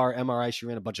lumbar MRI. She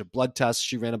ran a bunch of blood tests.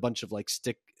 She ran a bunch of like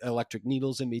stick electric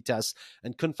needles in me tests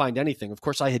and couldn't find anything. Of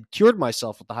course, I had cured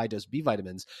myself with the high dose B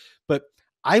vitamins, but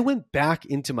I went back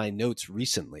into my notes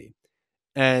recently,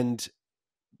 and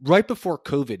right before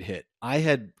COVID hit, I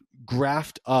had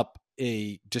graphed up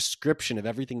a description of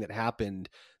everything that happened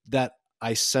that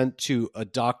I sent to a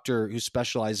doctor who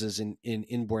specializes in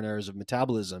inborn errors of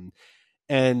metabolism.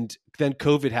 And then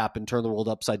COVID happened, turned the world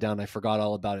upside down. I forgot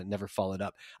all about it, never followed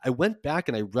up. I went back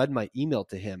and I read my email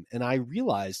to him, and I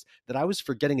realized that I was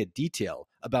forgetting a detail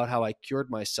about how I cured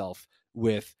myself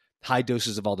with high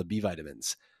doses of all the B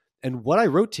vitamins. And what I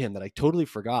wrote to him that I totally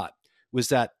forgot was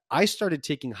that I started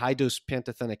taking high dose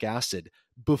pantothenic acid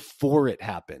before it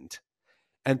happened.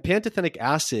 And pantothenic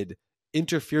acid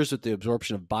interferes with the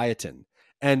absorption of biotin.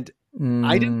 And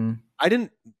I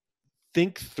didn't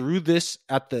think through this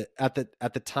at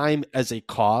the time as a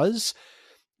cause,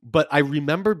 But I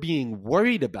remember being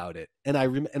worried about it, and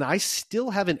I still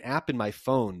have an app in my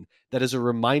phone that is a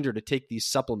reminder to take these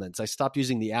supplements. I stopped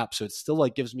using the app, so it still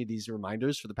like gives me these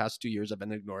reminders. For the past 2 years, I've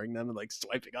been ignoring them and like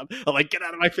swiping up. I'm like, get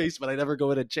out of my face, but I never go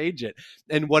in and change it.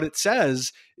 And what it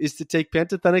says is to take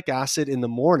pantothenic acid in the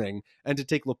morning, and to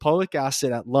take lipoic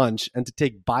acid at lunch, and to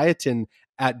take biotin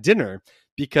at dinner,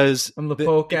 because And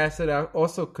lipoic acid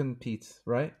also competes,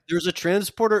 right? there's a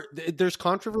transporter. There's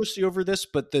controversy over this,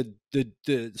 but the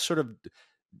sort of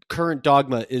current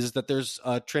dogma is that there's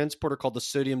a transporter called the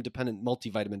sodium dependent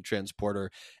multivitamin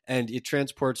transporter, and it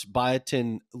transports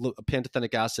biotin,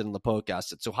 pantothenic acid, and lipoic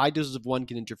acid. So high doses of one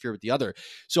can interfere with the other.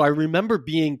 So I remember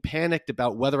being panicked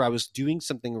about whether I was doing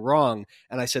something wrong,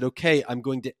 and I said, okay, I'm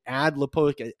going to add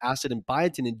lipoic acid and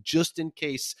biotin in just in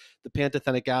case the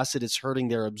pantothenic acid is hurting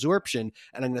their absorption,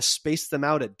 and I'm going to space them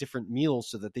out at different meals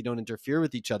so that they don't interfere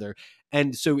with each other.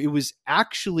 And so it was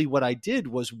actually what I did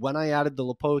was, when I added the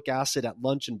lipoic acid at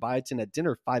lunch and biotin at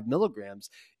dinner, 5 milligrams,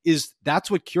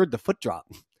 that's what cured the foot drop.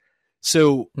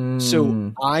 So is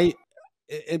that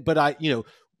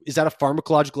a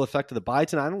pharmacological effect of the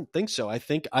biotin? I don't think so. I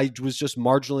think I was just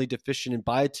marginally deficient in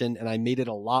biotin, and I made it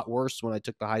a lot worse when I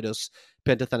took the high dose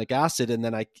pantothenic acid. And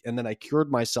then I cured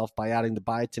myself by adding the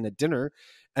biotin at dinner.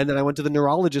 And then I went to the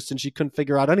neurologist, and she couldn't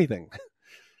figure out anything.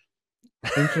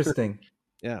 Interesting.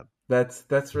 Yeah.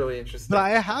 That's really interesting. But I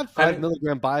have 5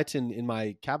 milligram biotin in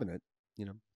my cabinet,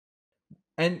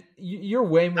 And you're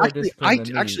way more disciplined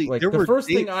than me. Actually, like the first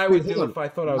thing I would do if I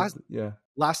thought I was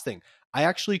Last thing, I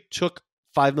actually took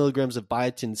 5 milligrams of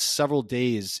biotin several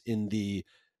days in the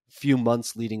few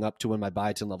months leading up to when my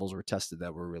biotin levels were tested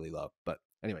that were really low. But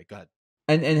anyway, go ahead.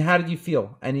 And how did you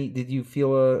feel? Did you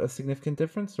feel a significant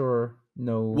difference or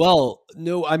no? Well,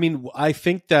 no. I mean, I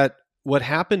think that what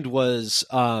happened was,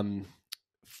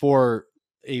 for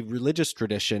a religious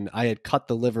tradition, I had cut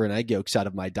the liver and egg yolks out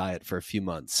of my diet for a few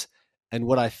months. And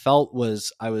what I felt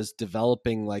was I was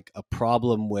developing like a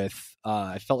problem with,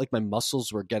 I felt like my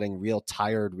muscles were getting real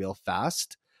tired real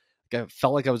fast. Like I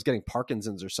felt like I was getting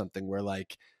Parkinson's or something, where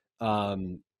like, but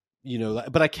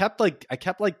I kept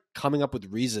coming up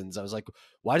with reasons. I was like,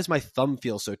 why does my thumb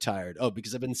feel so tired? Oh,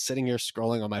 because I've been sitting here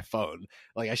scrolling on my phone.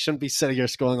 Like I shouldn't be sitting here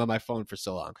scrolling on my phone for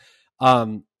so long.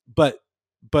 But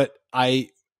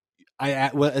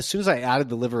as soon as I added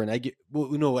the liver and egg,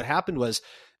 what happened was,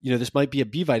 this might be a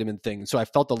B vitamin thing. So I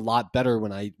felt a lot better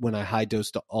when I high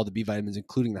dosed all the B vitamins,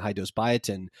 including the high dose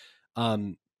biotin.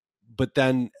 But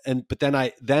then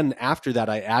after that,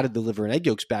 I added the liver and egg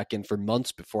yolks back in for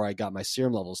months before I got my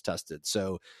serum levels tested.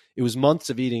 So it was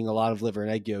months of eating a lot of liver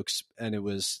and egg yolks, and it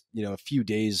was, a few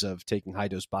days of taking high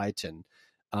dose biotin.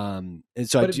 And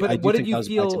so I do think that was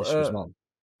a biotin issue as well.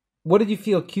 What did you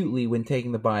feel acutely when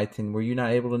taking the biotin? Were you not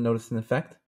able to notice an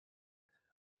effect?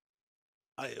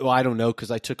 I don't know, because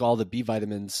I took all the B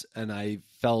vitamins and I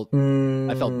felt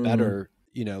better.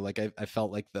 I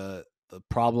felt like the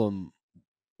problem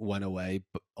went away.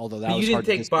 But although that was you hard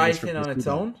didn't take biotin on its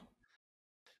own.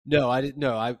 No, I didn't.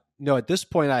 No, at this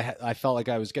point, I felt like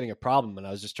I was getting a problem, and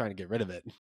I was just trying to get rid of it.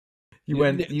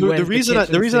 The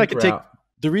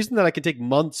reason that I could take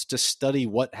months to study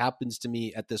what happens to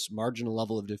me at this marginal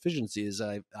level of deficiency is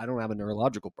I don't have a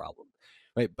neurological problem,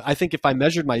 right? But I think if I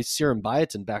measured my serum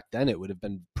biotin back then, it would have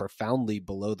been profoundly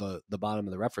below the bottom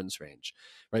of the reference range,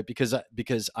 right?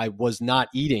 Because I was not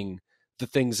eating the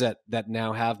things that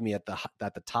now have me at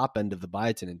the top end of the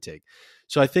biotin intake.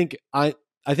 So I think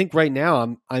right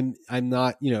now I'm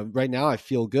not, right now I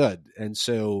feel good, and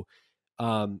so.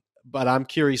 But I'm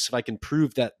curious if I can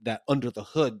prove that under the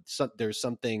hood, there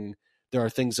are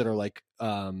things that are like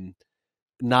not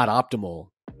optimal.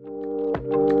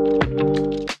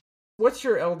 What's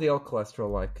your LDL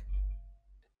cholesterol like?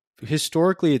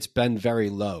 Historically, it's been very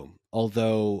low.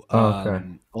 Although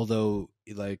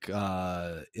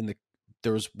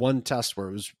there was one test where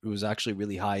it was actually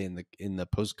really high in the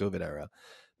post-COVID era,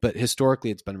 but historically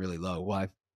it's been really low. Why?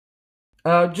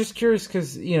 Just curious,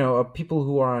 because people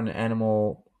who are on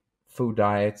animal food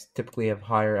diets typically have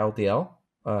higher LDL,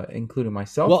 including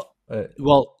myself.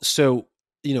 So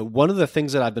one of the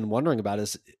things that I've been wondering about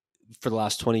is, for the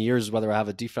last 20 years, whether I have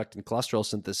a defect in cholesterol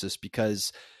synthesis,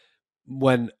 because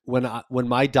when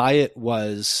my diet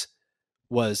was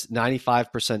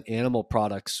 95% animal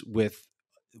products with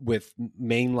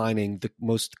mainlining the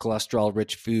most cholesterol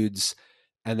rich foods,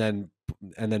 and then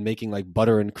making like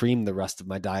butter and cream the rest of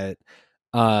my diet,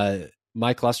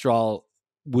 my cholesterol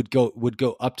would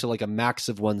go up to like a max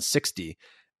of 160,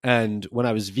 and when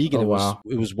I was vegan, it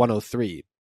was 103.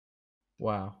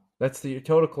 Wow, that's your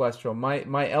total cholesterol. My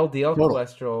LDL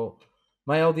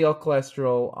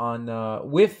cholesterol, on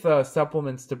with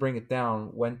supplements to bring it down,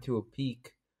 went to a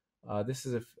peak This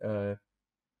is a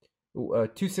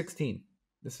 216.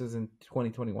 This was in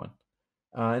 2021.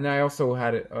 And I also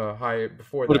had it higher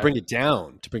before Well, to that. bring it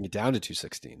down to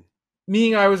 216.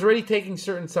 Meaning I was already taking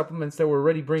certain supplements that were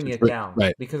already bringing it down.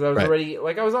 Right. Because I was Right. already,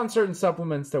 like, I was on certain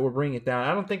supplements that were bringing it down.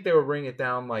 I don't think they were bringing it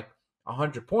down like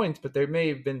 100 points, but they may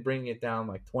have been bringing it down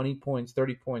like 20 points,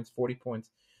 30 points, 40 points.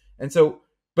 And so,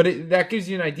 but that gives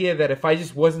you an idea that if I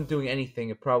just wasn't doing anything,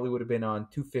 it probably would have been on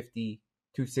 250,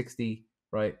 260,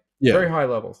 right? Yeah. Very high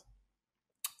levels.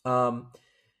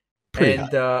 Pretty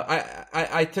And high.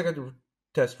 I took a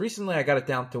test recently. I got it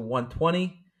down to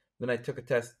 120. Then I took a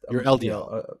test. Your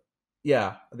LDL.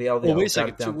 Yeah, the LDL. Oh, wait a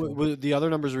second. The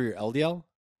other numbers were your LDL?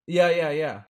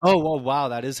 Yeah. Oh, well, wow,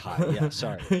 that is high. Yeah,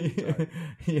 sorry.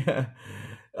 Yeah.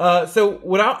 So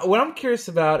what I'm curious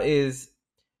about is,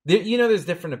 there's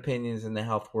different opinions in the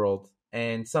health world,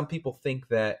 and some people think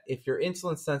that if you're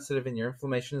insulin sensitive and your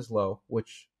inflammation is low,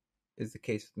 which is the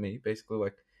case with me, basically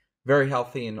like very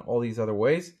healthy in all these other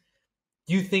ways,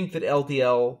 do you think that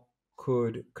LDL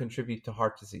could contribute to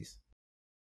heart disease?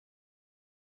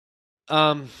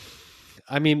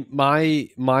 I mean,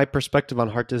 my perspective on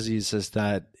heart disease is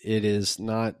that it is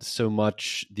not so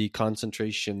much the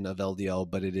concentration of LDL,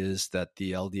 but it is that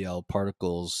the LDL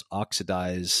particles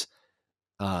oxidize,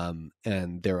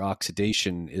 and their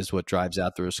oxidation is what drives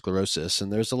atherosclerosis.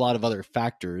 And there's a lot of other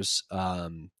factors.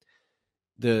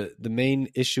 The main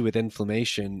issue with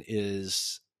inflammation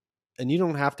is, and you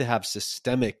don't have to have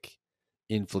systemic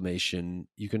inflammation,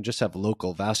 you can just have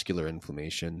local vascular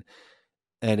inflammation.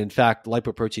 And in fact,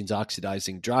 lipoproteins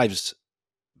oxidizing drives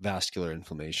vascular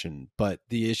inflammation. But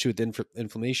the issue with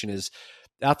inflammation is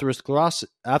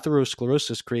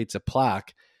atherosclerosis creates a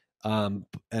plaque, and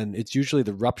it's usually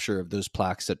the rupture of those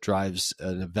plaques that drives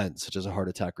an event such as a heart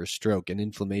attack or stroke. And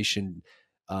inflammation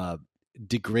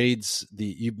degrades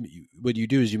what you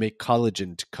do is you make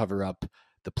collagen to cover up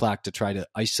the plaque to try to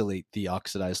isolate the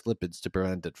oxidized lipids to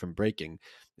prevent it from breaking.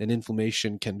 And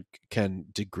inflammation can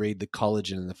degrade the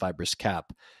collagen in the fibrous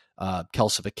cap.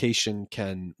 Calcification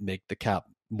can make the cap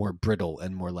more brittle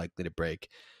and more likely to break.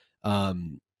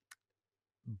 But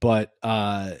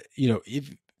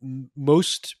if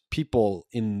most people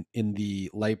in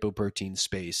the lipoprotein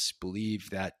space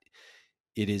believe that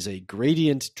it is a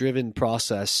gradient-driven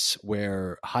process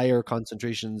where higher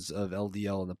concentrations of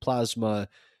LDL in the plasma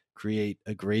create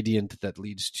a gradient that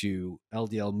leads to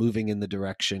LDL moving in the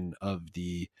direction of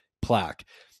the plaque.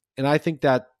 And I think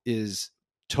that is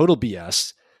total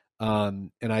BS.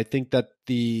 And I think that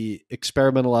the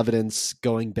experimental evidence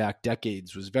going back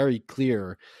decades was very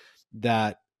clear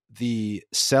that the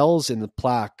cells in the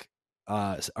plaque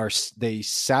they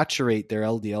saturate their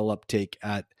LDL uptake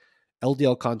at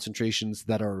LDL concentrations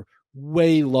that are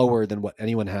way lower than what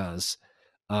anyone has.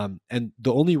 And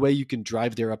the only way you can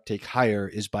drive their uptake higher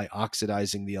is by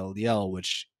oxidizing the LDL,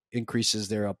 which increases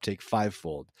their uptake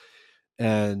fivefold.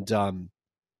 And,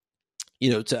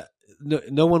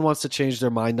 no one wants to change their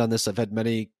mind on this. I've had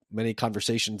many, many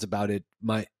conversations about it.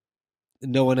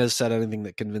 No one has said anything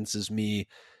that convinces me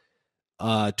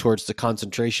towards the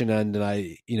concentration end. And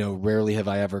I, rarely have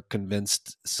I ever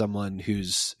convinced someone who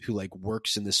like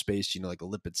works in this space, like a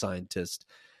lipid scientist,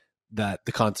 that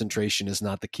the concentration is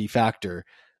not the key factor.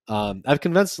 I've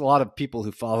convinced a lot of people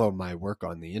who follow my work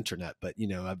on the internet, but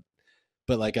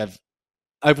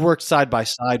I've worked side by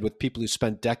side with people who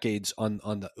spent decades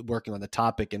working on the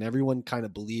topic, and everyone kind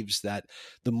of believes that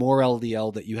the more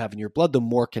LDL that you have in your blood, the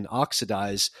more can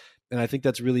oxidize. And I think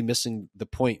that's really missing the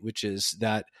point, which is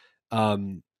that,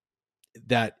 and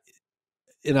I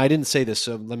didn't say this,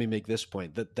 so let me make this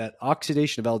point, that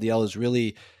oxidation of LDL is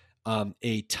really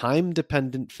a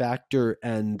time-dependent factor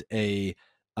and a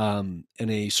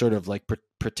sort of like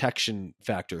protection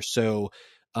factor. So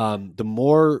the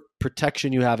more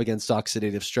protection you have against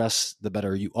oxidative stress, the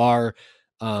better you are.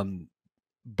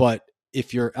 But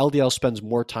if your LDL spends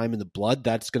more time in the blood,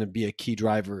 that's going to be a key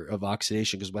driver of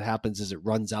oxidation, because what happens is it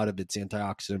runs out of its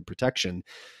antioxidant protection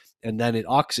and then it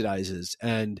oxidizes.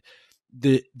 And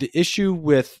the issue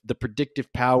with the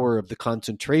predictive power of the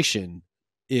concentration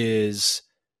is,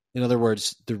 in other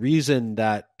words, the reason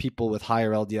that people with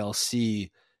higher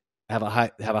LDL-C have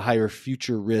a higher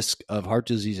future risk of heart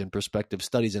disease in prospective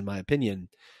studies, in my opinion,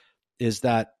 is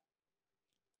that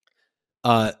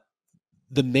one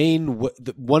of the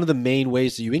main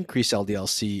ways that you increase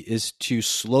LDL-C is to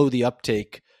slow the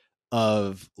uptake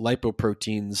of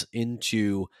lipoproteins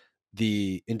into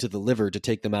the liver to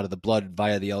take them out of the blood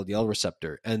via the LDL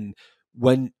receptor. And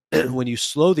when when you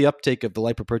slow the uptake of the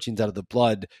lipoproteins out of the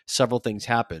blood, several things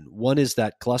happen. One is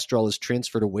that cholesterol is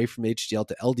transferred away from HDL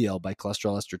to LDL by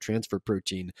cholesterol ester transfer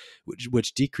protein,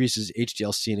 which decreases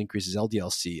HDL-C and increases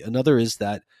LDL-C. Another is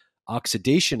that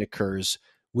oxidation occurs,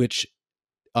 which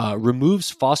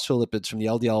removes phospholipids from the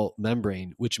LDL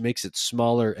membrane, which makes it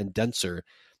smaller and denser.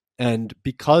 And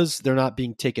because they're not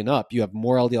being taken up, you have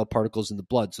more LDL particles in the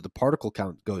blood, so the particle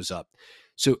count goes up.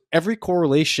 So every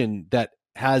correlation that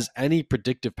has any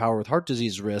predictive power with heart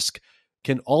disease risk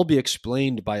can all be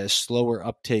explained by a slower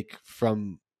uptake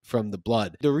from the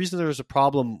blood. The reason there's a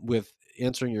problem with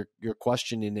answering your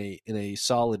question in a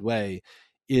solid way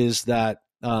is that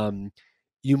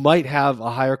you might have a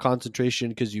higher concentration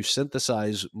because you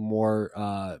synthesize more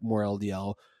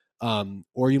LDL,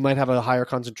 or you might have a higher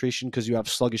concentration because you have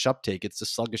sluggish uptake. It's the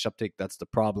sluggish uptake that's the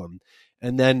problem.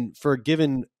 And then for a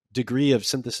given degree of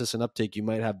synthesis and uptake, you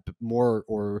might have more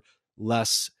or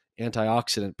less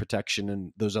antioxidant protection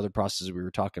and those other processes we were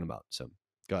talking about. So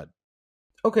go ahead.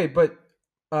 Okay, but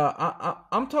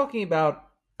I'm talking about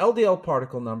LDL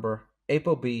particle number,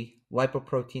 ApoB,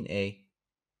 lipoprotein A.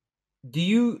 In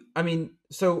the Mendelian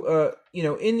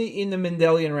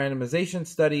randomization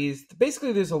studies,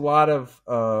 basically there's a lot of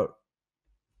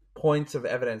points of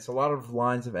evidence, a lot of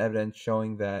lines of evidence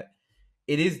showing that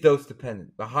it is dose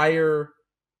dependent. The higher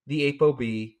the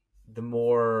ApoB, the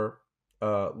more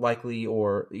likely,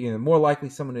 or more likely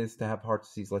someone is to have heart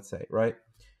disease, let's say, right?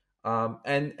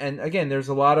 And again, there's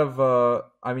a lot of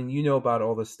about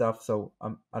all this stuff, so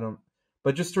I don't.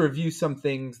 But just to review some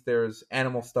things, there's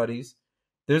animal studies,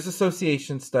 there's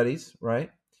association studies,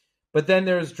 right? But then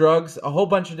there's drugs, a whole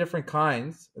bunch of different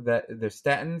kinds. That there's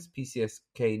statins,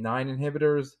 PCSK9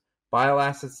 inhibitors, bile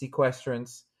acid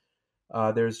sequestrants.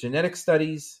 There's genetic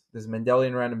studies, there's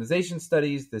Mendelian randomization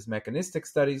studies, there's mechanistic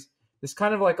studies. There's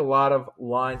kind of like a lot of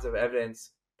lines of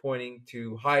evidence pointing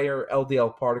to higher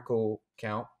LDL particle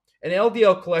count. And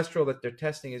LDL cholesterol that they're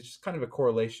testing is just kind of a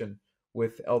correlation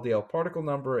with LDL particle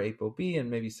number, ApoB, and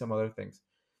maybe some other things.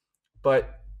 But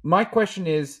my question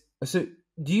is, so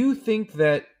do you think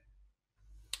that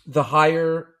the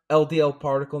higher LDL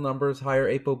particle numbers, higher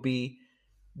ApoB,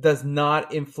 does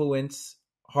not influence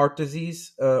heart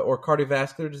disease or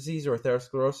cardiovascular disease or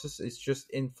atherosclerosis? It's just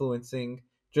influencing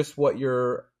just what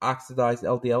your oxidized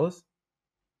LDL is?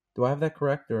 Do I have that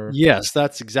correct? Or Yes,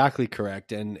 that's exactly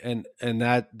correct. And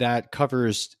that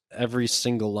covers every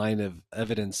single line of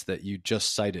evidence that you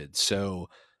just cited. So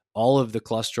all of the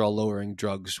cholesterol lowering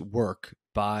drugs work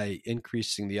by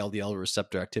increasing the LDL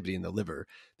receptor activity in the liver.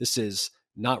 This is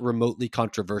not remotely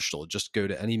controversial. Just go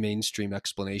to any mainstream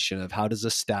explanation of how does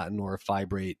a statin or a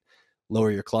fibrate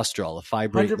lower your cholesterol. A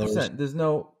fibrate 100%. lowers. There's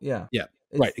no, yeah. Yeah,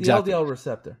 It's right, the exactly. LDL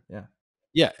receptor. Yeah.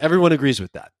 Yeah, everyone agrees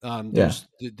with that. Yeah. There's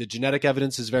the genetic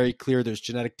evidence is very clear. There's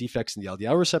genetic defects in the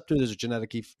LDL receptor. There's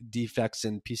genetic defects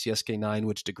in PCSK9,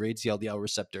 which degrades the LDL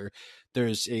receptor.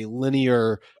 There's a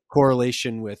linear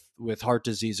correlation with heart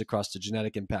disease across the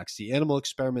genetic impacts. The animal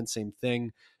experiment, same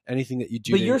thing. Anything that you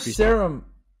do But to your increase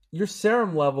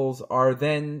serum levels are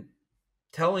then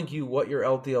telling you what your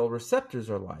LDL receptors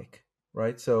are like,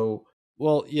 right? So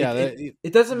well, yeah,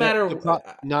 it doesn't matter.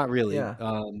 Not really. Yeah.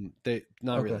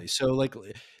 Not Okay. really. So, like,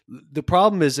 the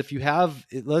problem is if you have,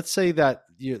 let's say that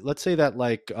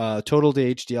total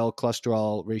to HDL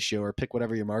cholesterol ratio, or pick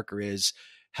whatever your marker is,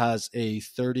 has a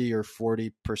 30 or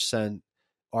 40%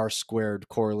 R squared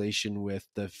correlation with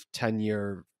the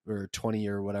 10-year or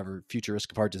 20-year or whatever future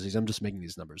risk of heart disease. I'm just making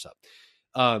these numbers up.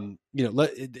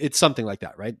 It's something like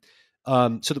that, right?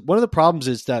 So one of the problems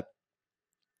is that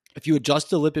if you adjust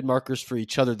the lipid markers for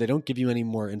each other, they don't give you any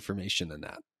more information than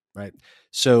that, right?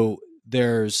 So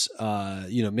there's,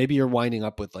 maybe you're winding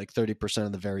up with like 30%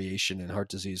 of the variation in heart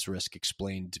disease risk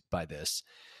explained by this.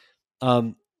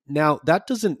 Now, that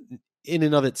doesn't in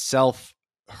and of itself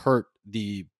hurt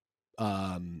the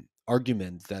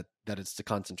argument that it's the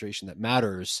concentration that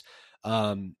matters.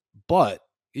 But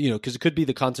because it could be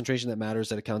the concentration that matters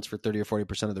that accounts for 30 or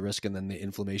 40% of the risk, and then the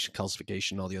inflammation,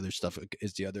 calcification, all the other stuff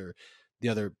is the other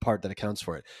part that accounts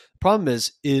for it. The problem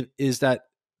is that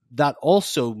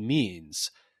also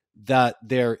means that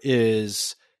there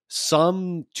is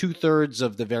some 2/3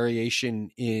 of the variation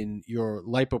in your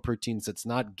lipoproteins that's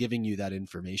not giving you that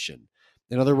information.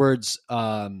 In other words,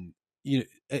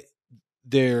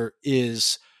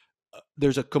 there's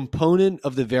a component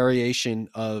of the variation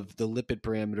of the lipid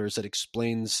parameters that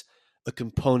explains a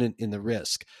component in the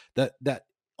risk. Not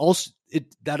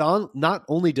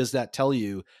only does that tell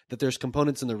you that there's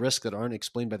components in the risk that aren't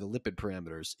explained by the lipid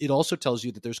parameters, it also tells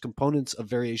you that there's components of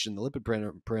variation in the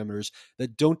lipid parameters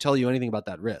that don't tell you anything about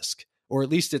that risk, or at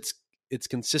least it's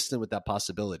consistent with that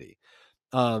possibility.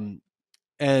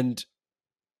 And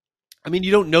I mean,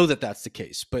 you don't know that that's the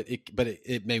case, but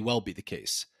it may well be the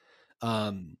case.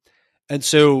 Um, and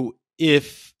so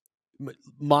if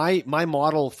my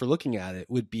model for looking at it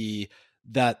would be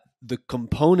that the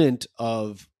component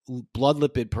of blood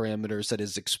lipid parameters that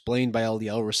is explained by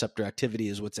LDL receptor activity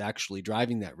is what's actually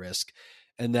driving that risk.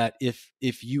 And that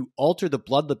if you alter the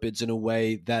blood lipids in a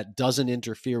way that doesn't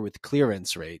interfere with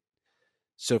clearance rate,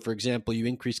 so for example, you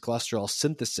increase cholesterol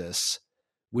synthesis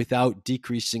without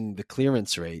decreasing the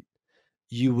clearance rate,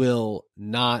 you will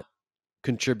not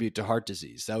contribute to heart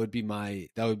disease. That would be my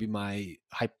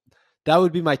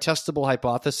testable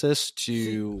hypothesis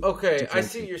to Okay, I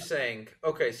see what translate you're that. saying.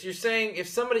 Okay, so you're saying if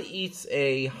somebody eats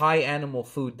a high animal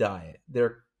food diet,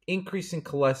 they're increasing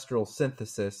cholesterol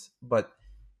synthesis, but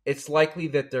it's likely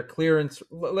that their clearance,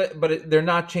 they're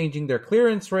not changing their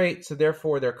clearance rate, so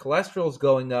therefore their cholesterol is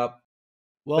going up.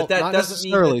 But Well, that not doesn't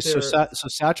mean necessarily. that So, they're. so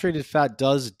saturated fat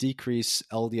does decrease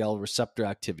LDL receptor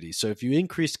activity. So, if you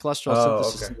increase cholesterol Oh,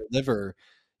 synthesis okay. in the liver,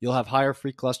 you'll have higher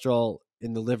free cholesterol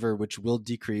in the liver, which will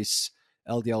decrease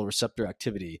LDL receptor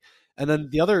activity. And then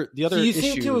the So other you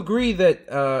seem to issue, agree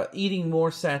that eating more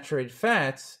saturated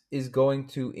fats is going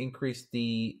to increase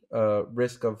the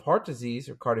risk of heart disease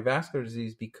or cardiovascular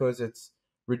disease because it's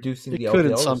reducing it the could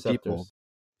in LDL some people. receptors.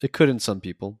 It could in some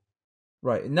people.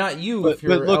 Right. Not you But if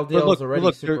your LDL is but already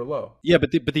look, super low. yeah,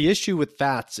 but the issue with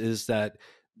fats is that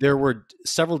there were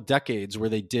several decades where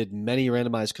they did many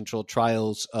randomized controlled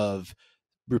trials of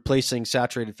replacing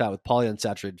saturated fat with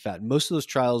polyunsaturated fat. And most of those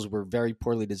trials were very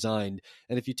poorly designed.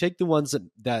 And if you take the ones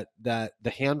that the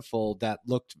handful that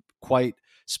looked quite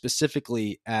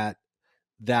specifically at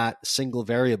that single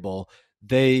variable,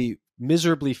 they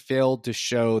miserably failed to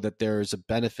show that there is a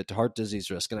benefit to heart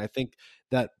disease risk. And I think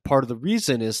that part of the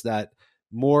reason is that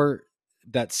more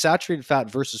that saturated fat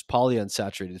versus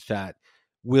polyunsaturated fat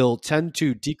will tend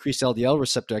to decrease LDL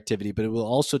receptor activity, but it will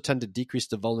also tend to decrease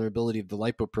the vulnerability of the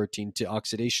lipoprotein to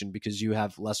oxidation because you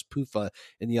have less PUFA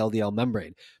in the LDL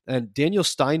membrane. And Daniel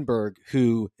Steinberg,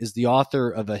 who is the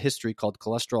author of a history called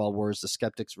Cholesterol Wars, the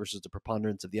Skeptics versus the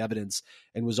Preponderance of the Evidence,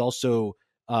 and was also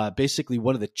basically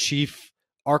one of the chief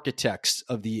architects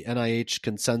of the NIH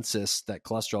consensus that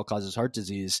cholesterol causes heart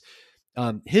disease.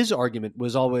 His argument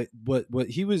was always what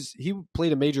he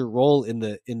played a major role in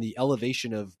the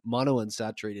elevation of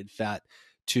monounsaturated fat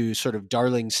to sort of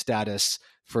darling status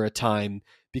for a time,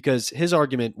 because his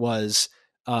argument was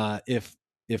if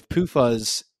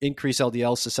PUFAs increase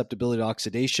LDL susceptibility to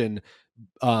oxidation,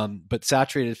 but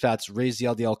saturated fats raise the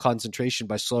LDL concentration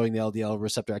by slowing the LDL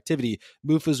receptor activity,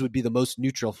 MUFAs would be the most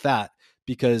neutral fat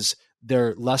because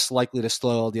they're less likely to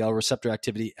slow LDL receptor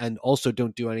activity and also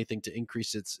don't do anything to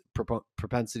increase its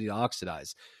propensity to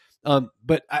oxidize.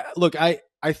 But I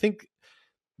think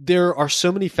there are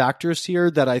so many factors here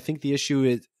that I think the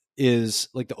issue is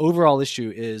like the overall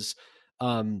issue is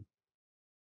um,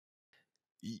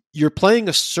 you're playing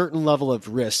a certain level of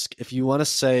risk if you want to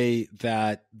say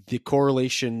that the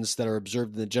correlations that are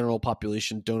observed in the general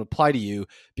population don't apply to you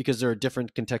because there are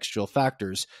different contextual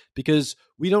factors, because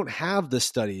we don't have the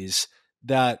studies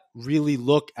that really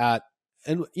look at,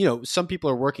 and some people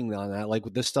are working on that, like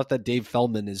with the stuff that Dave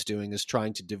Feldman is doing is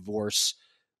trying to divorce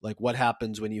like what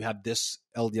happens when you have this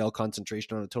LDL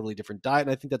concentration on a totally different diet,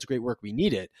 and I think that's great work. We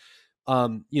need it.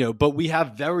 But we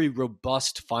have very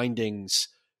robust findings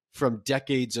from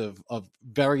decades of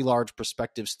very large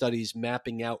prospective studies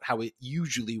mapping out how it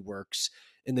usually works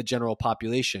in the general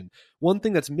population. One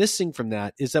thing that's missing from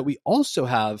that is that we also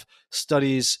have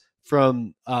studies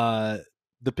from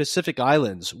the Pacific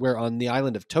Islands, where on the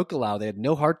island of Tokelau, they had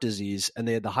no heart disease and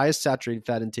they had the highest saturated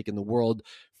fat intake in the world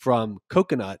from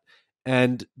coconut.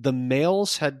 And the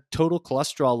males had total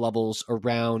cholesterol levels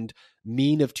around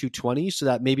mean of 220. So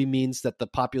that maybe means that the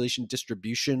population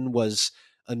distribution was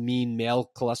a mean male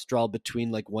cholesterol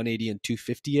between like 180 and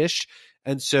 250 ish.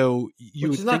 And so you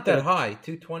Which would is not think that that high.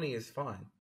 220 is fine.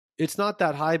 it's not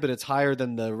that high, but it's higher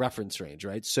than the reference range,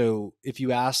 right? So if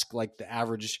you ask like the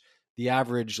average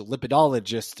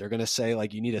lipidologist, they're going to say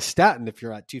like you need a statin if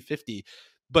you're at 250,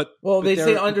 but Well, they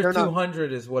say under they're not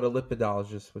 200 is what a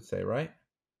lipidologist would say, right?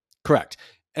 correct.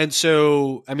 And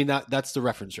so, I mean, that's the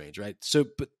reference range, right? So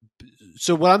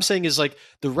what I'm saying is like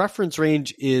the reference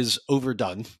range is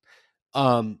overdone.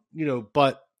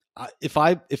 But if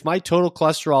my total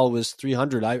cholesterol was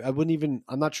 300, I wouldn't even,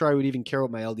 I'm not sure I would even care what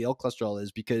my LDL cholesterol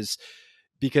is because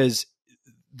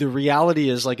the reality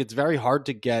is like it's very hard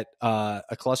to get a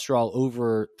cholesterol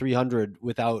over 300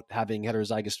 without having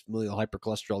heterozygous familial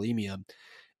hypercholesterolemia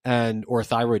or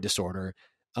thyroid disorder.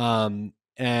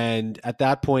 And at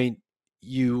that point,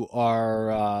 you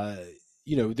are,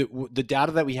 the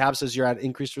data that we have says you're at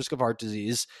increased risk of heart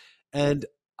disease. And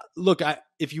look,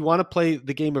 if you want to play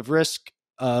the game of risk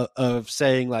of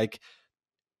saying like,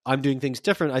 I'm doing things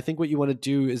different, I think what you want to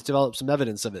do is develop some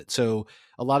evidence of it. So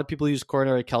a lot of people use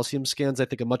coronary calcium scans. I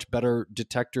think a much better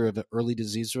detector of early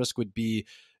disease risk would be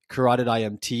carotid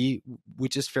IMT,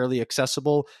 which is fairly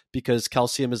accessible because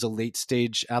calcium is a late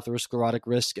stage atherosclerotic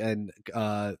risk and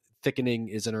thickening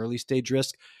is an early stage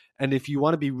risk. And if you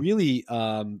want to be really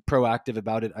proactive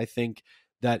about it, I think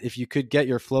that if you could get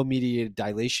your flow mediated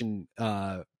dilation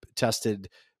tested,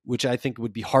 which I think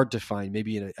would be hard to find,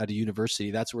 maybe at a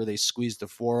university. That's where they squeeze the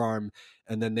forearm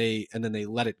and then they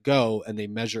let it go and they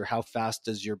measure how fast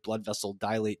does your blood vessel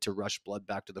dilate to rush blood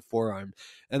back to the forearm.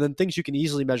 And then things you can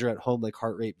easily measure at home, like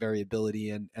heart rate variability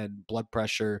and blood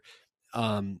pressure,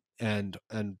 and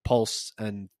pulse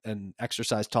and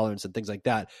exercise tolerance and things like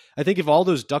that. I think if all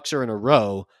those ducks are in a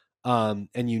row,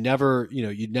 and you never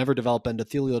develop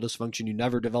endothelial dysfunction, you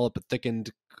never develop a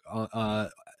thickened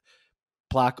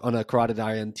plaque on a carotid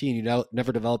IMT, and you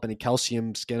never develop any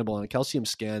calcium scannable on a calcium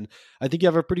scan, I think you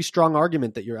have a pretty strong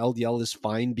argument that your LDL is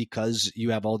fine because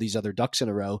you have all these other ducks in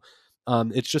a row.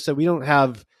 It's just that we don't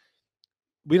have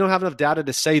enough data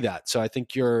to say that. So I think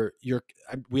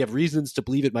we have reasons to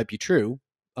believe it might be true.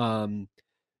 And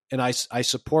I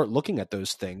support looking at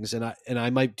those things, and I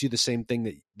might do the same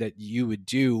thing that you would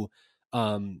do,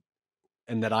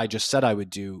 and that I just said I would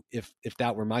do if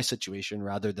that were my situation,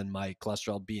 rather than my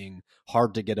cholesterol being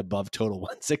hard to get above total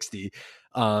 160.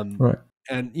 Right.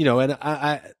 And and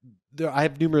I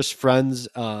have numerous friends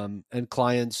and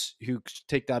clients who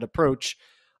take that approach,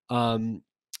 and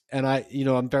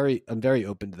I'm very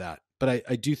open to that. But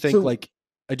I do think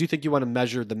you want to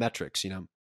measure the metrics.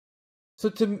 So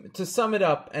to sum it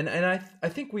up, and I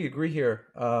think we agree here.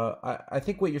 I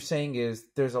think what you're saying is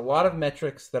there's a lot of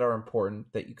metrics that are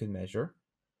important that you can measure.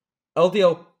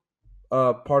 LDL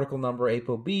particle number,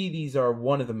 ApoB, these are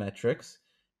one of the metrics,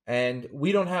 and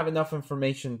we don't have enough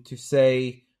information to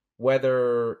say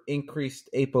whether increased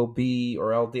ApoB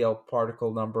or LDL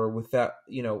particle number with that,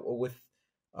 with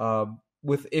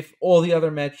if all the other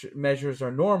measures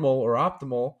are normal or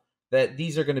optimal, that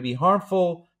these are going to be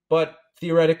harmful. But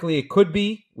theoretically, it could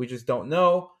be. We just don't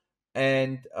know,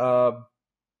 and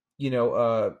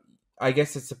I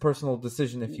guess it's a personal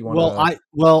decision if you want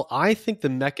to. I think the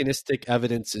mechanistic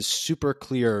evidence is super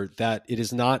clear that it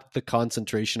is not the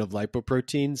concentration of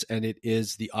lipoproteins, and it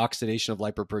is the oxidation of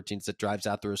lipoproteins that drives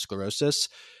atherosclerosis.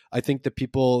 I think the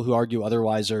people who argue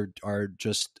otherwise are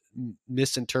just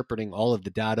misinterpreting all of the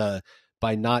data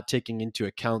by not taking into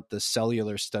account the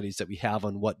cellular studies that we have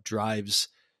on what drives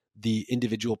the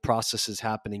individual processes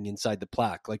happening inside the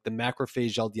plaque, like the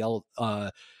macrophage LDL.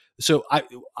 So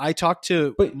I talked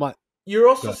to But you're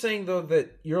also saying though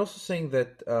that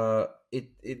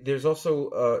there's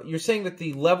also you're saying that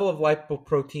the level of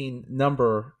lipoprotein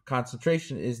number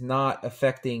concentration is not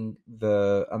affecting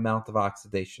the amount of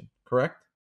oxidation, correct?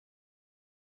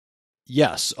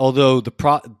 Yes, although the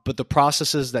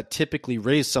processes that typically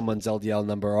raise someone's LDL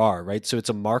number are, right. So it's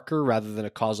a marker rather than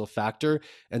a causal factor,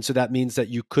 and so that means that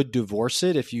you could divorce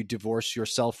it if you divorce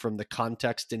yourself from the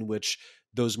context in which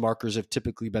those markers have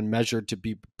typically been measured to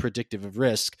be predictive of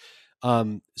risk.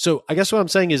 So I guess what I'm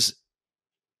saying is,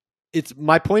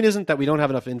 my point isn't that we don't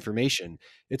have enough information.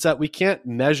 It's that we can't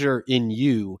measure in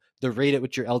you the rate at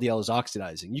which your LDL is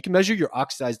oxidizing. You can measure your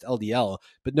oxidized LDL,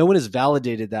 but no one has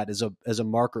validated that as a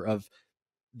marker of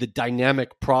the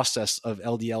dynamic process of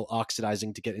LDL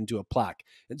oxidizing to get into a plaque.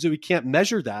 And so we can't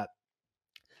measure that.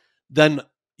 Then,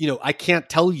 I can't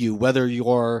tell you whether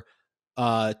your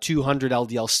 200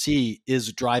 LDL-C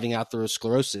is driving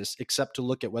atherosclerosis, except to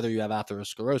look at whether you have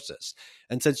atherosclerosis.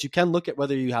 And since you can look at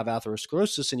whether you have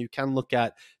atherosclerosis, and you can look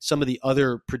at some of the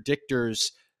other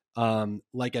predictors,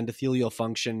 like endothelial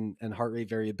function and heart rate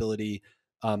variability,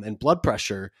 and blood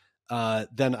pressure,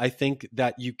 then I think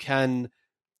that you can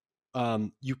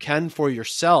for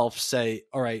yourself say,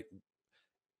 all right,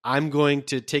 I'm going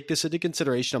to take this into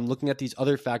consideration. I'm looking at these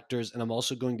other factors, and I'm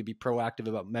also going to be proactive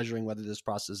about measuring whether this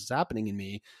process is happening in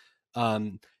me.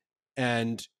 And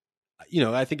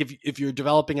I think if you're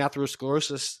developing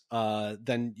atherosclerosis,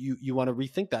 then you want to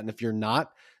rethink that. And if you're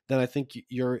not, then I think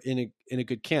you're in a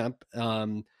good camp.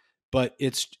 But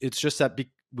it's just that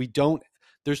we don't.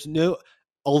 There's no.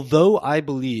 Although I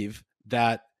believe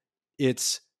that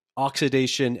it's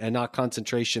oxidation and not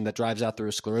concentration that drives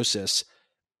atherosclerosis,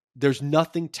 there's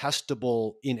nothing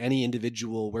testable in any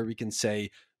individual where we can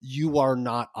say you are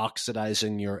not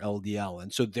oxidizing your LDL.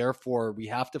 And so therefore we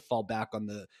have to fall back on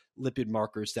the lipid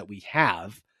markers that we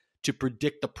have to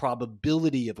predict the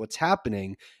probability of what's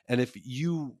happening. And if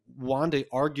you want to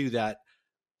argue that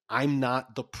I'm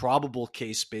not the probable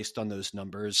case based on those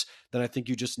numbers, then I think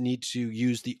you just need to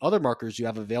use the other markers you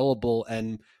have available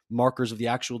and markers of the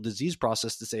actual disease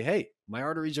process to say, hey, my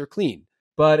arteries are clean.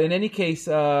 But in any case,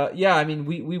 yeah, I mean,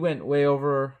 we went way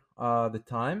over the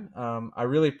time. I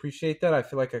really appreciate that. I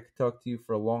feel like I could talk to you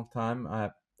for a long time.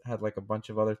 I had like a bunch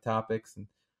of other topics, and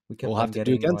we kept We'll on have to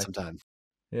do getting again like, sometime.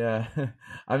 yeah.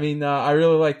 I mean, I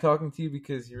really like talking to you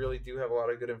because you really do have a lot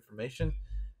of good information. And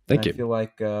Thank I you. feel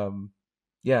like,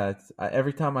 yeah,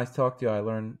 every time I talk to you, I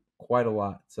learn quite a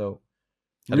lot. So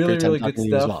Had a really, great time really good talking to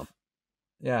you as stuff.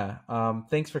 well. Yeah.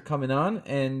 Thanks for coming on,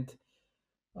 and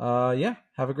yeah,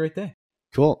 have a great day.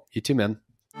 Cool. You too, man.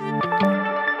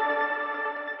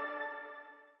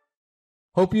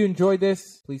 Hope you enjoyed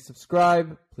this. Please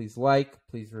subscribe, please like,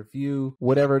 please review,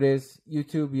 whatever it is.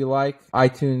 YouTube you like,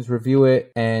 iTunes review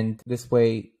it, and this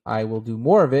way I will do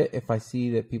more of it if I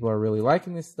see that people are really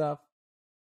liking this stuff.